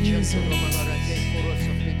Jesus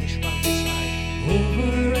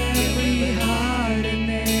over every heart and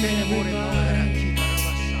every mind.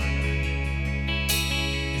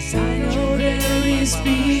 I know there is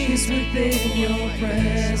peace within your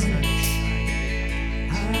presence.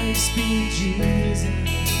 I speak Jesus.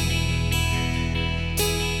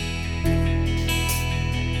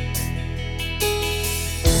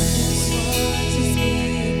 Just want to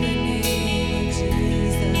speak the name of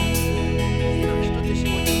Jesus.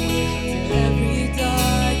 Every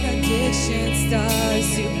dark addiction starts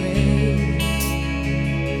to break.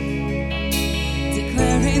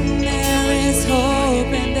 Declaring there is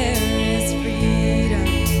hope and there is freedom.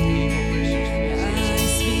 I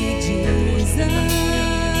speak Jesus.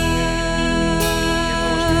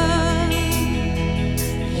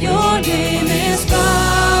 Your name is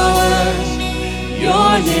power.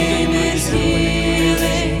 Your name is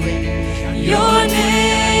healing. Your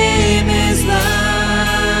name is life.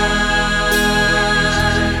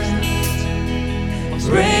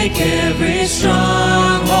 Break every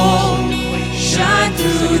stronghold. Shine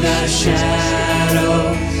through the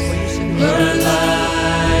shadows. Burn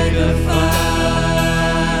like a fire.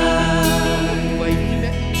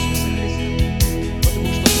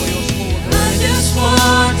 I just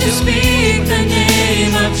want to speak the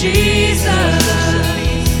name of Jesus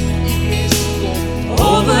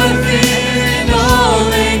over fear and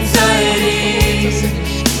all anxiety.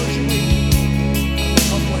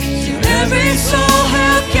 To every soul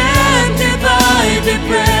held captive by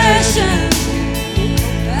depression,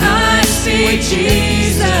 I speak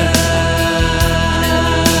Jesus.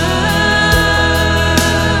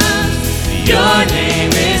 Your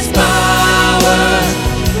name is power.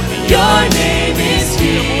 Your name is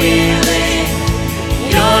healing.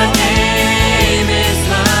 Your name is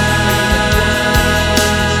life.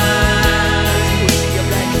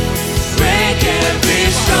 Break every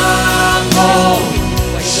stronghold.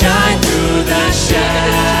 Shine through the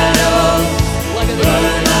shadows.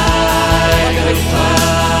 Burn like a fire.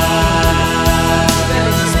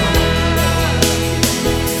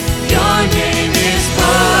 Your name is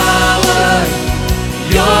power.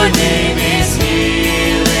 Your name is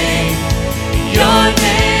healing. Your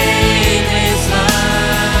name is life.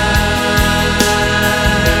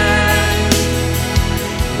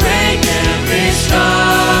 Break every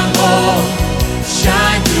stronghold.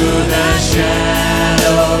 Shine through the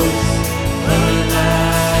shadows. Burn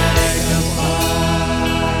like a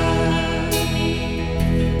fire.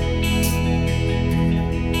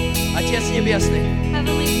 Отец Небесный,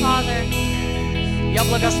 Heavenly Father, я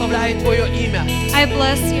благословляю Твое имя. I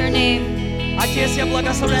bless your name. Отец, я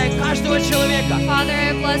благословляю каждого человека, Father,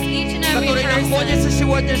 I bless each and every который person находится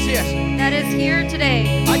сегодня здесь. that is here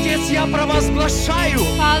today. Отец, я провозглашаю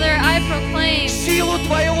Father, I proclaim силу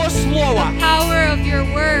Твоего Слова power of your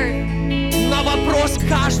word на вопрос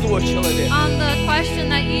каждого человека, on the question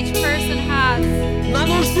that each person has, на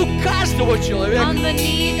нужду каждого человека. on the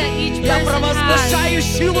need that each Я person has. провозглашаю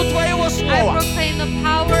силу Твоего I Слова, proclaim the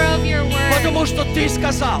power of your word потому что Ты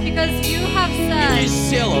сказал, because you have и Ты said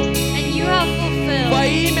сделал and you have во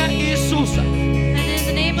fulfilled. имя Иисуса. And in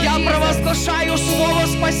the name of Я Jesus, провозглашаю Слово I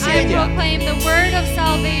спасения. proclaim the word of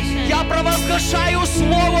salvation. Я провозглашаю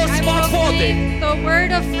Слово I свободы. proclaim the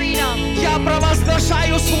word of freedom. Я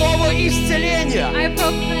провозглашаю Слово исцеления I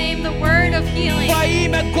proclaim the word of healing во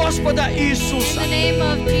имя Господа in Иисуса. the name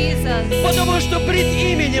of Jesus. Потому что пред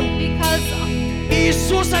именем Because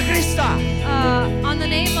Иисуса Христа on the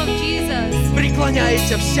name of Jesus,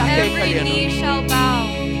 преклоняется всякое every колено knee shall bow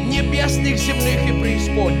небесных, земных и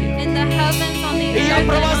преисподних. in the heavens, on the И я earth, and under the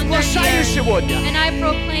провозглашаю earth. сегодня And I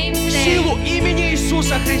proclaim today силу имени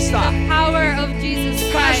Иисуса Христа the power of Jesus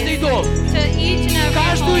в каждый Christ дом, to each and в every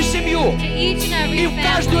каждую home, семью to each and и every в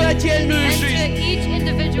каждую family, отдельную and to жизнь. each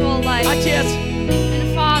individual life. Отец,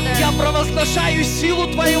 And Father, я провозглашаю силу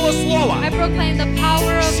Твоего Слова, I proclaim the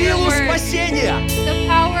power of your силу word, спасения the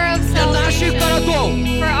power of для наших salvation городов,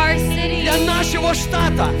 for our city, для нашего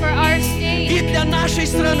штата for our и state, для нашей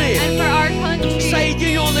страны, and for our country,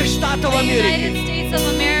 Соединенных Штатов the Америки. United States of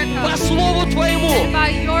America. По Слову Твоему And by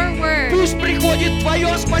your word, пусть приходит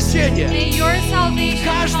Твое спасение may your в salvation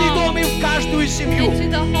каждый дом и come в каждую семью. into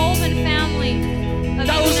the home and family of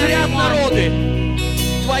Да each and узрят every one. народы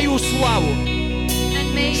Твою славу,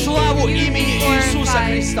 And may славу you имени be Иисуса glorified.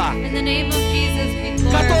 Христа, In the name of Jesus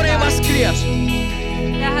be который glorified. воскрес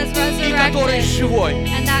That has и который resurrected живой.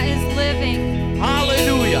 and that is living.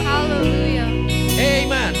 Аллилуйя. Hallelujah.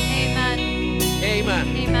 Amen. Amen. Amen.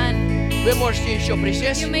 Amen. Вы можете еще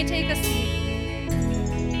присесть. You may take a seat.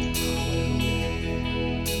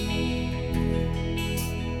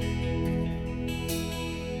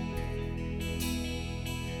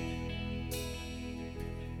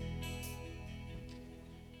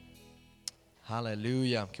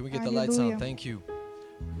 Hallelujah. Can we get the lights on? Hallelujah. Thank you.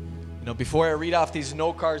 You know, before I read off these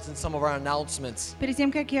note cards and some of our announcements, Перед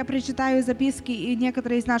тем, как я прочитаю записки и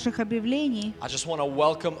некоторые из наших объявлений, I just want to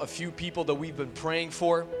welcome a few people that we've been praying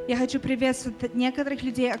for. я хочу приветствовать некоторых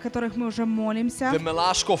людей, о которых мы уже молимся. The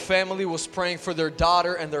Milashko family was praying for their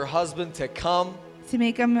daughter and their husband to come.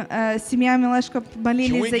 Семья Милашко Can we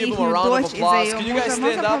молились за give их them a round of дочь и за applause? ее Can you guys мужа.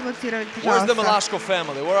 Можно stand up? поаплодировать, Where's the пожалуйста? Milashko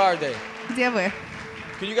family? Where are they? Где вы?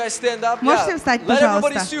 Can you guys stand up? Можете Yeah. встать, Let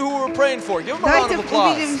everybody пожалуйста? see who we're praying for. Give them a round Давайте of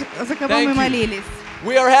applause. увидим, за кого Thank мы you. молились.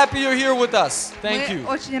 We are happy you're here with us. Thank Мы you.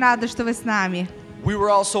 очень рады, что вы с нами. We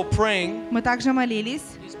were also praying. Мы также молились.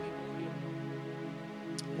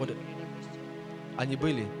 What? Они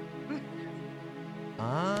были?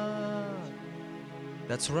 Ah,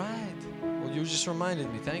 that's right. Well, you just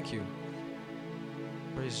reminded me. Thank you.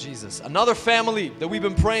 Praise Jesus. Another family that we've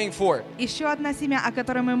been praying for Еще одна семья, о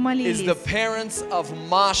которой мы is молились. the parents of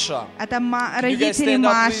Masha. Это Can you guys родители stand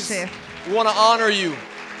up, please? Маши. We want to honor you.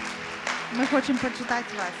 Мы хотим почитать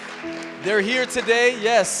вас. They're here today.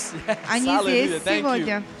 Yes. Yes. Они Hallelujah. здесь Thank you.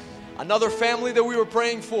 сегодня. Another family that we were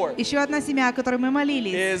praying for Еще одна семья, о которой мы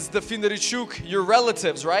молились. is the Findarichuk, your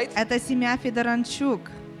relatives, right? Это семья Федоранчук.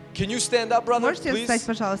 Can you stand up, brother, Можете встать, please?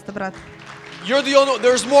 пожалуйста, брат? You're the only.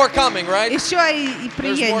 There's more coming, right? Еще и There's more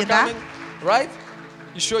приедет, да? coming, right?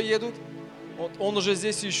 Еще едут? Вот он уже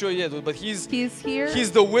здесь еще едут, but he's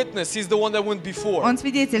He's the witness. He's the one that went before. Он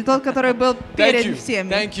свидетель, тот, который был Thank перед you. всеми.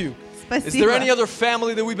 Thank you. Is there any Спасибо. other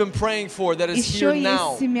family that we've been praying for that is Еще here now?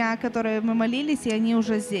 есть семья, которой мы молились, и они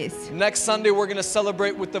уже здесь. Next Sunday we're going to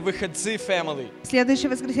celebrate with the Vykhadzi family В следующее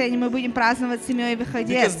воскресенье мы будем праздновать с семьей because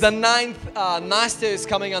Выходец. the 9th, Nastya is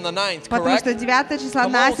coming on the 9th, Потому correct? что 9 числа Come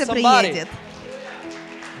on, Настя somebody. приедет.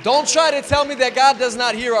 Don't try to tell me that God does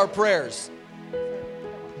not hear our prayers.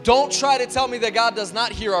 Don't try to tell me that God does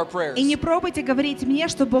not hear our prayers. И не пробуйте говорить мне,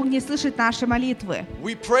 что Бог не слышит наши молитвы.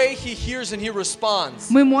 We pray, He hears, and He responds.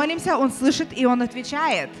 Мы молимся, Он слышит и Он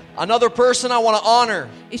отвечает. Another person I want to honor.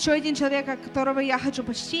 Еще один человек, которого я хочу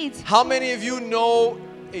почтить. How many of you know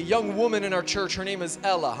a young woman in our church? Her name is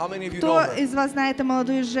Ella. How many of you know Кто her? из вас знает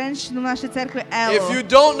молодую женщину в нашей церкви If you Эллу?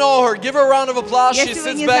 don't know her, give her a round of applause. She Если вы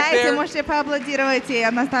sits не back знаете, there. можете поаплодировать ей,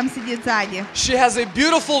 она там сидит сзади. She has a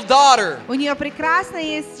beautiful daughter, У нее прекрасно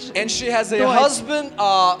есть and she has a дочь. husband,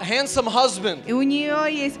 a handsome husband И у нее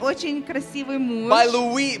есть очень красивый муж,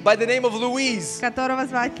 by the name of Louise. которого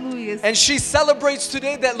звать Луис. And she celebrates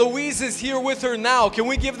today that Louise is here with her now. Can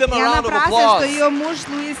we give them И a она round of празднует, что applause? ее муж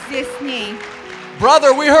Луис здесь с ней.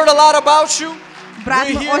 Brother, we heard a lot about you. Брат,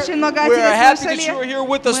 We're мы here. очень много о We're тебе happy that you are слышали. here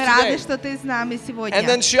with us Мы рады, today. что ты с нами And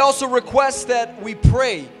then сегодня. she also requests that we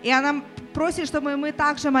pray И она просит, чтобы мы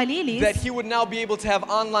также that молились, he would now be able to have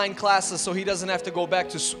online classes so he doesn't have to go back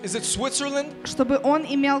to, is it Switzerland? чтобы он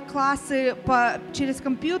имел классы через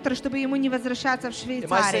компьютер, чтобы ему не возвращаться в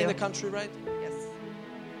Am I saying the Швейцарию. country right?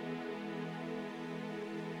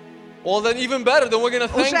 Well, then even better, then we're going to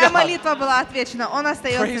thank Уже God. молитва была отвечена, он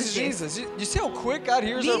остается Praise здесь. Jesus. You see how quick God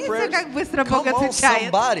hears our Видите, prayers? как быстро Бог Come on,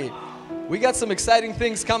 отвечает? somebody. We got some exciting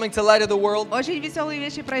things coming to Light of the World. Очень веселые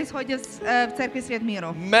вещи происходят в церкви Свет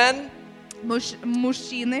Миру. Men,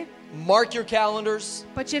 Мужчины, mark your calendars.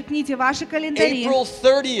 подчеркните ваши календари. April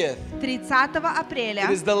 30th. 30 апреля, It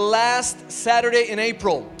is the last Saturday in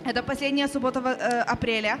April. это последняя суббота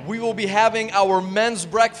апреля, We will be having our men's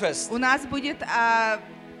breakfast. у нас будет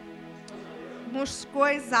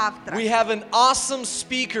мужской завтрак. We have an awesome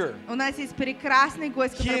speaker. У нас есть прекрасный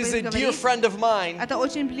гость, He который is будет a dear говорить. friend of mine. Это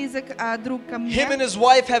очень близок друг ко мне. Him and his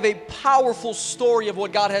wife have a powerful story of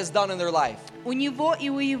what God has done in their life. У него и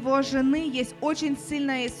у его жены есть очень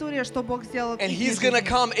сильная история, что Бог сделал в And их he's going to жизни.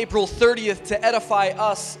 come April 30th to edify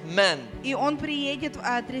us men. И он приедет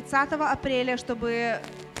 30 апреля, чтобы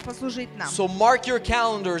послужить нам. So mark your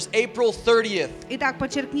calendars, April 30th, Итак,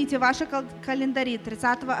 подчеркните ваши календари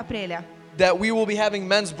 30 апреля, that we will be having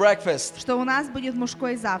men's breakfast. что у нас будет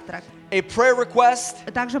мужской завтрак. A prayer request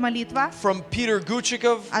Также молитва from Peter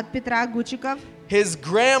Guchikov. от Петра Гучиков. His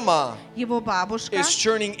grandma Его бабушка, is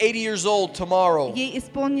turning 80 years old tomorrow. ей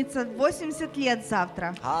исполнится 80 лет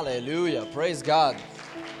завтра. Hallelujah. Praise God.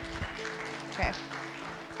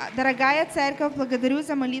 Дорогая церковь, благодарю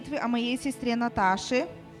за молитвы о моей сестре Наташе.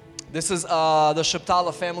 This is the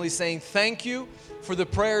Sheptala family saying thank you for the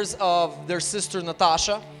prayers of their sister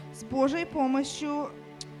Natasha. С Божьей помощью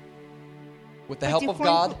With the help of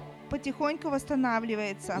God, потихоньку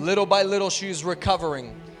восстанавливается. little by little she is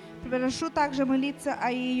recovering. Прошу также молиться о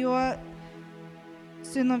ее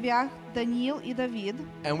сыновьях Даниил и Давид,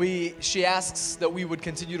 And she asks that we would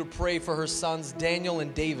continue to pray for her sons Daniel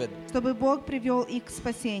and David, чтобы Бог привел их к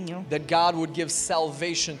спасению. that God would give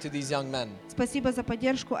salvation to these young men. Спасибо за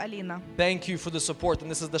поддержку, Алина. Thank you for the support.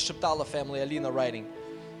 And this is the Sheptala family, Alina writing.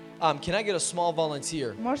 Can I get a small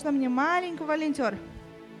volunteer? Можно мне маленький волонтер?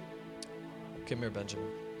 Come here, Benjamin.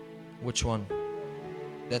 Which one?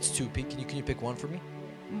 That's two. Can you pick one for me?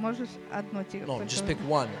 Можешь одно тебе? No, just pick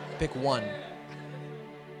one. Pick one.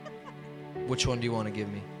 Which one do you want to give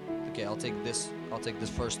me? Okay, I'll take this. I'll take this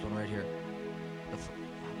first one right here.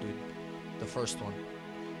 Dude, the first one.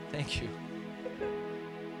 Thank you.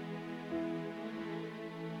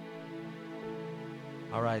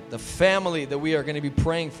 All right, the family that we are going to be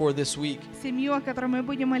praying for this week. Семью, о которой мы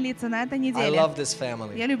будем молиться на этой I неделе. love this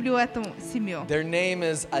family. Я люблю эту семью. Their name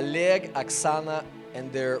is Oleg, Oksana,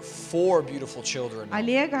 and their 4 beautiful children.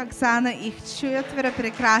 Олег, Оксана, их 4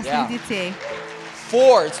 прекрасных Yeah. детей.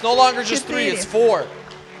 4. It's no longer just 3, it's 4. 4.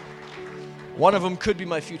 One of them could be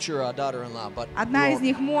my future daughter-in-law, but Одна we'll- из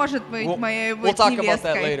них может быть we'll- моей we'll talk about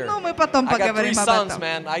that невесткой. later. Ну, мы потом I got 3 поговорим об sons, этом.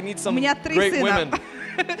 man. I need У some меня 3 great сына. women.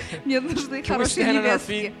 Мне нужны Can we хорошие stand on our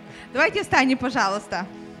невестки. Давайте встанем, пожалуйста.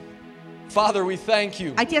 Father, we thank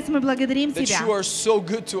you Отец, мы благодарим that Тебя, you are so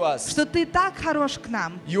good to us. что Ты так хорош к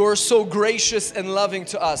нам. You are so gracious and loving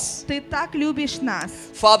to us. Ты так любишь нас.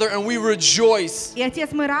 Father, and we rejoice И,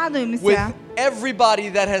 Отец, мы with радуемся everybody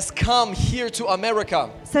that has come here to America.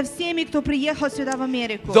 со всеми, кто приехал сюда в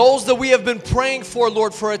Америку. Those that we have been praying for,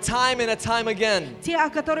 Lord, for a time and a time again. Те, о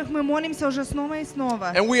которых мы молимся уже снова и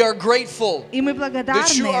снова. And we are grateful И мы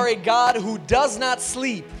that you are a благодарны, God who does not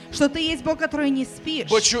sleep, что Ты есть Бог, который не спишь.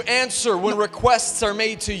 but you answer when requests are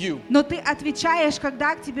made to you. Но Ты отвечаешь,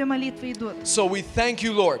 когда к Тебе молитвы идут. So we thank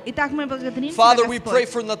you, Lord. Итак, мы благодарим Father, Тебя, we pray Господь.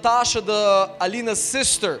 for Natasha, Alina's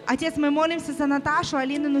sister, Отец, мы молимся за Наташу,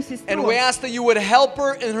 Алинину and сестру. we ask that you would help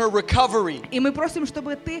her in her recovery. И мы просим,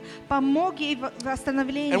 чтобы Ты помог ей в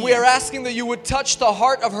восстановлении. And we are asking that you would touch the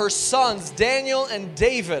heart of her sons, Daniel and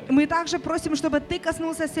David, Мы также просим, чтобы Ты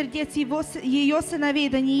коснулся сердец ее сыновей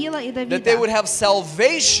Даниила и that they would Давида, have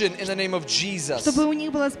salvation in the name of Jesus. чтобы у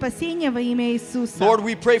них было спасение во имя Иисуса. Lord,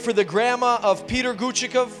 we pray for the grandma of Peter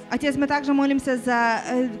Guchikov, Отец, мы также молимся за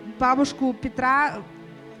бабушку Петра,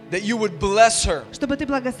 that you would bless her. чтобы Ты You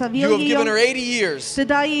благословил have given her ее. 80 years. Ты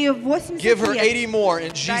дал ей 80 Give her лет, 80 more in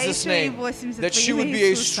дай Jesus' еще ей name. 80 That во she would имя be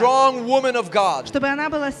a Иисуса. strong woman of God. Чтобы она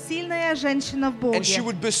была сильная женщина в And she Боге.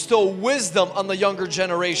 would bestow wisdom on the younger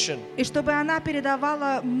generation. И чтобы она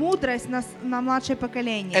передавала мудрость на младшее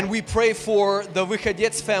поколение. And we pray for the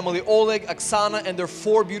Vychodets family, Oleg, Oksana, and their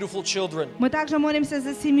 4 beautiful children. Мы также молимся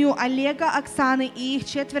за семью Олега, Оксаны и их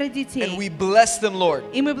 4 And детей. we bless them, Lord.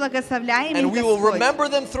 И мы благословляем их, And we will Господь. remember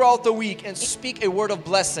them throughout the week and speak a word of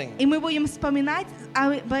blessing. И мы будем вспоминать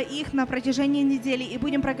об их на протяжении недели и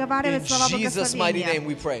будем In проговаривать слова Jesus' mighty name благословения.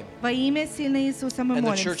 we pray. Во имя сильного Иисуса мы And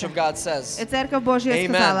the Church молимся. of God says, И Церковь Божья Amen.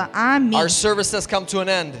 сказала «Аминь». Our service has come to an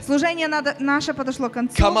end. Служение наше подошло к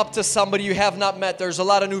концу. Come up to somebody you have not met. There's a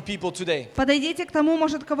lot of new people today. Подойдите к тому,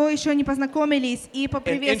 может, кого еще не познакомились, и And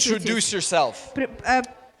поприветствуйтесь. introduce yourself.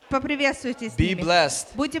 Поприветствуйтесь с Be ними. blessed.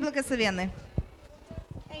 Будьте благословенны.